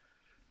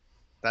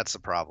 that's the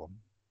problem.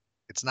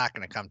 It's not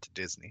going to come to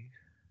Disney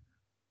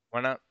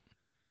Why not?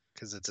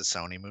 because it's a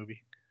Sony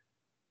movie.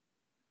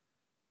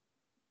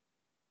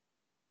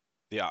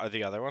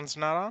 The other one's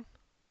not on?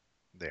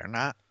 They're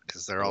not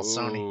because they're all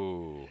Sony.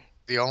 Ooh.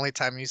 The only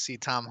time you see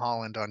Tom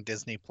Holland on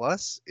Disney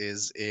Plus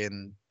is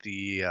in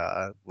the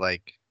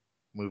like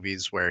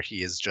movies where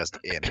he is just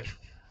in,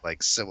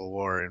 like Civil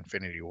War,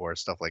 Infinity War,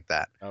 stuff like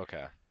that.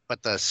 Okay.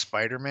 But the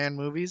Spider-Man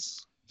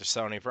movies, They're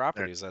Sony they're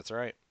properties, that's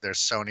right. they're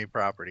Sony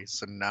properties,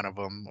 so none of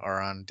them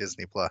are on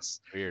Disney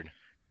Plus. Weird.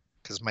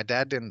 Because my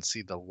dad didn't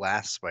see the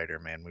last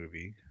Spider-Man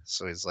movie,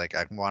 so he's like,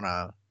 I want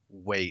to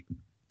wait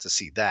to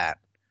see that.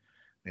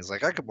 And he's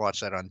like, I could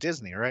watch that on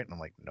Disney, right? And I'm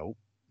like, nope,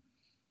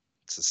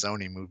 it's a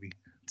Sony movie.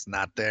 It's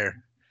not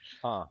there.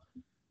 Huh.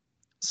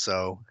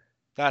 So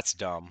That's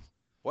dumb.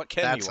 What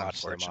can you that's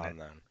watch them unfortunate. on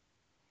then?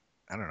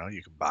 I don't know.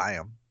 You can buy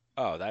them.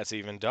 Oh, that's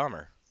even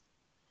dumber.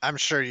 I'm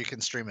sure you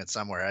can stream it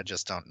somewhere. I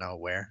just don't know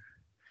where.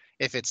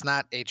 If it's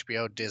not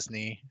HBO,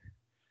 Disney,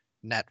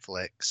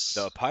 Netflix,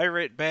 I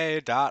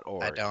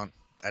ThePirateBay.org. don't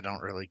I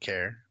don't really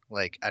care.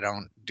 Like I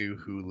don't do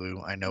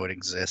Hulu. I know it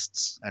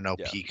exists. I know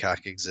Yeah.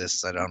 Peacock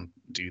exists. I don't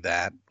do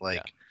that. Yeah.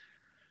 Like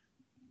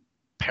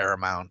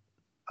Paramount.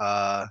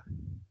 Uh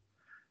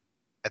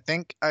I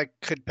think I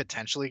could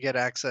potentially get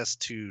access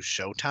to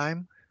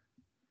Showtime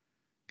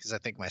because I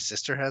think my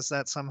sister has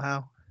that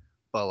somehow.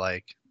 But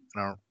like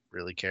I don't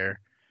really care.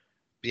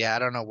 But yeah, I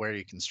don't know where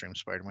you can stream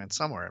Spider-Man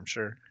somewhere, I'm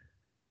sure.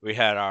 We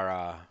had our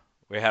uh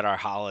we had our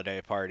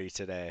holiday party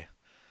today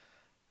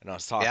and I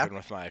was Yeah, talking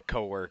with my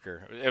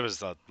coworker. It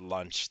was a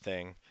lunch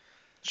thing.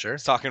 I was sure.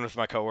 talking with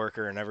my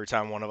coworker and every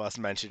time one of us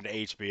mentioned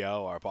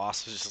HBO, our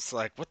boss was just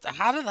like, "What the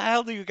how the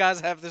hell do you guys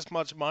have this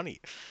much money?"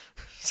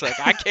 It's like,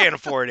 "I can't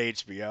afford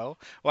HBO.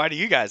 Why do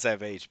you guys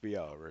have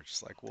HBO?" We're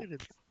just like, "Well,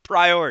 Dude,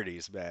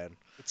 priorities, man."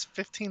 it's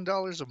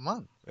 $15 a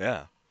month.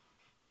 Yeah.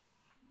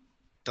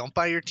 Don't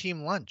buy your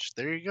team lunch.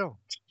 There you go.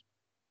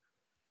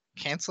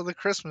 Cancel the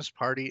Christmas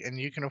party and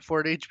you can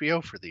afford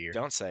HBO for the year.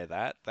 Don't say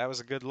that. That was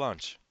a good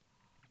lunch.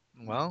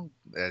 Well,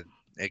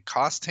 it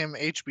cost him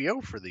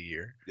HBO for the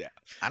year. Yeah.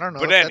 I don't know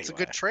But if that's a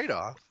good anyway, trade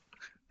off.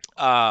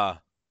 uh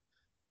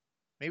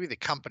Maybe the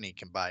company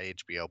can buy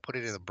HBO, put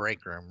it in the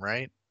break room,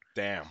 right?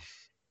 damn.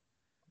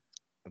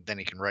 But then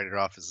he can write it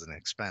off as an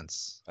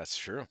expense. That's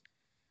true.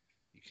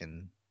 You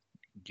can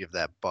give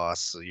that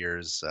boss of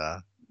yours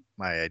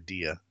my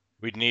idea.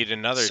 We'd need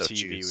another So TV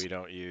choose. we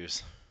don't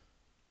use.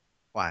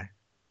 Why?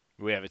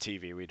 We have a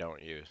TV we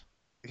don't use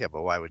Yeah,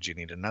 but why would you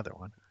need another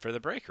one? for the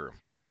break room.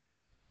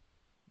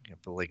 Yeah,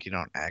 but like you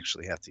don't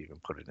actually have to even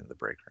put it in the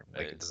break room.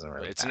 Like it doesn't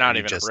really It's matter. not You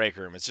even a just break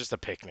room. It's just a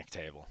picnic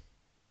table.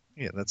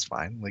 Yeah, that's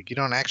fine. Like you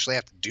don't actually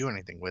have to do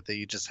anything with it.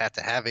 You just have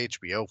to have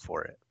HBO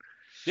for it.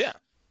 Yeah.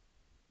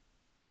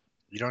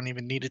 You don't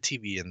even need a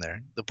TV in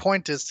there. The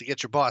point is to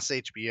get your boss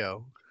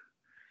HBO.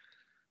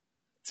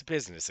 It's a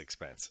business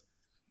expense.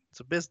 It's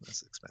a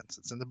business expense.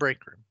 It's in the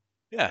break room.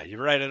 Yeah, you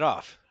write it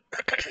off.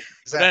 But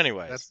Exactly.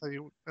 anyways,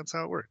 That's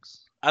how it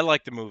works. I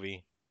like the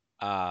movie.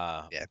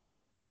 Yeah.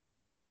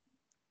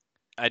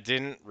 I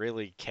didn't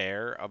really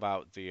care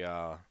about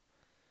the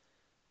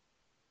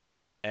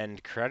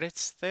end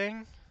credits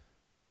thing.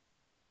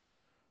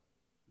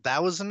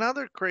 That was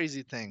another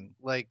crazy thing,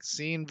 like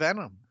seeing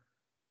Venom.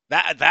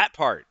 That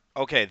part.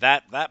 Okay,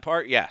 that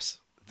part, yes.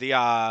 The The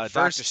Doctor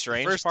first the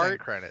Strange first end part,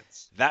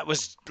 credits. that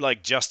was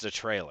like just a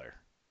trailer.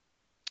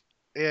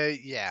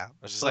 Yeah, I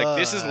was just like,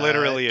 this is but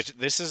literally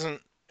this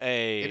isn't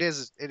a it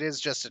is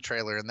just a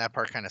trailer, and that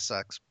part kind of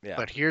sucks. yeah.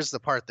 But here's the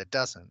part that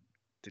doesn't.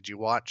 Did you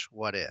watch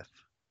What If?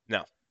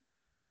 No.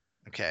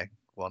 Okay.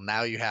 Well,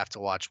 now you have to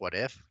watch What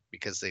If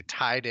because they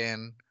tied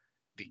in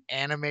the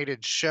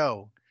animated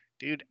show.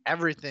 Dude,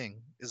 everything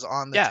is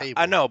on the Yeah, I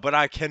table. know, but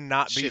I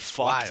cannot be Shit's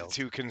fucked wild.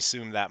 to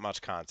consume that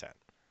much content.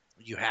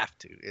 You have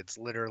to. It's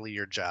literally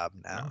your job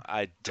No, now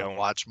I to don't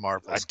watch I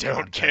Marvel's don't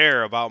content.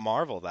 care about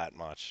Marvel that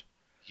much.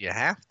 You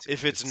have to.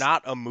 If it's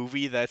not a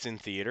movie that's in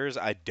theaters,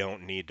 I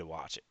don't need to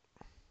watch it.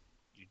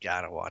 You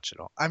gotta watch it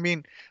all. I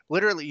mean,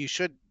 literally, you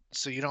should.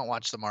 So you don't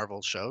watch the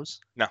Marvel shows?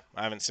 No,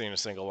 I haven't seen a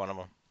single one of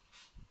them.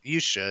 You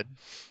should,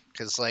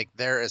 because like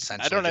they're I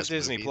essentially don't have just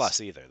Disney movies.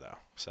 Plus either, though,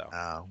 so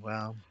Oh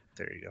well,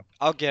 there you go.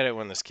 I'll get it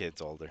when this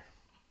kid's older.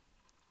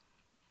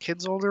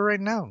 Kid's older right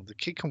now. The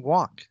kid can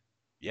walk.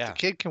 The Yeah,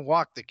 kid can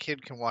walk. The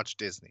kid can watch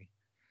Disney.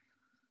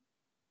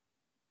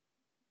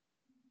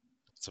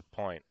 it's a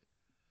point.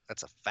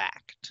 That's a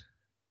fact.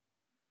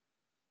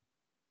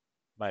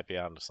 Might be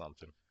onto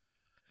something.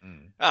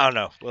 Mm. I don't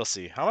know. We'll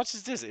see. How much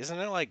is this? Isn't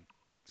it like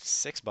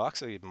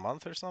 $6 a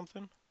month or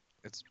something?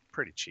 It's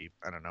pretty cheap.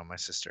 I don't know. My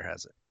sister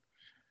has it.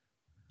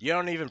 You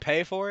don't even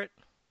pay for it?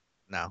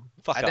 No,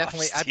 Fuck I off,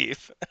 definitely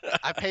Steve.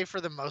 I pay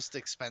for the most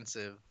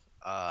expensive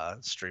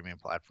streaming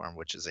platform,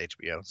 which is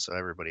HBO. So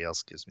everybody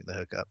else gives me the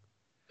hookup.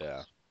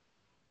 Yeah.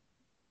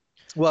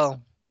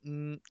 Well,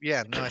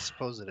 yeah, no, I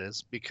suppose it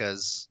is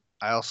because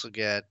I also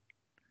get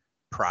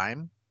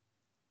Prime.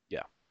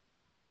 Yeah.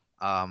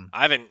 Um,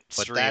 I haven't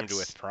but streamed with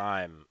that's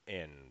Prime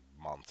in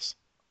months.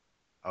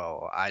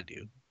 oh, I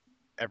do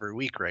every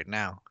week right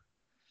now.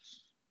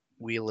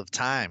 Wheel of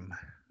Time.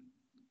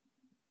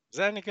 Is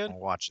that any good? I'm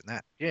watching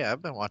that. Yeah,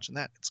 I've been watching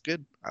that. It's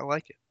good. I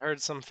like it. I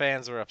heard some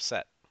fans were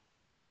upset,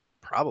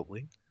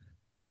 Probably.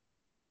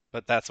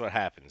 but that's what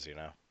happens, you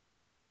know?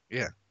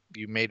 Yeah.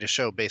 You made a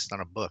show based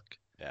on a book.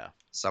 Yeah.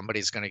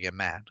 Somebody's gonna get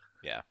mad.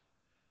 Yeah.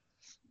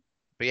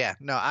 But yeah,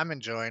 no, I'm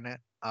enjoying it.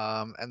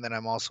 And then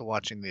I'm also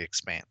watching The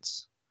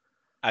Expanse.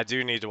 I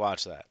do need to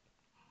watch that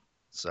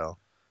So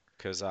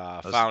because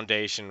those,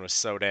 Foundation was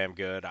so damn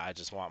good. I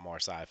just want more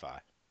sci-fi.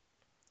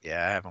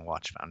 yeah, I haven't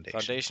watched Foundation.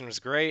 Foundation was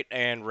great,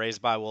 and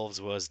Raised by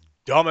Wolves was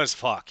dumb as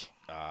fuck.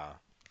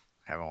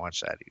 Haven't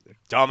watched that either.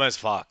 Dumb as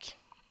fuck.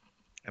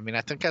 I mean,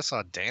 I think I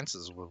saw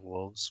Dances with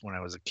Wolves when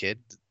I was a kid.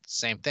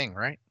 Same thing,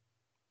 right?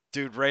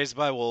 Dude, Raised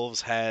by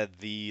Wolves had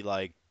the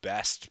like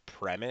best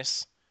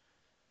premise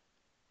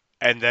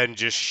and then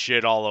just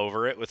shit all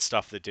over it with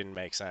stuff that didn't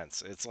make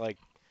sense. It's like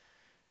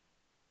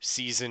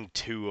season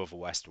 2 of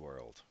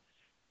Westworld.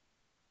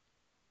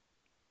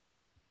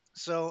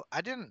 So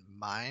I didn't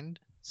mind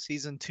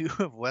season 2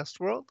 of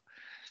Westworld,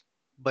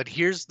 but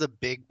here's the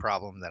big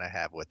problem that I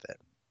have with it.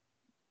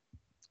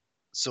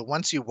 So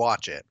once you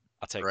watch it,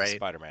 I'll take the right?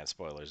 Spider-Man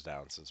spoilers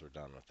down since we're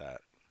done with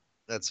that.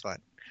 That's fine.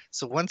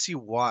 So once you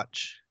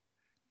watch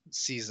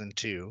season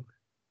 2,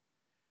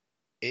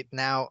 it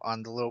now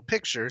on the little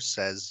picture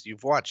says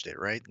you've watched it,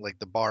 right? Like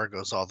the bar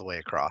goes all the way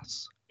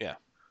across. Yeah.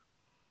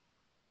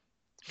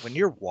 When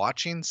you're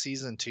watching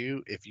season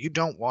 2, if you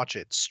don't watch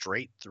it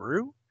straight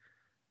through,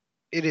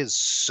 it is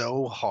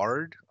so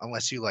hard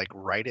unless you like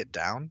write it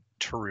down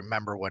to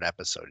remember what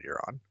episode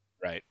you're on.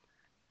 Right.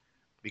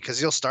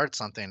 Because you'll start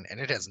something and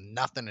it has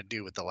nothing to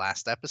do with the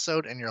last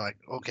episode and you're like,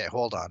 "Okay,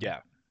 hold on. Yeah.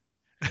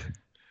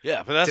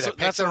 Yeah, but Did I pick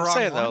that's the what I'm wrong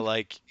saying though. one?"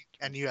 Like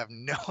And you have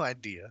no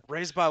idea.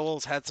 Raised by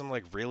Wolves had some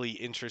like really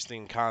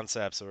interesting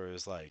concepts where it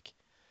was like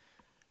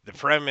the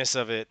premise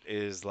of it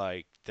is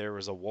like there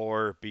was a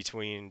war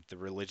between the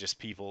religious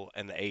people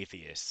and the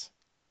atheists.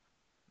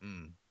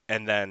 Mm,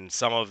 And then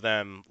some of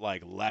them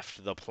like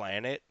left the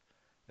planet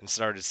and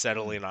started mm,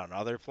 settling on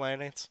other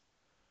planets.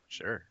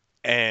 sure.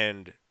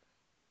 And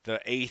the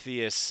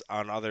atheists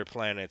on other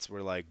planets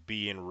were like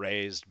being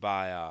raised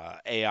by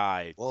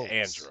AI Wolves.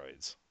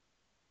 androids.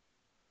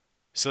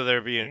 So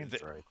they're being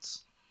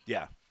Androids.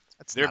 yeah,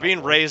 That's they're not a being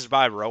wolf. raised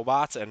by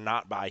robots and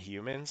not by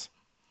humans.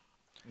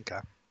 Okay.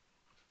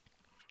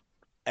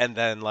 And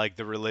then like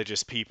the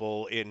religious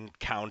people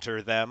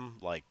encounter them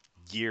like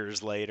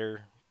years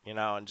later, you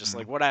know, and just Mm.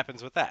 like what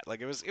happens with that?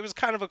 Like it was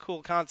kind of a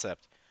cool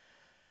concept,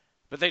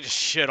 but they just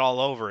shit all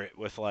over it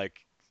with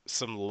like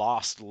some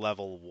lost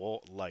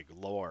level like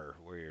lore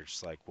where you're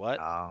just like what?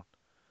 Oh,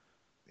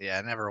 yeah,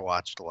 I never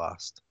watched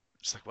Lost,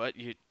 Just like what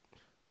you?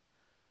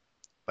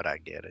 but I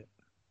get it.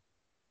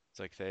 It's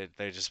like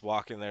they just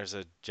walk in. There's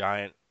a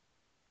giant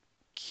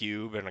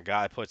cube and a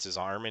guy puts his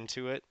arm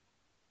into it,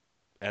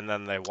 and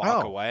then they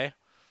walk Oh, away.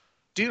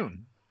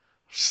 Dune.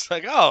 Just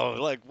like oh,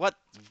 like what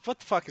the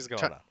fuck is Ta-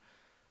 going on?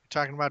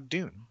 Talking about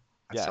Dune.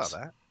 I saw Yes,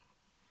 that.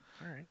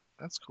 All right,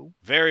 that's cool.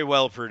 very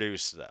well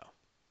produced though.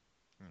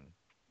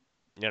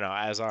 Hmm. You know,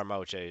 as are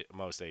most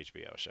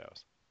HBO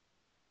shows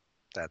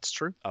That's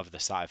true. of the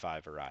sci-fi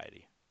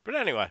variety. But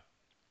anyway,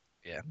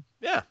 Yeah.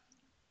 yeah,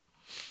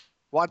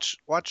 Watch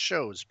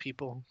shows,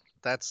 people.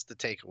 That's the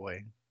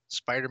takeaway.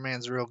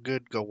 Spider-Man's real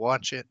good. Go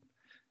watch it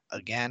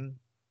again.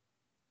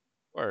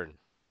 word.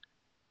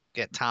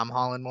 Get Tom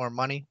Holland more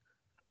money.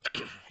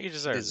 He He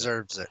deserves it.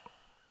 deserves it.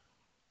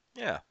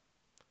 Yeah,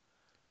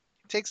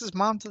 He takes his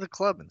mom to the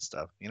club and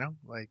stuff, you know?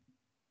 Like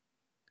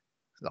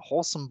he's a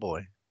wholesome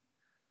boy.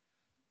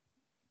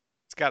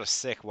 it's got a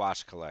sick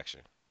watch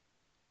collection.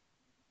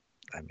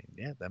 I mean,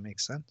 yeah, that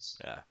makes sense.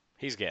 Yeah,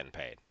 he's getting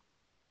paid.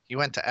 He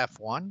went to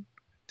F1.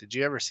 Did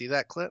you ever see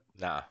that clip?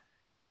 Nah, He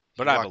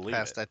but I walked believe it.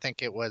 past, I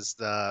think it was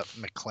the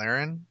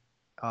McLaren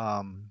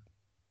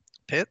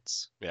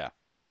pits, Yeah.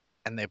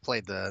 and they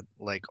played the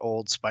like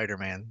old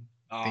Spider-Man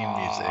theme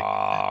music.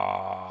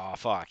 Oh,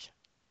 fuck.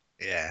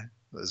 Yeah,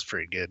 it was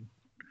pretty good.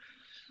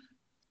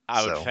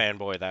 I would So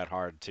fanboy that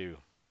hard too.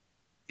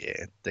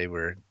 yeah, they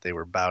were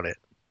about it.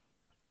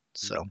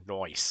 So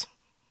Noise.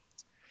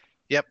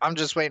 yep, I'm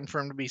just waiting for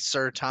him to be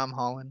Sir Tom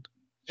Holland.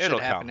 Should It'll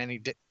happen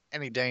come.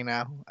 any day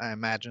now, I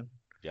imagine.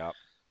 Yep.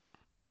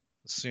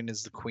 As soon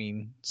as the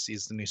Queen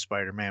sees the new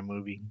Spider-Man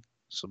movie,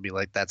 she'll be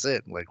like, "That's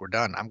it. Like we're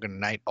done. I'm gonna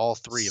knight all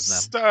three of them.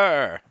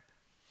 Stir.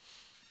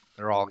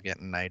 They're all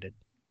getting knighted,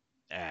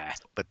 Ah,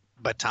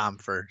 but Tom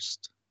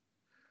first.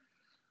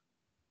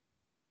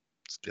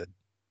 It's good,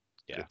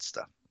 yeah. good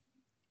stuff.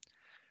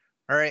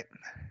 All right,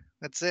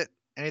 that's it.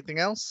 Anything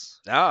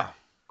else? No.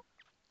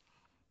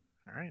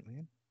 All right,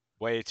 man.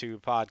 Way to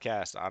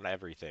podcast on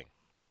everything.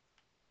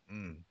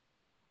 Mm,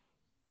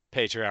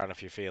 Patreon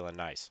if you're feeling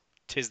nice.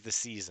 'Tis the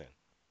season.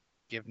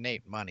 give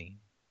Nate money.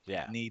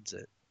 Yeah. Needs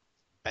it.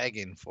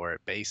 Begging for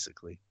it,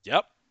 basically,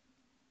 Yep.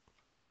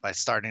 by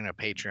starting a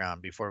Patreon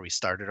before we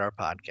started our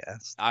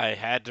podcast. I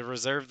had to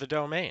reserve the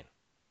domain.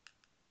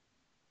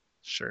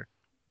 Sure.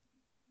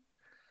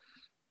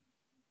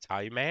 It's how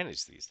you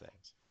manage these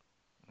things.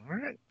 All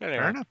right. Fair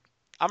Anyway, enough.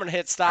 I'm going to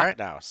hit All stop right.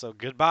 now. So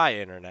goodbye,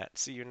 Internet.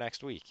 See you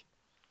next week.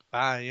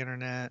 Bye,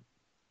 Internet.